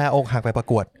คยมีใครอกหักไปประ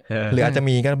กวดหรืออาจจะ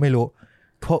มีก็ไม่รู้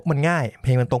เพราะมันง่ายเพ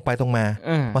ลงมันตรงไปตรงมา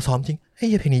ซ้อมจริงเฮ้ย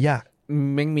เพลงนี้ยาก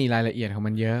แม่งมีรายละเอียดของ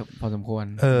มันเยอะพอสมควร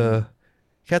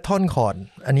แค่ท่อนคอร์ด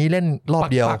อันนี้เล่นรอบ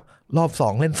เดียวรอบ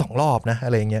2เล่น2 รอบนะอ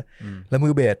ะไรอย่างเงี้ยแล้วมื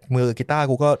อเบสมือกีตาร์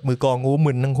กูก็มือกลองกู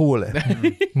มึนทั้งคู่เลย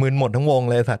มึนหมดทั้งวง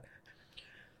เลยสัตว์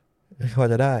พอ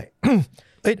จะได้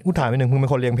เอ้ยกูถามอีกนึงมึงเป็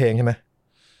นคนเรียงเพลงใช่ไหม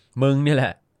มึงนี่แหล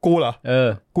ะกูเหรอ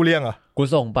กูเรียงเหรอกู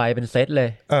ส่งไปเป็นเซตเลย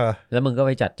แล้วมึงก็ไ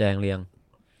ปจัดแจงเรียง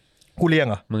กูเรียง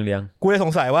เหรอมึงเรียงกูเลยส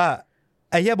งสัยว่า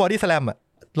ไอ้เหี้ยบอดี้สแลมอ่ะ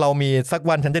เรามีสัก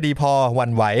วันฉันจะดีพอวัน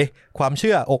ไหวความเ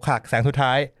ชื่ออกหักแสงสุดท้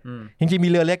ายจริงๆมี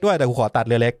เรือเล็กด้วยแต่กูขอตัด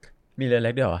เรือเล็กมีเรือเ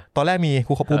ล็กด้วยเหรอตอนแรกมี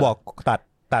กูบอกตั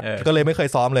ดก็เลยไม่เคย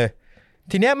ซ้อมเลย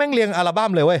ทีเนี้ยแม่งเรียงอัลบั้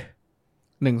มเลยเว้ย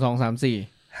1 2 3 4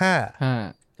 5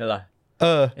เหรอ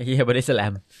ไอ้เหี้ยบอดี้สแล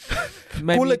ม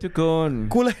กูเลยทุกคน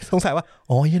กูเลยสงสัยว่า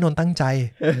อ๋อเหี้ยนนท์ตั้งใจ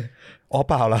อ๋อ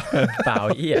เปล่าเหรอเปล่า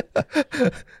เหี้ย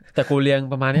แต่กูเรียง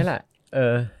ประมาณนี้แหละ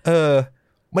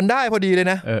มันได้พอดีเลย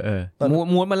นะ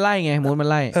มูดมันไล่ไงมูดมัน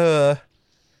ไล่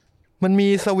มันมี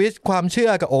สวิตช์ความเชื่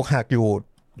อกับอกหักอยู่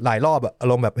หลายรอบอะอา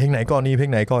รมณ์แบบเพลงไหนก่อนดีเพล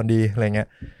งไหนก่อนดีอะไรเงี้ย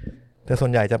แต่ส่ว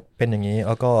นใหญ่จะเป็นอย่างนี้แ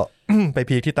ล้วก็ ไป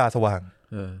พีคที่ตาสว่าง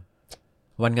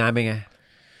วันงานเป็นไง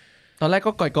ตอนแรก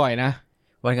ก็ก่อยๆนะ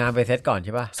วันงานไปเซตก่อนใ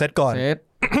ช่ป่ะเซตก่อน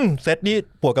เซตนี่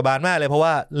ปวดกระบาลมากเลยเพราะว่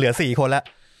าเหลือ4 คนละ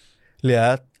เหลือ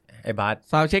ไอ้บาส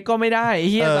ซาวเช็คก็ไม่ได้ไอ้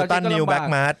เหี้ยตันนิวแบ็ค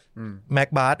มาร์ทแม็ก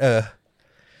บาส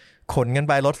ขนกัน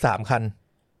ไปรถ3 คัน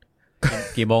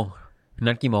กี่โมง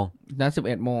นัดกี่โมงนัด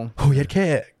 11 โมงโหยัดแค่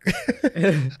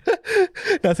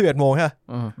นัด 11 โมงฮะ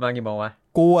มากี่โมงวะ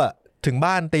กูอะถึง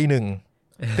บ้าน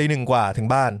 1:00 กว่าถึง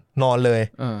บ้านนอนเลย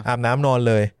อาบน้ำนอน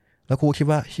เลยแล้วกูคิด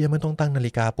ว่าเชี่ยไม่ต้องตั้งนา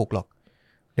ฬิกาปลุกหรอก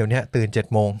เดี๋ยวนี้ตื่น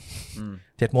 7 โมง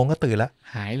 7 โมงก็ตื่นแล้ว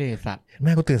หายเลยสัตว์แ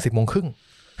ม่กูตื่น 10 โมงครึ่ง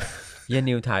เหี้ย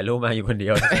นิวถ่ายรูปมาอยู่คนเดี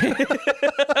ยว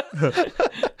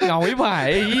เงาไม่ผ่าย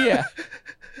ไอ้เหี้ย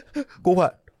กูอ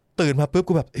ะตื่นมาปุ๊บ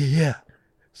กูแบบเหี้ย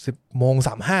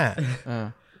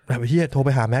10:35แบบเหี้ยโทรไป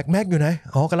หาแม็กอยู่ไหน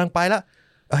อ๋อกำลังไปละ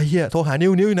ไอ้เหี้ยโทรหานิ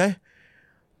วอยู่ไหน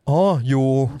อ๋ออยู่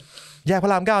แยกพร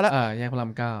ะราม 9แล้วแยกพระรา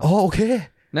ม 9อ๋อโอเค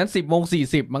นั้น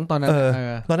 10:40 มั้งตอนนั้น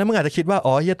ตอนนั้นมึงอาจจะคิดว่า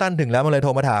อ๋อเหี้ยตั้นถึงแล้วมันเลยโท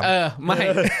รมาถามไม่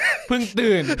เพิ่ง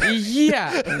ตื่นไอ้เหี้ย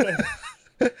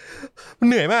มัน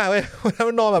เหนื่อยมากเว้ย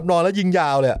มันนอนแบบนอนแล้วยิงยา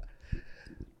วเลย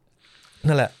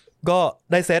นั่นแหละก็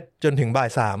ได้เซตจนถึงบ่าย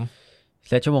 3เ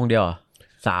ซตชั่วโมงเดียว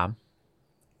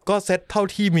3ก็เซตเท่า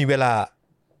ที่มีเวลา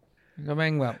ก็แม่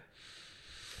งแบบ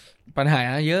ปัญหา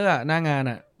เยอะอะหน้างาน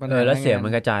อะแล้วเสียงมั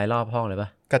นกระจายรอบห้องเลยปะ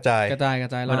กระจาย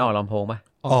มันออกลำโพงปะ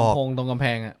ออกลำโพงตรงกำแพ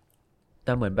งอะแ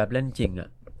ต่เหมือนแบบเล่นจริงอะ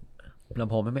ลำ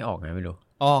โพงไม่ออกไงไม่รู้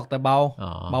ออกแต่เบา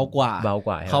กว่า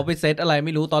เขาไปเซตอะไรไ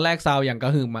ม่รู้ตอนแรกซาวอย่างกร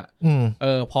ะหึ่มอะ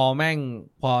พอ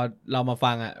เรามา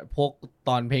ฟังอะพวกต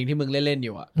อนเพลงที่มึงเล่นอ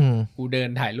ยู่อะกูเดิน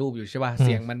ถ่ายรูปอยู่ใช่ป่ะเ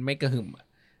สียงมันไม่กระหึ่ม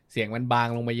เสียงมันบาง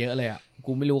ลงมาเยอะเลยอะ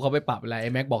กูไม่รู้เขาไปปรับอะไรไอ้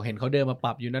แม็กบอกเห็นเขาเดินมาป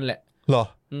รับอยู่นั่นแหละหรอ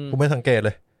กูไม่สังเกตเล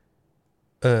ย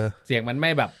เสียงมันไม่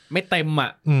แบบไม่เต็มอ่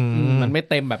ะมันไม่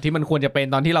เต็มแบบที่มันควรจะเป็น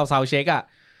ตอนที่เราซาวเช็คอ่ะ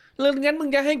แล้วงั้นมึง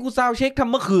จะให้กูซาวเช็คท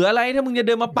ำมะเขืออะไรถ้ามึงจะเ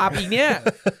ดินมาปรับอีกเนี่ย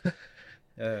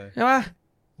ใช่ปะ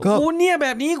กูเนี่ยแบ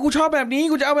บนี้กูชอบแบบนี้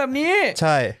กูจะเอาแบบนี้ใ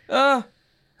ช่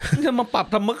จะมาปรับ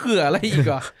ทำมะเขืออะไรอีก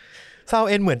อ่ะซาว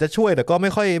เอ็นเหมือนจะช่วยแต่ก็ไ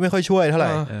ม่ค่อยช่วยเท่าไห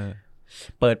ร่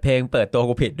เปิดเพลงเปิดตัว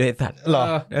กูผิดด้วยสัตว์หรอ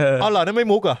เอาเหรอนั่นไม่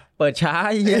มุกเหรอเปิดช้า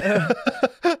เยอะ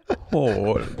โห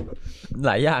ห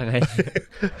ลายอย่างไง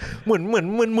เหมือน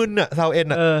มึนๆอ่ะซาวเอ็น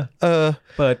อ่ะ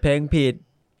เปิดเพลงผิด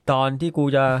ตอนที่กู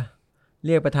จะเ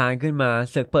รียกประธานขึ้นมา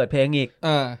สึกเปิดเพลงอีก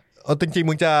จริงๆ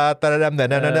มึงจะตะระดำแต่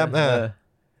นะดำ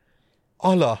อ๋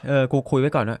อเหรอกูคุยไ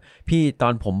ว้ก่อนว่าพี่ตอ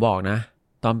นผมบอกนะ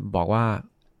ตอนบอกว่า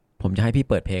ผมจะให้พี่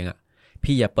เปิดเพลงอ่ะ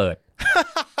พี่อย่าเปิด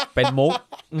เป็นมุก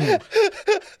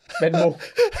เป็นมุ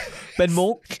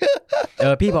ก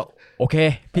พี่บอกโอเค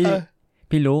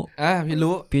พี่รู้พี่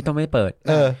รู้พี่ต้องไม่เปิด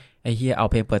ไอ้เฮียเอา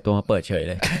เพลงเปิดตัวมาเปิดเฉย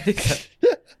เลย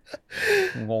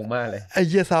งงมากเลยไอ้เ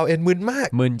ฮียซาวเอ็นมึนมาก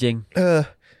มึนจริง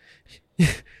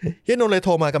เฮียนนท์เลยโท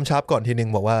รมากำชับก่อนทีนึง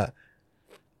บอกว่า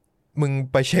มึง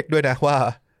ไปเช็คด้วยนะว่า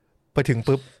ไปถึง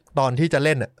ปุ๊บตอนที่จะเ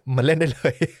ล่นอ่ะมันเล่นได้เล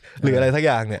ยหรืออะไรสักอ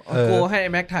ย่างเนี่ยกูให้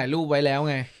แม็กถ่ายรูปไว้แล้ว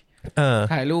ไง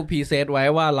ถ่ายรูปพรีเซตไว้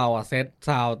ว่าเราเซตซ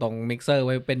าวตรงมิกเซอร์ไ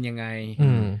ว้เป็นยังไง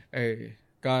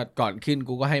ก็ก่อนขึ้น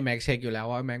กูก็ให้แม็กเช็คอยู่แล้ว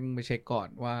ว่าแม็กมึงไปเช็คก่อน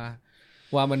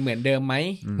ว่ามันเหมือนเดิมไหม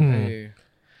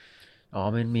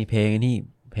มันมีเพลงนี่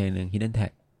เพลงหนึ่ง Hidden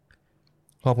Tag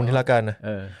ขอบคุณที่รักกันนะ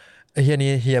ไอ้เฮียนี่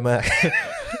เฮียมาก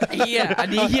เฮียอัน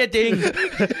นี้เฮียจริง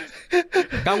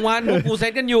กลางวันพวกกูเซ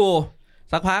ตกันอยู่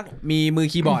สักพักมีมือ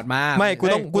คีย์บอร์ดมาไม่กู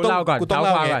ต้องเล่าก่อนกูต้องเ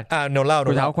ล่าก่อน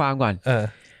กูเท้าความก่อน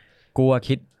กู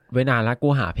คิดไว้นานแล้วกู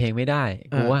หาเพลงไม่ได้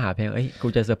กูว่าหาเพลงกู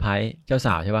จะเซอร์ไพรส์เจ้าส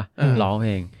าวใช่ป่ะร้องเพ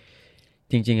ลง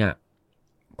จริงๆอ่ะ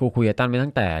กูคุยกับตั้นไปตั้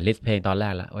งแต่ลิสต์เพลงตอนแร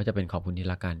กแล้วว่าจะเป็นขอบคุณที่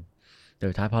รักกันแต่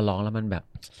สุดท้ายพอร้องแล้วมันแบบ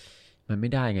มันไม่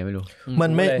ได้ไงไม่รู้มั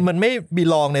นไม่บี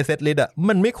ลองในเซตลิสต์อ่ะ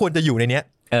มันไม่ควรจะอยู่ในเนี้ย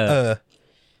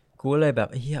กูเลยแบบ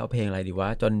เฮียเอาเพลงอะไรดีวะ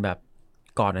จนแบบ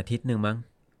ก่อนอาทิตย์นึงมั้ง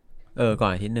ก่อ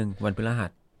นอาทิตย์นึงวันพฤหั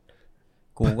ส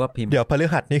กูก็พิมพ์เดี๋ยวพฤ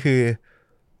หัสนี่คือ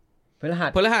พฤหัส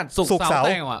ศุกร์เสาร์แ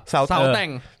ต่งว่ะเสาร์แต่ง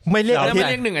ไม่เรียกไม่เ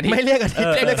รียก1อาทิตย์ไม่เรียกอาทิต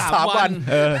ย์เรียก3วัน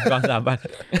ก่อน3วัน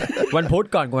วันพุธ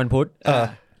ก่อนวันพุธ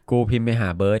กูพิมพ์ไปหา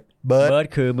เบิร์ด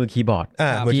คือมือคีย์บอร์ด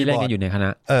ที่เล่นกันอยู่ในคณะ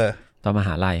ตอนมห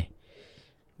าลัย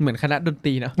เหมือนคณะดนต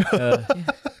รีเนาะ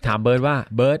ถามเบิร์ดว่า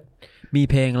เบิร์ดมี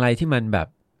เพลงอะไรที่มันแบบ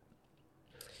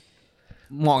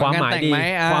ความหมา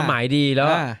ยดีแ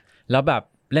ล้วแบบ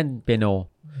เล่นเปียโน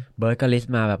เบิร์ดก็ลิส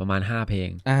ต์มาแบบประมาณ5เพลง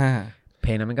เพ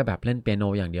ลงนั้นมันก็แบบเล่นเปียโน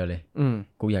อย่างเดียวเลย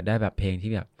กูอยากได้แบบเพลง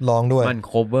ที่แบบร้องด้วยมันโ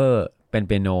คเวอร์เป็นเ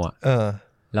ปียโนอ่ะ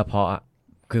แล้วพอ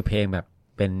คือเพลงแบบ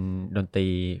เป็นดนตรี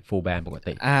ฟูลแบนด์ปก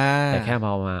ติแต่แค่พ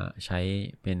อมาใช้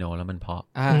เปียโนแล้วมันเพราะ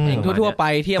เพลงทั่วๆไป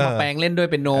ที่เอามาแปลงเล่นด้วย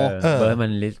เปียโนเบิร์ดมั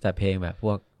นลิสต์แต่เพลงแบบพ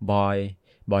วกบ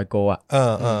อยโกอ่ะ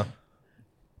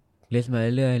ลิสต์มาเ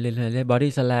รื่อยบอ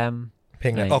ดี้สแลมเพล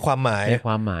งก็ความหมาย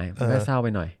ก็เศร้าไป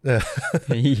หน่อย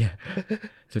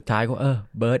สุดท้ายก็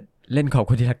เบิร์ดเล่นขอบ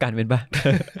คุณที่รักกันเป็นป่ะ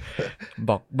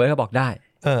บอกเบิร์ดก็บอกได้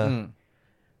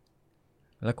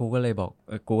แล้วกูก็เลยบอก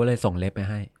กูก็เลยส่งเล็บไป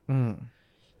ให้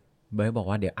เบิร์ดบอก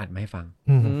ว่าเดี๋ยวอัดมาให้ฟัง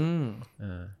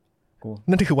กู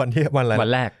นั่นคือวันอะไรวั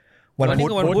นแรกวันพุธ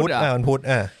วันพุธ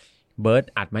เบิร์ด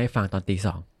อัดมาให้ฟังตอนตี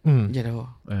 2อย่าดู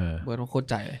เบิร์ดต้องโคตร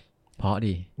ใจเลยเพราะ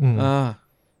ดี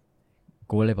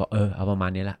กูเลยบอกเอาประมา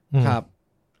ณนี้แหละครับ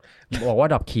บอกว่า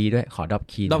ดรอปคีย์ด้วยขอดรอป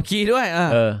คีย์ด้วย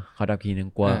ขอดรอปคีย์นึง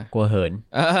กลัวเหิน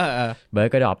เบิร์ด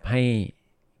ก็ดรอปให้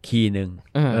คีย์นึง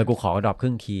กูขอดรอปค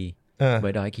รึ่งคีย์เบิ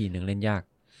ร์ดดรอปให้คีย์นึงเล่นยาก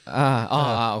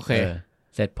โอเค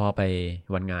เสร็จพอไป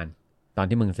วันงานตอน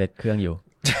ที่มึงเซตเครื่องอยู่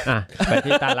ไป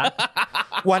ที่ตาลัด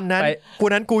วัน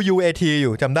นั้นกู UAT อ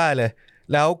ยู่จำได้เลย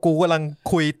แล้วกูกำลัง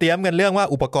คุยเตรียมกันเรื่องว่า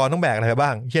อุปกรณ์ต้องแบกอะไรบ้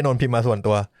างเฮียนนท์พิมพ์มาส่วน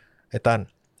ตัวไอ้ตั้น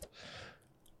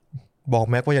บอก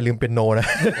แม็กว่าอย่าลืมเป็นโนนะ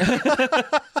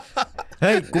เ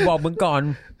ฮ้ยกูบอกมึงก่อน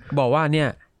บอกว่าเนี่ย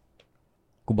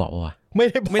กูบอกว่าไม่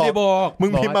ได้บอกมึ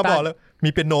งพิมพ์มาบอกแล้วมี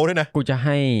เป็นโนด้วยนะกูจะใ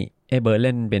ห้ไอ้เบิร์ดเ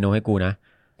ล่นเป็นโนให้กูนะ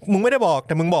มึงไม่ได้บอกแ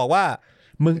ต่มึงบอกว่า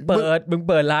มึงเ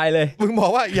ปิดไลน์เลยมึงบอ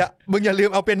กว่ามึงอย่าลืม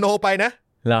เอาเป็นโนไปนะ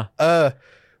เหรอ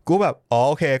กูแบบโ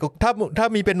อเคกูถ้า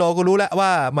มีเป็นโนกูรู้แล้วว่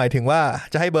าหมายถึงว่า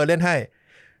จะให้เบิร์ดเล่นให้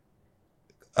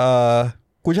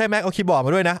กูใช้แม็กเอาคีย์บอร์ดม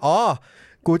าด้วยนะ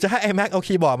กูจะให้ไอ้แม็กเอา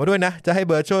คีย์บอร์ดมาด้วยนะจะให้เ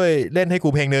บิร์ดช่วยเล่นให้กู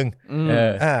เพลงนึง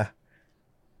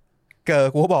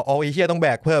กูก็บอกไอ้เหี้ยต้องแบ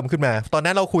กเพิ่มขึ้นมาตอน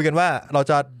นั้นเราคุยกันว่าเรา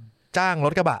จะจ้างร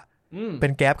ถกระบะเป็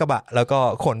นแก๊ปกระบะแล้วก็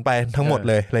ขนไปทั้งหมด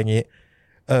เลยอะไรอย่างนี้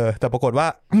แต่ปรากฏว่า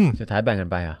สุดท้ายแบ่งกัน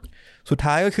ไปสุด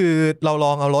ท้ายก็คือเราล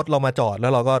องเอารถเรามาจอดแล้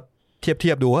วเราก็เที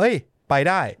ยบดูเฮ้ยไป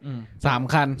ได้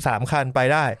3 คันไป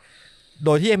ได้โด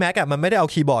ยที่ไอ้แม็กมันไม่ได้เอา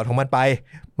คีย์บอร์ดของมันไป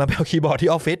มันไปเอาคีย์บอร์ดที่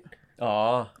ออฟฟิศ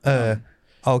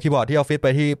เอาคีย์บอร์ดที่ออฟฟิศ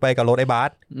ไปกับรถไอ้บา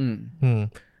ส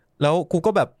แล้วกูก็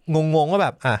แบบงงว่าแบ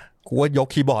บกูก็ยก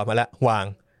คีย์บอร์ดมาแล้ววาง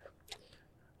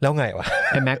แล้วไงวะ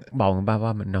ไอ้แม็กบอกมึงป่ะว่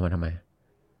ามันเอามาทำไม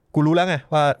กูรู้แล้วไง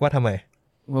ว่าทำไม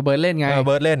เบิร์ดเล่นไงเ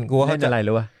บิร์ดเล่นกูว่าเขาจะอะไร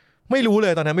รู้วะไม่รู้เล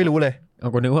ยตอนนั้นไม่รู้เลย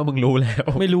กูนึกว่ามึงรู้แล้ว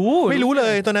ไม่รู้เล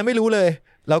ยตอนนั้นไม่รู้เลย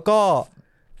แล้วก็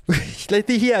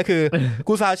ที่เฮียคือ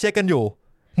กูซาวเช็คกันอยู่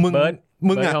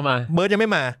มึงอ่ะเบิร์ดยังไม่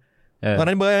มา ตอน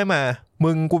นั้นเบิร์ดไม่มา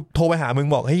มึงกูโทรไปหามึง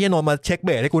บอกเฮ้ยนนท์มาเช็คเบ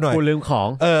สให้กูหน่อยกูลืมของ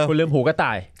กูลืมหูกระต่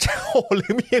ายโอ้ลื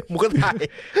มหูกระต่าย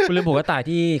กูลืมหูกระต่าย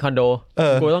ที่คอนโด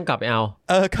กูต้องกลับไปเอา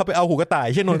กลับไปเอาหูกระต่าย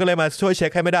นนท์ก็เลยมาช่วยเช็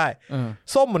คให้ไม่ได้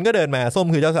ส้มมันก็เดินมาส้ม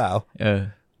คือเจ้าสาว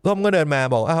ส้มก็เดินมา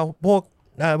บอกอ้าว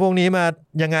พวกนี้มา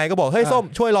ยังไงก็บอกเฮ้ยส้ม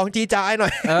ช่วยลองจี้จ้าหน่อ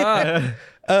ย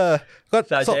ก็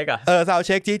ซาวเช็คซาวเ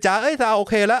ช็คจี้จ้าซาวโอ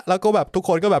เคแล้วก็แบบทุกค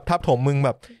นก็แบบทับถมมึงแบ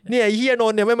บเนี่ยไอ้เฮียน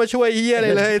นท์เนี่ยไม่มาช่วยไอ้เฮียอะไร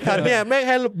เลยทันเนี่ยแม่งใ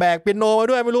ห้แบกเปียโนมา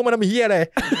ด้วยไม่รู้มันทำเฮียอะไร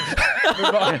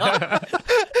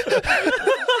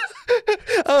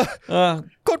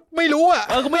ก็ไม่รู้อ่ะ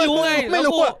ก็ไม่รู้ไงไม่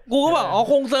รู้กูก็บอกอ๋อ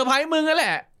คงเซอร์ไพรส์มึงนั่นแหล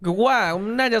ะกูว่า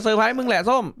น่าจะเซอร์ไพรส์มึงแหละ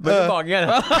ส้มบอกเงี้ย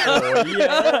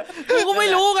กูก็ไม่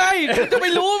รู้ไงจะไ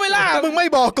ม่รู้ไหมล่ะมึงไม่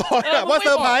บอกก่อนว่าเซ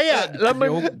อร์ไพรส์อ่ะแล้วมึง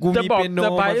จะบอกเซอ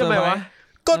ร์ไพรส์ทำไมวะ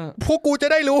ก็พวกกูจะ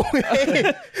ได้รู้ไง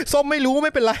ส้มไม่รู้ไ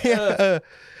ม่เป็นไร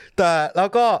แต่แล้ว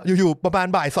ก็อยู่ๆประมาณ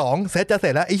บ่าย2เซตจะเสร็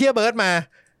จแล้วไอ้เหี้ยเบิร์ดมา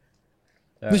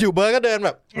อยู่เบิร์ดก็เดินแบ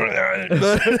บเ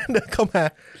ดินเข้ามา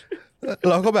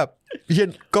เราก็แบบเหี้ย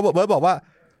ก็บอกเบิร์ดบอกว่า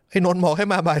ไอ้นนท์บอกให้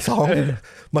มาบ่าย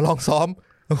2มาลองซ้อม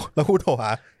แล้วกูโทรหา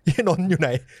ไอ้นนท์อยู่ไหน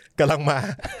กำลังมา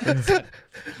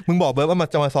มึงบอกเบิร์ดว่า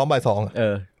จะมาซ้อมบ่าย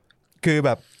2คือแบ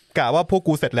บกะว่าพวก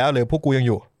กูเสร็จแล้วหรือพวกกูยัง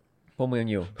อยู่พวกมึงยั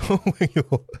งอยู่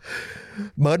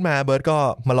เบิร์ดมาเบิร์ดก็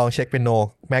มาลองเช็คเปียโน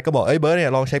แม็กก็บอกเอ้ยเบิร์ดเนี่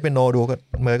ยลองเช็คเปียโนดูก็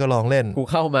เบิร์ดก็ลองเล่นกู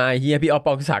เข้ามาเฮียพี่ออฟป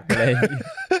องศักดิ์เลย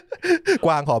ก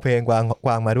วางขอเพลงกว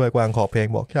างมาด้วยกวางขอเพลง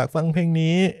บอกอยากฟังเพลง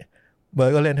นี้เบิร์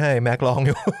ดก็เล่นให้แม็กลองอ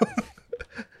ยู่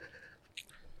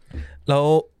แล้ว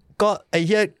ก็ไอ้เ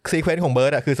ฮียซีเควนซ์ของเบิร์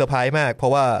ดอะคือเซอร์ไพรส์มากเพรา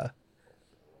ะว่า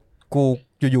กู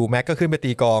อยู่ๆแม็กก็ขึ้นไป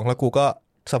ตีกลองแล้วกูก็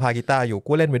สะพายกีตาร์อยู่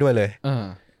กูเล่นไปด้วยเลย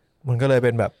มันก็เลยเ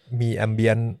ป็นแบบมีแอมเบี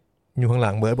ยนอยู่ข้างห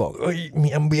ลังเบิร์ดบอกเอ้ยมี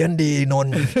แอมเบียนดีนน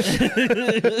ท์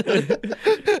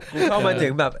กูเข้ามาถึ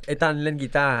งแบบไอ้ตันเล่นกี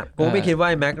ตาร์กูไม่คิดว่า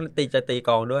ไอ้แม็กจะตีก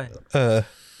ลองด้วย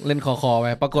เล่นคอไป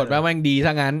ปรากฏว่าแม่งดีซ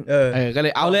ะงั้นก็เล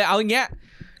ยเอาอย่างเงี้ย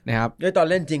นะครับด้วยตอน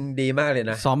เล่นจริงดีมากเลย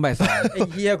นะซ้อมบ่าย2ไอ้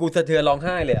เหี้ยกูสะเทือนร้องไ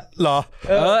ห้เลยอ่ะหรอ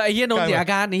ไอ้เหี้ยนนท์เสียอา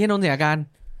การไอ้เหี้ยนนท์เสียอาการ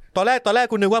ตอนแรก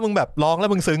กูนึกว่ามึงแบบร้องแล้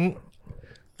วมึงซึ้ง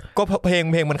ก็เพลง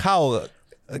มันเข้า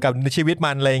กับชีวิต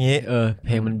มันอะไรอย่างงี้เ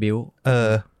พลงมันบิ้ว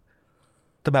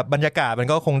แต่แบบบรรยากาศมัน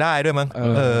ก็คงได้ด้วยมั้ง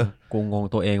กูงง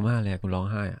ตัวเองมากเลยกูร้อง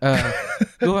ไห้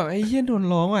ดูแบบไอ้เหี้ยนนท์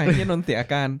ร้องว่ะไอ้เหี้ยนนท์เสียอา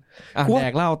การแด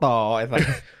กเหล้าต่อไอ้สัส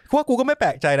ว่ากูก็ไม่แปล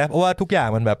กใจนะเพราะว่าทุกอย่าง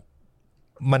มันแบบ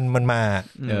มันมา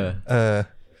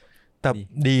แต่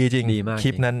ดีจริงคลิ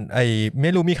ปนั้นไอ้ไ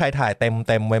ม่รู้มีใครถ่ายเ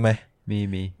ต็มไว้ไหม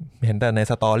มีเห็นแต่ใน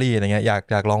สตอรี่อะไรเงี้ย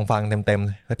อยากลองฟังเต็ม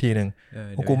สักทีนึง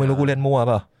กูไม่รู้กูเล่นมั่ว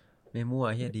เปล่าไม่มั่ว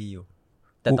เฮียดีอยู่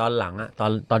แต่ตอนหลังอะ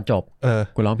ตอนจบ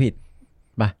กูร้องผิด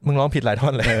มึงร้องผิดหลายท่อ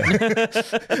นเลย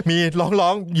มีร้อ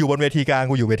งอยู่บนเวทีกลาง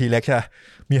กูอยู่เวทีเล็กใช่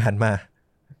มีหันมา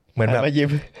เหมือนแบบ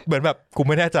เหมือนแบบกูไ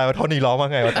ม่แน่ใจว่าท่อนนี้ร้องว่า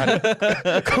ไงวะท่าน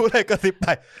กูเลยกระซิบไป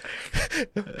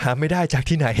หาไม่ได้จาก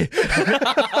ที่ไหน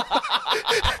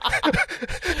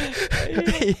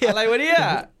อะไรวะเนี่ย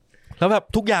แล้วแบบ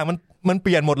ทุกอย่างมันเป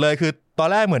ลี่ยนหมดเลยคือตอน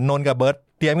แรกเหมือนนนกับเบิร์ด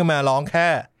เตรียมกันมาร้องแค่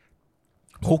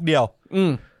ฮุกเดียว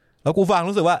แล้วกูฟัง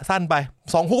รู้สึกว่าสั้นไป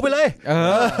2ฮุกไปเลย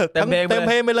เต็มเพล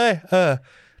งไปเลย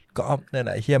ก็นั่นแห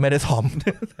ละเฮียไม่ได้ซ้อม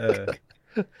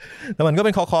แล้วมันก็เ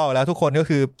ป็นคอแล้วทุกคนก็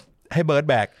คือให้เบิร์ด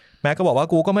แบกแม็กก็บอกว่า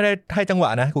กูก็ไม่ได้ให้จังหวะ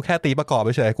นะกูแค่ตีประกอบไป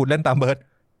เฉยกูเล่นตามเบิร์ด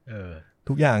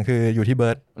ทุกอย่างคืออยู่ที่เบิ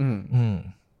ร์ด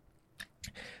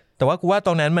แต่ว่ากูว่าต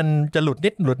รงนั้นมันจะหลุดนิ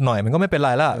ดหลุดหน่อยมันก็ไม่เป็นไร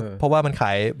ละเพราะว่ามันข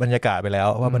ายบรรยากาศไปแล้ว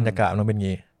ว่าบรรยากาศมันเป็น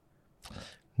งี้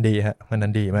ดีฮะมันนั้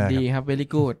นดีมากดีครับ very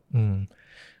good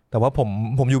แต่ว่า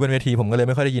ผมอยู่บนเวทีผมก็เลยไ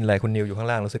ม่ค่อยได้ยินอะไรคุณนิวอยู่ข้าง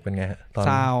ล่างรู้สึกเป็นไงฮะ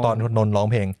ตอนนนร้อง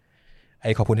เพลงไ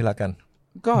อ้ขอบคุณที่รักกัน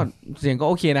ก็เสียงก็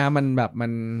โอเคนะครับมันแบบ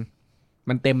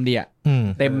มันเต็มดีอ่ะ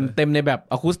เต็มในแบบ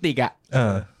อะคูสติกอ่ะ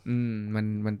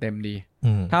มันเต็มดี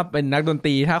ถ้าเป็นนักดนต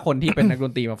รีถ้าคนที่เป็นนักด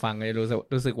นตรีมาฟังเลย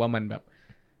รู้สึกว่ามันแบบ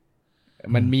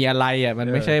มันมีอะไรอ่ะมัน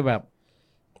ไม่ใช่แบบ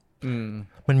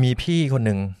มันมีพี่คนห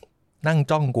นึ่งนั่ง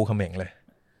จ้องกูเขม่งเลย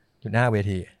อยู่หน้าเว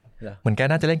ทีเหมือนแก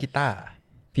น่าจะเล่นกีตาร์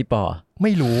พี่ปอไ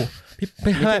ม่รู้พี่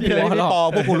ปอ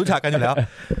พวกกูรู้จักกันอยู่แล้ว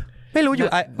ไม่รู้อยู่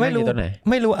ไม่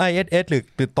รู้ ISS ห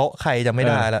รือโต๊ะใครจะไม่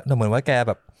ได้แล้วแต่เหมือนว่าแกแ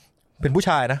บบเป็นผู้ช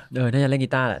ายนะน่าจะเล่นกี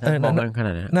ตาร์แหละถ้ามองมันขน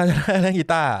าดนั้นน่าจะเล่นกี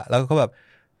ตาร์แล้วก็แบบ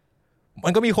มั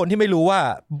นก็มีคนที่ไม่รู้ว่า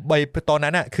ใบตอน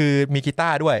นั้นอ่ะคือมีกีตา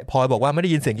ร์ด้วยพอบอกว่าไม่ได้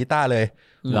ยินเสียงกีตาร์เลย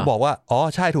บอกว่าอ๋อ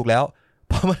ใช่ถูกแล้ว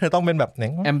เพราะมันจะต้องเป็นแบบไหน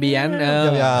แอมเบียน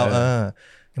ยาว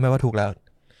ๆไม่ว่าถูกแล้ว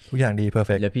ทุกอย่างดีเพอร์เ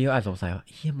ฟคเดี๋ยวพี่ก็อาจสงสัยว่า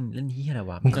เฮียมึงเล่นเฮียอะไร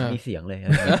วะมึงมีเสียงเลย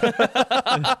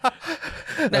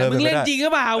แต่มึงเล่นจริงหรื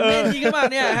อเปล่าเล่นจริงหรือเปล่า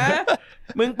เนี่ยฮะ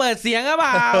มึงเปิดเสียงหรือเป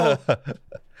ล่า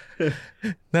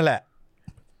นั่นแหละ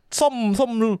ส้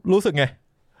มรู้สึกไง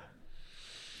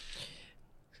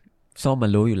ส้มมั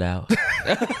นรู้อยู่แล้ว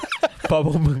พอพ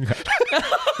วกมึง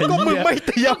ก็มึงไม่เ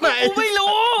ตรียมไง กูไม่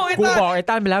รู้กูบอกไอ้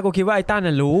ตั้นไปแล้วกูคิดว่าไอ้ตั้น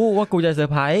น่ะรู้ว่ากูจะเซอ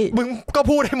ร์ไพรส์มึงก็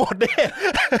พูดให้หมดดิ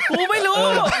กูไม่รู้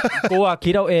กูอ่ะ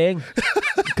คิดเอาเอง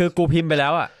คือกูพิมพ์ไปแล้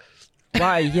วอ่ะว่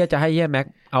าไอ้เหี้ยจะให้เหี้ยแม็ก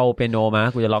เอาเปียโนมา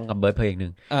กูจะร้องกับเบิร์ดเพลงนึ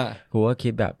งกูก็คิ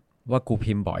ดแบบว่ากู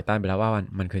พิมพ์บอกไอ้ตั้นไปแล้วว่า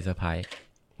มันคือเซอร์ไพรส์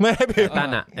ไม่ให้พิมพ์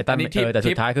ไอ้ตั้นแต่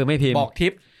สุดท้ายคือไม่พิมพ์บอกทิ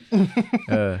ป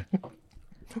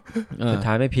สุดท้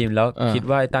ายไม่พิมพ์แล้วคิด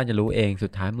ว่าไอ้ตั้นจะรู้เองสุ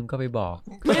ดท้ายมึงก็ไปบอก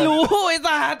ไม่รู้ไอ้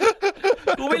สัตว์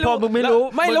กูไม่รู้มึงไม่รู้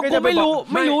ไม่แล้วกูไม่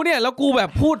รู้เนี่ยแล้วกูแบบ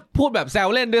พูดแบบแซว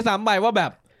เล่นด้วยซ้ำไปว่าแบ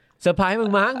บเซอร์ไพรส์มึ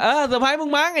งมั้งเซอร์ไพรส์มึ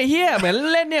งมั้งไอ้เหี้ยเหมือน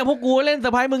เล่นเนี่ยพวกกูเล่นเซอ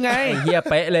ร์ไพรส์มึงไงไอ้เหี้ย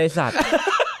เป๊ะเลยสัตว์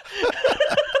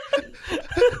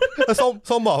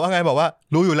ส้มบอกว่าไงบอกว่า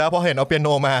รู้อยู่แล้วพอเห็นเอาเปียโน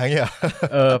มาอย่างเงี้ย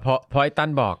พอไอ้ตั้น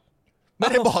บอกไม่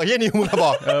ได้บอกเหี้ยนิวมึงก็บ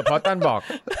อกพอตั้นบอก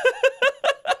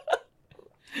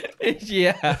ไอ้เชี่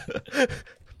ย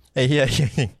ไอ้เหี้ย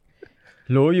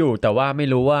รู้อยู่แต่ว่าไม่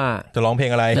รู้ว่าจะร้องเพล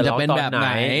งอะไรจะเป็นแบบไหน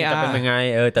จะเป็นยังไง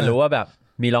แต่รู้ว่าแบบ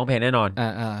มีร้องเพลงแน่นอน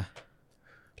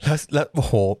แล้วโอ้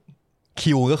โห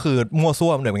คิวก็คือมั่วซั่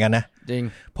วเหมือนกันนะจริง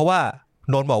เพราะว่า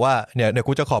โดนบอกว่าเดี๋ยว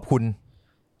กูจะขอบคุณ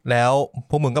แล้ว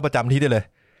พวกมึงก็ประจำที่ได้เลย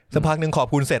สักพักนึงขอบ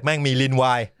คุณเสร็จแม่งมีลินว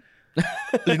าย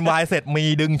เสร็จมี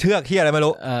ดึงเชือกที่อะไรไม่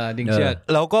รู้ดึงเชือก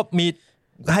แล้วก็มี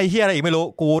ให้เฮียอะไรอีกไม่รู้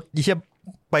กูเชี่ย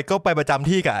ไปประจำ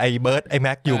ที่กับไอ้เบิร์ดไอ้แ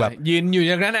ม็กอยู่แบบยืนอยู่อ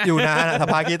ย่างนั้นอยู่นานส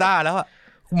ภากีตาร์แล้ว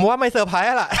ผมว่าไม่เซอร์ไพรส์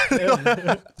ล่ะ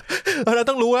เรา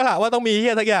ต้องรู้แล้วล่ะว่าต้องมีเฮี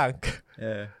ยสักอย่าง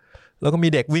แล้วก็มี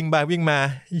เด็กวิ่งไปวิ่งมา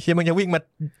เชี่ยมันจะวิ่งมา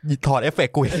ถอดเอฟเฟก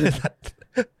ต์กู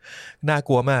น่าก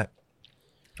ลัวมาก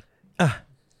อ่ะ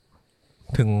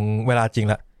ถึงเวลาจริง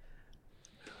ละ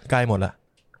ใกล้หมดละ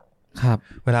ครับ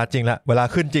เวลาจริงละเวลา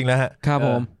ขึ้นจริงแล้วฮะครับผ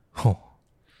ม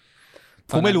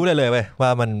กูไม่รู้เลยเว้ยว่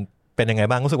ามันเป็นยังไง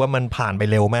บ้างรู้สึกว่ามันผ่านไป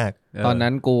เร็วมากตอนนั้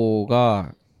นกูก็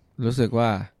รู้สึกว่า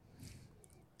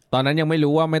ตอนนั้นยังไม่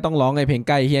รู้ว่าไม่ต้องร้องไอ้เพลงใ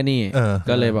กล้เฮียนี่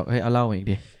ก็เลยบอกเฮ้ยเอาเหล้าอีก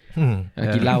ดิ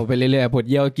กินเหล้าไปเรื่อยๆปวด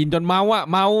เยี่ยวกินจนเม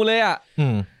าเลยอ่ะ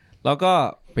แล้วก็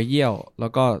ไปเยี่ยวแล้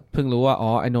วก็เพิ่งรู้ว่าอ๋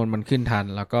อไอ้นนท์มันขึ้นทัน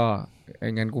แล้วก็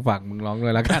งั้นกูฝากมึงร้องเล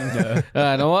ยละกัน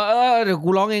นะว่าเดี๋ยวกู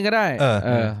ร้องเองก็ได้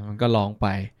มันก็ร้องไป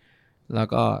แล้ว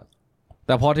ก็แ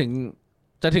ต่พอ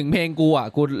จะถึงเพลงกูอ่ะ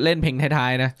กูเล่นเพลงท้า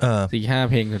ยๆนะ 4-5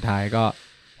 เพลงสุดท้ายก็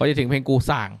พอจะถึงเพลงกู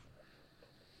สั่ง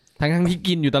ทั้งที่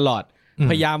กินอยู่ตลอด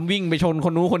พยายามวิ่งไปชนค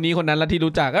นนู้นคนนี้คนนั้นแล้วที่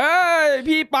รู้จักเอ้ย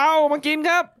พี่เปามากิน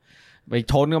ครับไป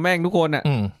ชนกับแม่งทุกคนอ่ะ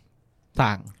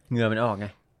สั่งเหงื่อมันออกไง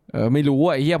ไม่รู้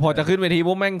อ่ะไอ้เหี้ยพอจะขึ้นเวทีพ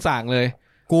วกแม่งสั่งเลย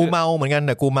กูเมาเหมือนกันแ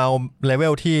ต่กูเมาเลเว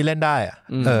ลที่เล่นได้อ่ะ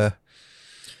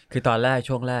คือตอนแรก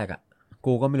ช่วงแรกอ่ะ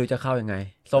กูก็ไม่รู้จะเข้ายังไง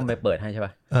ส้มไปเปิดให้ใช่ป่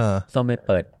ะส้มไปเ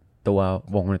ปิดตัว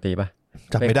วงดนตรีป่ะ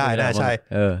จำไม่ได้นะใช่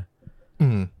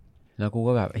แล้วกู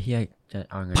ก็แบบไอ้เหี้ยจะ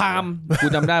เอาไงพามกู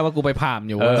จำได้ว่ากูไปพาม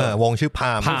อยู่วงชื่อพ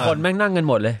ามทุกคนแม่งนั่งกัน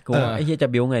หมดเลยกูไอ้เหี้ยจะ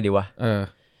บิ้วไงดีวะ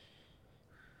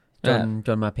จ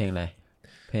นมาเพลงอะไร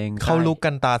เพลงเข้าลุกกั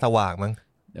นตาสว่างมั้ง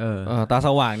ตาส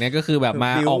ว่างเนี่ยก็คือแบบม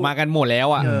าออกมากันหมดแล้ว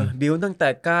อ่ะบิ้วตั้งแต่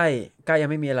ใกล้ยัง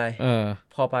ไม่มีอะไร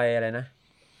พอไปอะไรนะ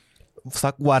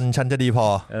สักวันฉันจะดีพอ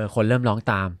คนเริ่มร้อง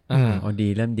ตามดี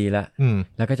เริ่มดีแล้ว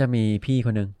แล้วก็จะมีพี่ค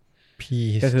นนึงพี่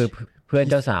ก็คือเพื่อน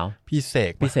เจ้าสาวพี่เส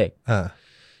ก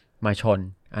มาชน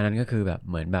อันนั้นก็คือแบบ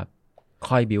เหมือนแบบ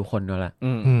ค่อยบิ้วคนแล้วละ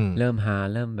เริ่มฮา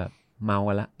เริ่มแบบเมา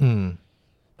กันละ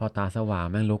พอตาสว่าง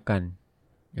แม่งลุกกัน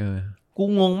กู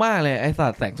งงมากเลยไอ้สั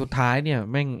ตว์แสงสุดท้ายเนี่ย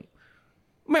แม่ง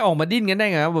ไม่ออกมาดิ้นกันได้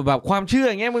ไงแบบความเชื่อ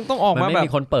อย่างเงี้ยมึงต้องออกมาแบบไม่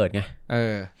มีคนเปิดไง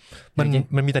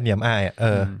มันมีแต่เหนียมอาย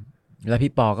แล้ว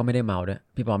พี่ปอก็ไม่ได้เมาด้วย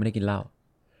พี่ปอไม่ได้กินเหล้า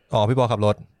พี่ปอขับร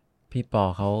ถพี่ปอ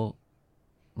เขา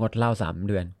งดเหล้า3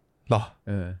 เดือนหรอ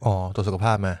ตัวสุขภ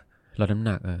าพมาลดน้ำห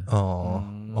นัก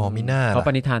มีหน้าเขาป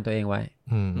ณิธานตัวเองไว้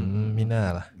มีหน้า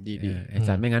ล่ะดีไอ้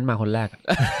สัตว์ไม่งั้นมาคนแรก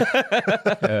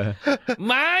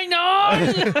ไม่น้อย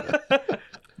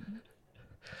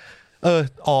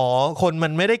คนมั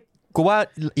นไม่ได้กูว่า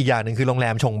อีกอย่างหนึ่งคือโรงแร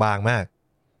มชงบางมาก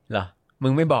เหรอมึ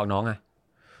งไม่บอกน้องอ่ะ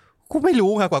กูไม่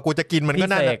รู้ค่ะกว่ากูจะกินมันก็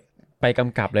น่าไปก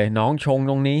ำกับเลยน้องชง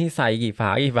ตรงนี้ใส่กี่ฝา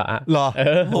หรอ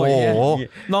โอ้โห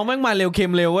น้องแม่งมาเร็วเค็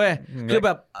มเร็วเว้ยคือแบ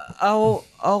บเอา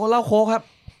เหล้าโค้กครับ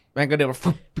แม่งก็เดิน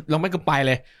เราไม่ก็ไปเ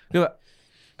ลยคือแบบ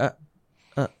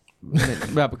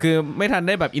แบบคือไม่ทันไ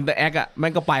ด้แบบอินเตอร์แอคอ่ะแม่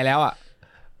งก็ไปแล้วอ่ะ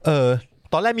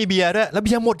ตอนแรกมีเบียร์ด้วยแล้วเ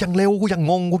บียร์หมดอย่างเร็วกูอย่าง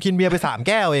งงกูกินเบียร์ไป3 แ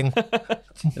ก้วเอง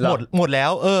หมดแล้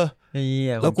ว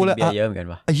แล้วกูเลยเยอะเหมือนกัน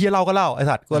วะไอ้เหี้ยเล่าไอ้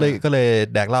สัตว์ก็เลย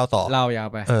แดกเหล้าต่อเหล้ายาว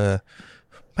ไป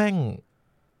แม่ง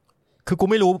คือกู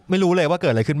ไม่รู้เลยว่าเกิ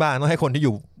ดอะไรขึ้นบ้างต้องให้คนที่อ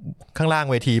ยู่ข้างล่าง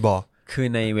เวทีบอกคือ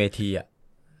ในเวทีอ่ะ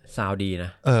ซาวดีน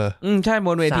ะใช่บ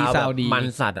นเวทีซาวดีมัน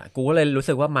สัตว์อ่ะกูก็เลยรู้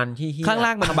สึกว่ามันที่ข้างล่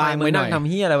างมันบางไม่นั่งทำ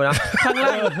เหี้ยอะไรวะนะข้างล่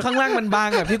างมันบาง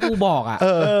แบบที่กูบอกอ่ะ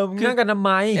นั่งกันทำไ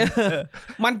ม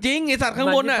มันจริงไอสัตว์ข้าง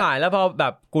บนอ่ะถ่ายแล้วพอแบ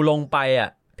บกูลงไปอ่ะ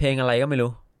เพลงอะไรก็ไม่รู้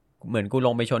เหมือนกูล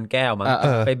งไปชนแก้วมา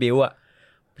ไปบิ้วอ่ะ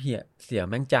เสียง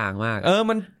แม่งจางมาก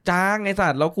มันจางไอ้สั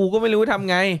ตว์แล้วกูก็ไม่รู้ทำ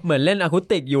ไงเหมือนเล่นอะคูส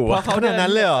ติกอยู่เพราะเขาเดินนั้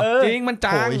นเลยเหรอจริงมันจ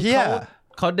าง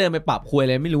เขาเดินไปปรับคุย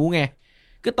เลยไม่รู้ไง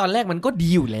ก็ตอนแรกมันก็ดี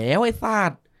อยู่แล้วไอ้สั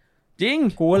ตว์จริง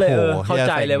กูเลยเข้า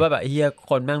ใจเลยว่าแบบเฮีย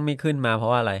คนแม่งไม่ขึ้นมาเพรา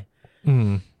ะว่าอะไร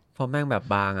เพราะแม่งแบบ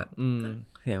บางอ่ะ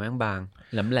เสียงแม่งบาง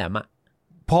แหลมๆอ่ะ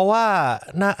เพราะว่า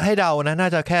น่าให้เดานะน่า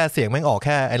จะแค่เสียงแม่งออกแ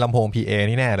ค่ไอ้ลำโพง PA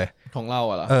นี่แน่เลยของเรา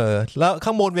เหรอแล้วข้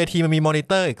างบนเวทีมันมีมอนิ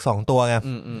เตอร์อีก2ตัวไง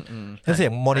แล้วเสีย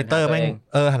งมอนิเตอร์แม่ง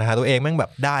หันหาตัวเองแม่งแบ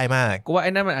บได้มากกูว่าไ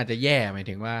อ้นั่นมันอาจจะแย่หมาย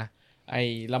ถึงว่าไอ้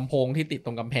ลำโพงที่ติดต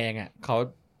รงกำแพงอ่ะเขา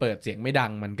เปิดเสียงไม่ดั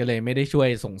งมันก็เลยไม่ได้ช่วย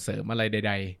ส่งเสริมอะไรใ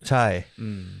ดๆใช่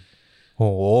โห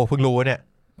เพิ่งรู้เนี่ย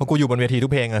เพราะกูอยู่บนเวทีทุ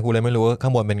กเพลงอะกูเลยไม่รู้ข้า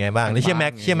งบนเป็นไงบ้างแล้วเชี่ย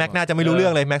แม็กน่าจะไม่รู้เรื่อ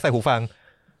งเลยแม็กใส่หูฟัง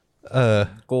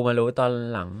กูมารู้ตอน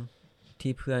หลัง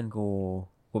ที่เพื่อนกู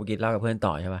ไปกินเหล้ากับเพื่อน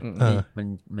ต่อใช่ป่ะ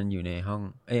มันอยู่ในห้อง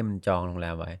มันจองโรงแร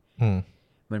มไว้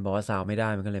มันบอกว่าซาวไม่ได้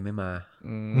มันก็เลยไม่มา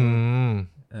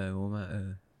กูมา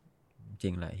จริ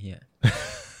งหลายเฮีย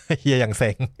อย่างเซ็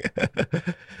ง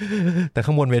แต่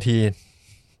ข้างบนเวที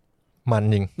มัน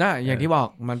จริงอย่างที่บอก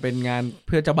มันเป็นงานเ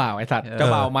พื่อเจ้าบ่าวไอ้สัตว์เจ้า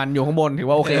บ่าวมันอยู่ข้างบนถือ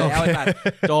ว่าโอเคแล้วไอ้สัตว์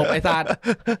จบไอ้สัตว์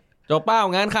จบเป้า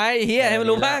งานใครเฮียให้มัน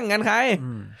รู้บ้างงานใคร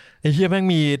ไอ้เฮียแม่ง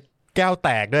มีแก้วแต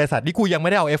กด้วยสัตว์นี่กูยังไม่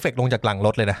ได้เอาเอฟเฟกต์ลงจากหลังร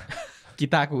ถเลยนะกี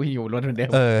ตาร์กูอยู่รถเหมือนเดิม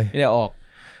ไม่ได้ออก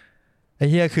ไอ้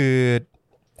เฮียคือ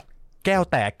แก้ว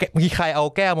แตกมีใครเอา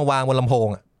แก้วมาวางบนลำโพง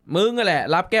อ่ะมึงนั่นแหละ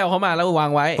รับแก้วเข้ามาแล้ววา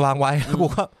งไว้กู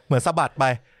ก็เหมือนสะบัดไป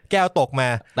แก้วตกมา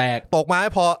ตกมาไ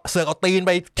ม่พอเสือกเอาตีนไ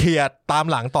ปเขี่ยตาม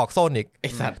หลังตอกส้นอีกไอ้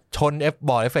สัตว์ชน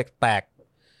บอร์ดเอฟเฟกต์แตก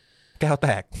แก้วแต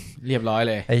กเรียบร้อย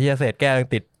เลยไอ้เฮียเศษแก้วยัง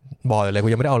ติดบอร์ดเลยกู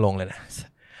ยังไม่ได้เอาลงเลยนะ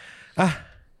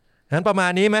งั้นประมา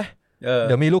ณนี้ไหมเ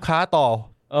ดี๋ยวมีลูกค้าต่อ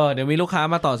เดี๋ยวมีลูกค้า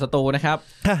มาต่อสตูนะครับ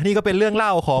นี่ก็เป็นเรื่องเล่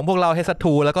าของพวกเราเฮส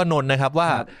ทูแล้วก็นนท์นะครับว่า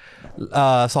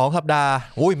2 สัปดาห์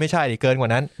ไม่ใช่เกินกว่า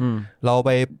นั้นเราไป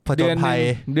ผจญภัย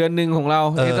เดือนนึงของเรา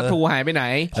เฮสทูหายไปไหน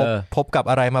พบกับ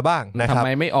อะไรมาบ้างนะครับทำไ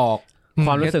มไม่ออกค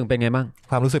วามรู้สึกเป็นไงบ้าง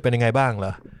ความรู้สึกเป็นยังไงบ้างเหร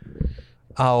อ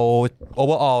เอาโอเ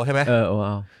วอร์ออลใช่ไหม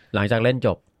overall หลังจากเล่นจ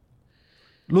บ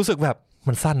รู้สึกแบบ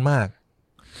มันสั้นมาก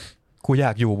กูอย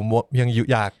ากอยู่ยัง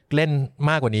อยากเล่น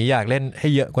มากกว่านี้อยากเล่นให้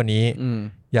เยอะกว่านี้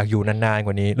อยากอยู่นานๆก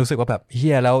ว่านี้รู้สึกว่าแบบเฮี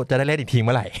ยแล้วจะได้เล่นอีกทีเ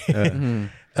มื่อไหร่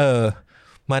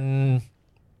มัน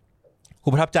กู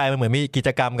ประทับใจมันเหมือนมีกิจ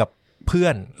กรรมกับเพื่อ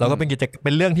นแล้วก็เ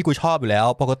ป็นเรื่องที่กูชอบอยู่แล้ว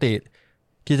ปกติ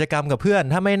กิจกรรมกับเพื่อน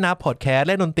ถ้าไม่นับพอดแคสต์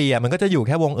เล่นดนตรีมันก็จะอยู่แ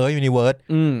ค่วงยูนิเวิร์ส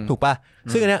ถูกป่ะ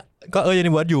ซึ่งอันเนี้ยก็ยู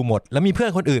นิเวิร์สอยู่หมดแล้วมีเพื่อ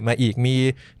นคนอื่นมาอีกมี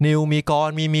นิวมีกร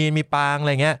มีมีนมีปางอะไ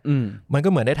รเงี้ยมันก็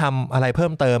เหมือนได้ทำอะไรเพิ่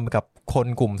มเติมกับคน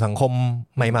กลุ่มสังคม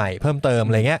ใหม่ๆเพิ่มเติม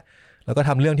อะไรเงี้ยแล้วก็ท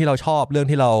ำเรื่องที่เราชอบเรื่อง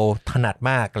ที่เราถนัด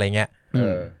มากอะไรเงี้ย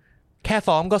แค่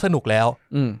ซ้อมก็สนุกแล้ว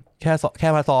แค่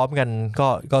มาซ้อมกัน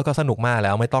ก็สนุกมากแ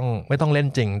ล้วไม่ต้องเล่น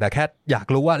จริงแต่แค่อยาก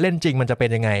รู้ว่าเล่นจริงมันจะเป็น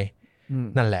ยังไง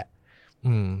นั่นแหละ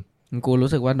กู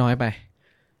รู้สึกว่าน้อยไป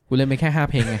กูเล่นไปแค่5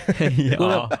 เพลงไง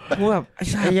กูแบบไอ้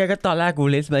เหี้ยก็ตอนแรกกู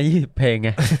ลิสต์มา20 เพลงไง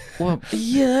กูแบบ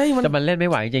เย้ยแต่มันเล่นไม่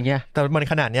ไหวจริงๆเนี่ยแต่มัน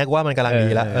ขนาดเนี้ยกูว่ามันกำลังดี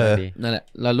แล้วนั่นแหละ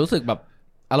เรารู้สึกแบบ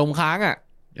อารมณ์ค้างอ่ะ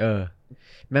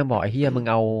แม่งบอกไอ้เหี้ยมึง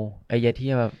เอาไอ้เหี้ยที่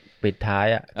มาปิดท้าย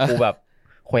อ่ะกูแบบ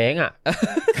เคว้งอ่ะ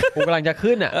กูกำลังจะ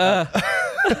ขึ้นอ่ะ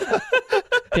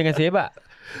เพลงกระซิบอ่ะ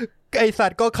ไอสั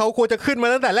ตว์ก็เขาควรจะขึ้นมา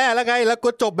ตั้งแต่แรกแล้วไงแล้วก็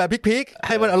จบแบบพลิกๆใ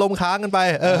ห้มันอารมณ์ค้างกันไป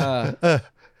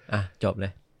จบเล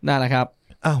ยนั่นแหละครับ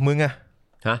มึงอะ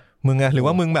มึงอะหรือ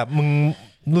ว่ามึงแบบมึง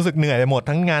รู้สึกเหนื่อยไปหมด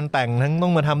ทั้งงานแต่งทั้งต้อ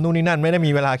งมาทำนู่นนี่นั่นไม่ได้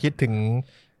มีเวลาคิดถึง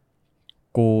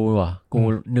กู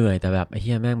เหนื่อยแต่แบบไอ้เ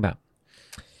หี้ยแม่งแบบ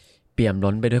เปี่ยม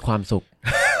ล้นไปด้วยความสุข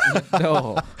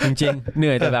จริงๆเห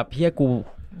นื่อยแต่แบบเหี้ย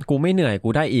กูไม่เหนื่อยกู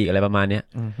ได้อีกอะไรประมาณเนี้ย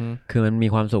คือมันมี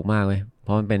ความสุขมากเลยเพร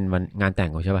าะมันเป็นวันงานแต่ง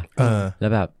กูใช่ป่ะแล้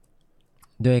วแบบ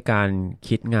ด้วยการ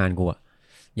คิดงานกูอะ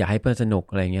อยากให้เพื่อนสนุก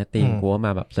อะไรเงี้ยตีมกูว่าม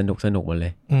าแบบสนุกหมดเล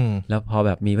ยแล้วพอแ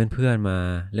บบมีเพื่อนๆมา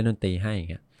เล่นดนตรีให้อย่าง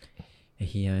เงี้ยไอ้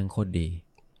เฮียมันโคตรดี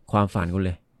ความฝันกูเ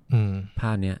ลยภ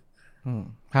าพเนี้ย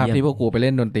ภาพที่พวกกูไปเ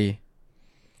ล่นดนตรี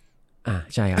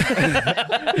ใช่ครับ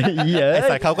ไอ้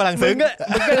สายเขากำลังซึ้ง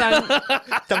มันกำลัง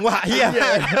จังหวะเฮีย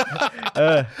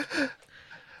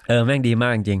แม่งดีมา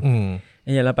กจริงไอ้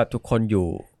เฮียแล้วแบบทุกคนอ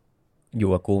ยู่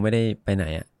กับกูไม่ได้ไปไหน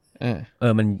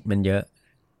มันเย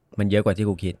อะกว่าที่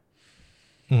กูคิด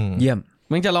เยี่ยม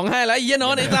มึงจะร้องไห้แล้วเยี่ยน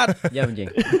อนไอ้สัตว์เยี่ยมจริง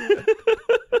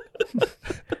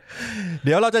เ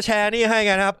ดี๋ยวเราจะแชร์นี่ให้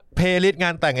กันนะครับเพลย์ลิสต์งา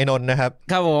นแต่งไอ้นนท์นะครับ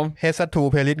ครับผมเฮสทู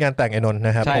เพลย์ลิสต์งานแต่งไอ้นนท์น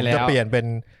ะครับผมจะเปลี่ยนเป็น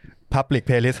Public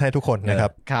Playlist ให้ทุกคนนะครั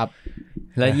บครับ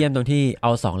และเยี่ยมตรงที่เอ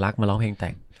า2 ลักมาร้องเพลงแต่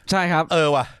งใช่ครับ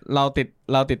ว่ะเรา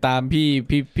ติดตาม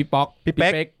พี่ป๊อกพี่เป๊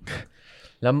ก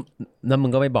แล้วมึ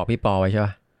งก็ไปบอกพี่ปอไว้ใช่ป่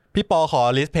ะพี่ปอขอ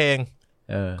ลิสต์เพลง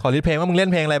ขอลิสต์เพลงว่ามึงเล่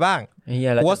นเพลงอะไรบ้าง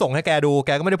กูว่าส่งให้แกดูแก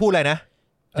ก็ไม่ได้พูดอะไรนะ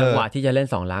จังหวะที่จะเล่น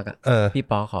2 ลักอ่ะพี่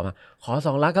ปอขอ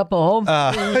2 ลักครับผม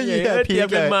เทียบ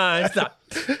กันมาสัตว์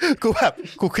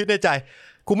กูคิดในใจ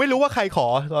กูไม่รู้ว่าใครขอ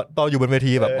ตอนอยู่บนเว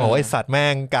ทีแบบโอ้ยสัตว์แม่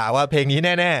งกะว่าเพลงนี้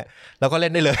แน่ๆแล้วก็เล่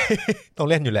นได้เลย ต้อง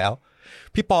เล่นอยู่แล้ว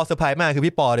พี่ปอเซอร์ไพรส์มากคือ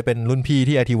พี่ปอเนี่ยเป็นรุ่นพี่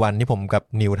ที่ IT1 ที่ผมกับ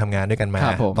นิวทำงานด้วยกันมา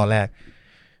ตอนแรก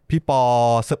พี่ปอ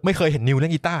ไม่เคยเห็นนิวเล่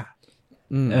นกีตาร์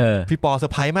พี่ปอเซอ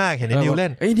ร์ไพรส์มากเห็นนิวเล่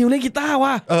นนิวเล่นกีตาร์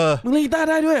ว่ะมึงเล่นกีตาร์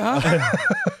ได้ด้วยเหรอ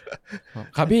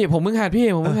ครับพี่ผมมึงหัดเ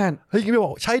ฮ้ยพี่บ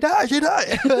อกใช้ได้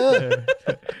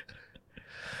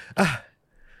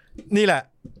นี่แหละ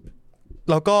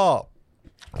แล้วก็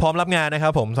พร้อมรับงานนะครั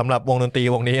บผมสำหรับวงดนตรี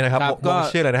วงนี้นะครับวง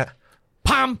ชื่ออะไรนะฮะ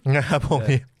พัมนะครับวง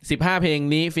นี้15 เพลง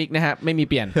นี้ฟิกนะฮะไม่มี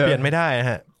เปลี่ยนไม่ได้นะ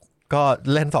ฮะก็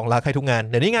เล่น2 ลักให้ทุกงาน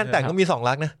เดี๋ยวนี้งานแต่งก็มี2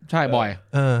 ลักนะใช่บ่อย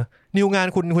นิวงาน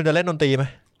คุณจะเล่นดนตรีไหม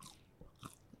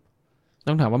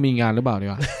ต้องถามว่ามีงานหรือเปล่าดี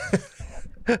วะ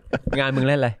งานมึง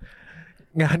เล่นอะไร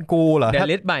งานกูเหรอเดี๋ยว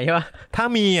ลิสต์ใหม่ใช่ป่ะถ้า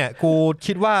มีอ่ะกู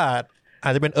คิดว่าอา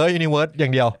จจะเป็นUniverse อย่า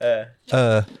งเดียว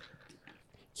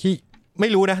ไม่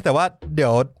รู้นะแต่ว่าเดี๋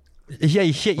ยวเฮีย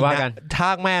อีกนะท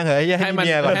างแม่งเหรอให้มัน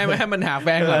ก่อนให้มันหาแฟ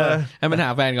นก่อนให้มันหา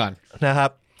แฟนก่อนนะครับ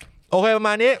โอเคประม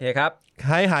าณนี้โอเคครับ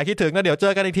ให้หายคิดถึงแล้วเดี๋ยวเจ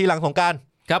อกันอีกทีหลังสงกรานต์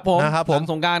ครับผมนะครับผม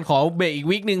สงกรานต์ขอเบรกอีก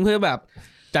วีคนึงเพื่อแบบ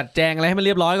จัดแจงอะไรให้มันเ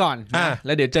รียบร้อยก่อนแ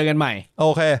ล้วเดี๋ยวเจอกันใหม่โอ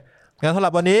เคงั้นสำห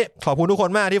รับวันนี้ขอบคุณทุกค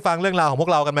นมากที่ฟังเรื่องราวของพว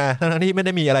กเรากันมาทั้งที่ไม่ไ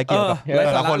ด้มีอะไรเกี่ยวกับแ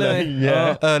ต่ละคนเลย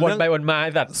วนไปวนมา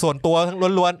สัตว์ส่วนตัว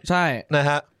ล้วนๆใช่นะ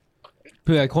ฮะเ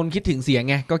ผื่อคนคิดถึงเสียง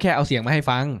ไงก็แค่เอาเสียงมาให้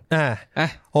ฟัง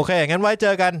โอเคงั้นไว้เจ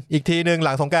อกันอีกทีนึงห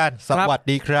ลังสงกรานต์สวัส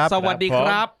ดีครับสวัสดีค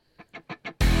รับ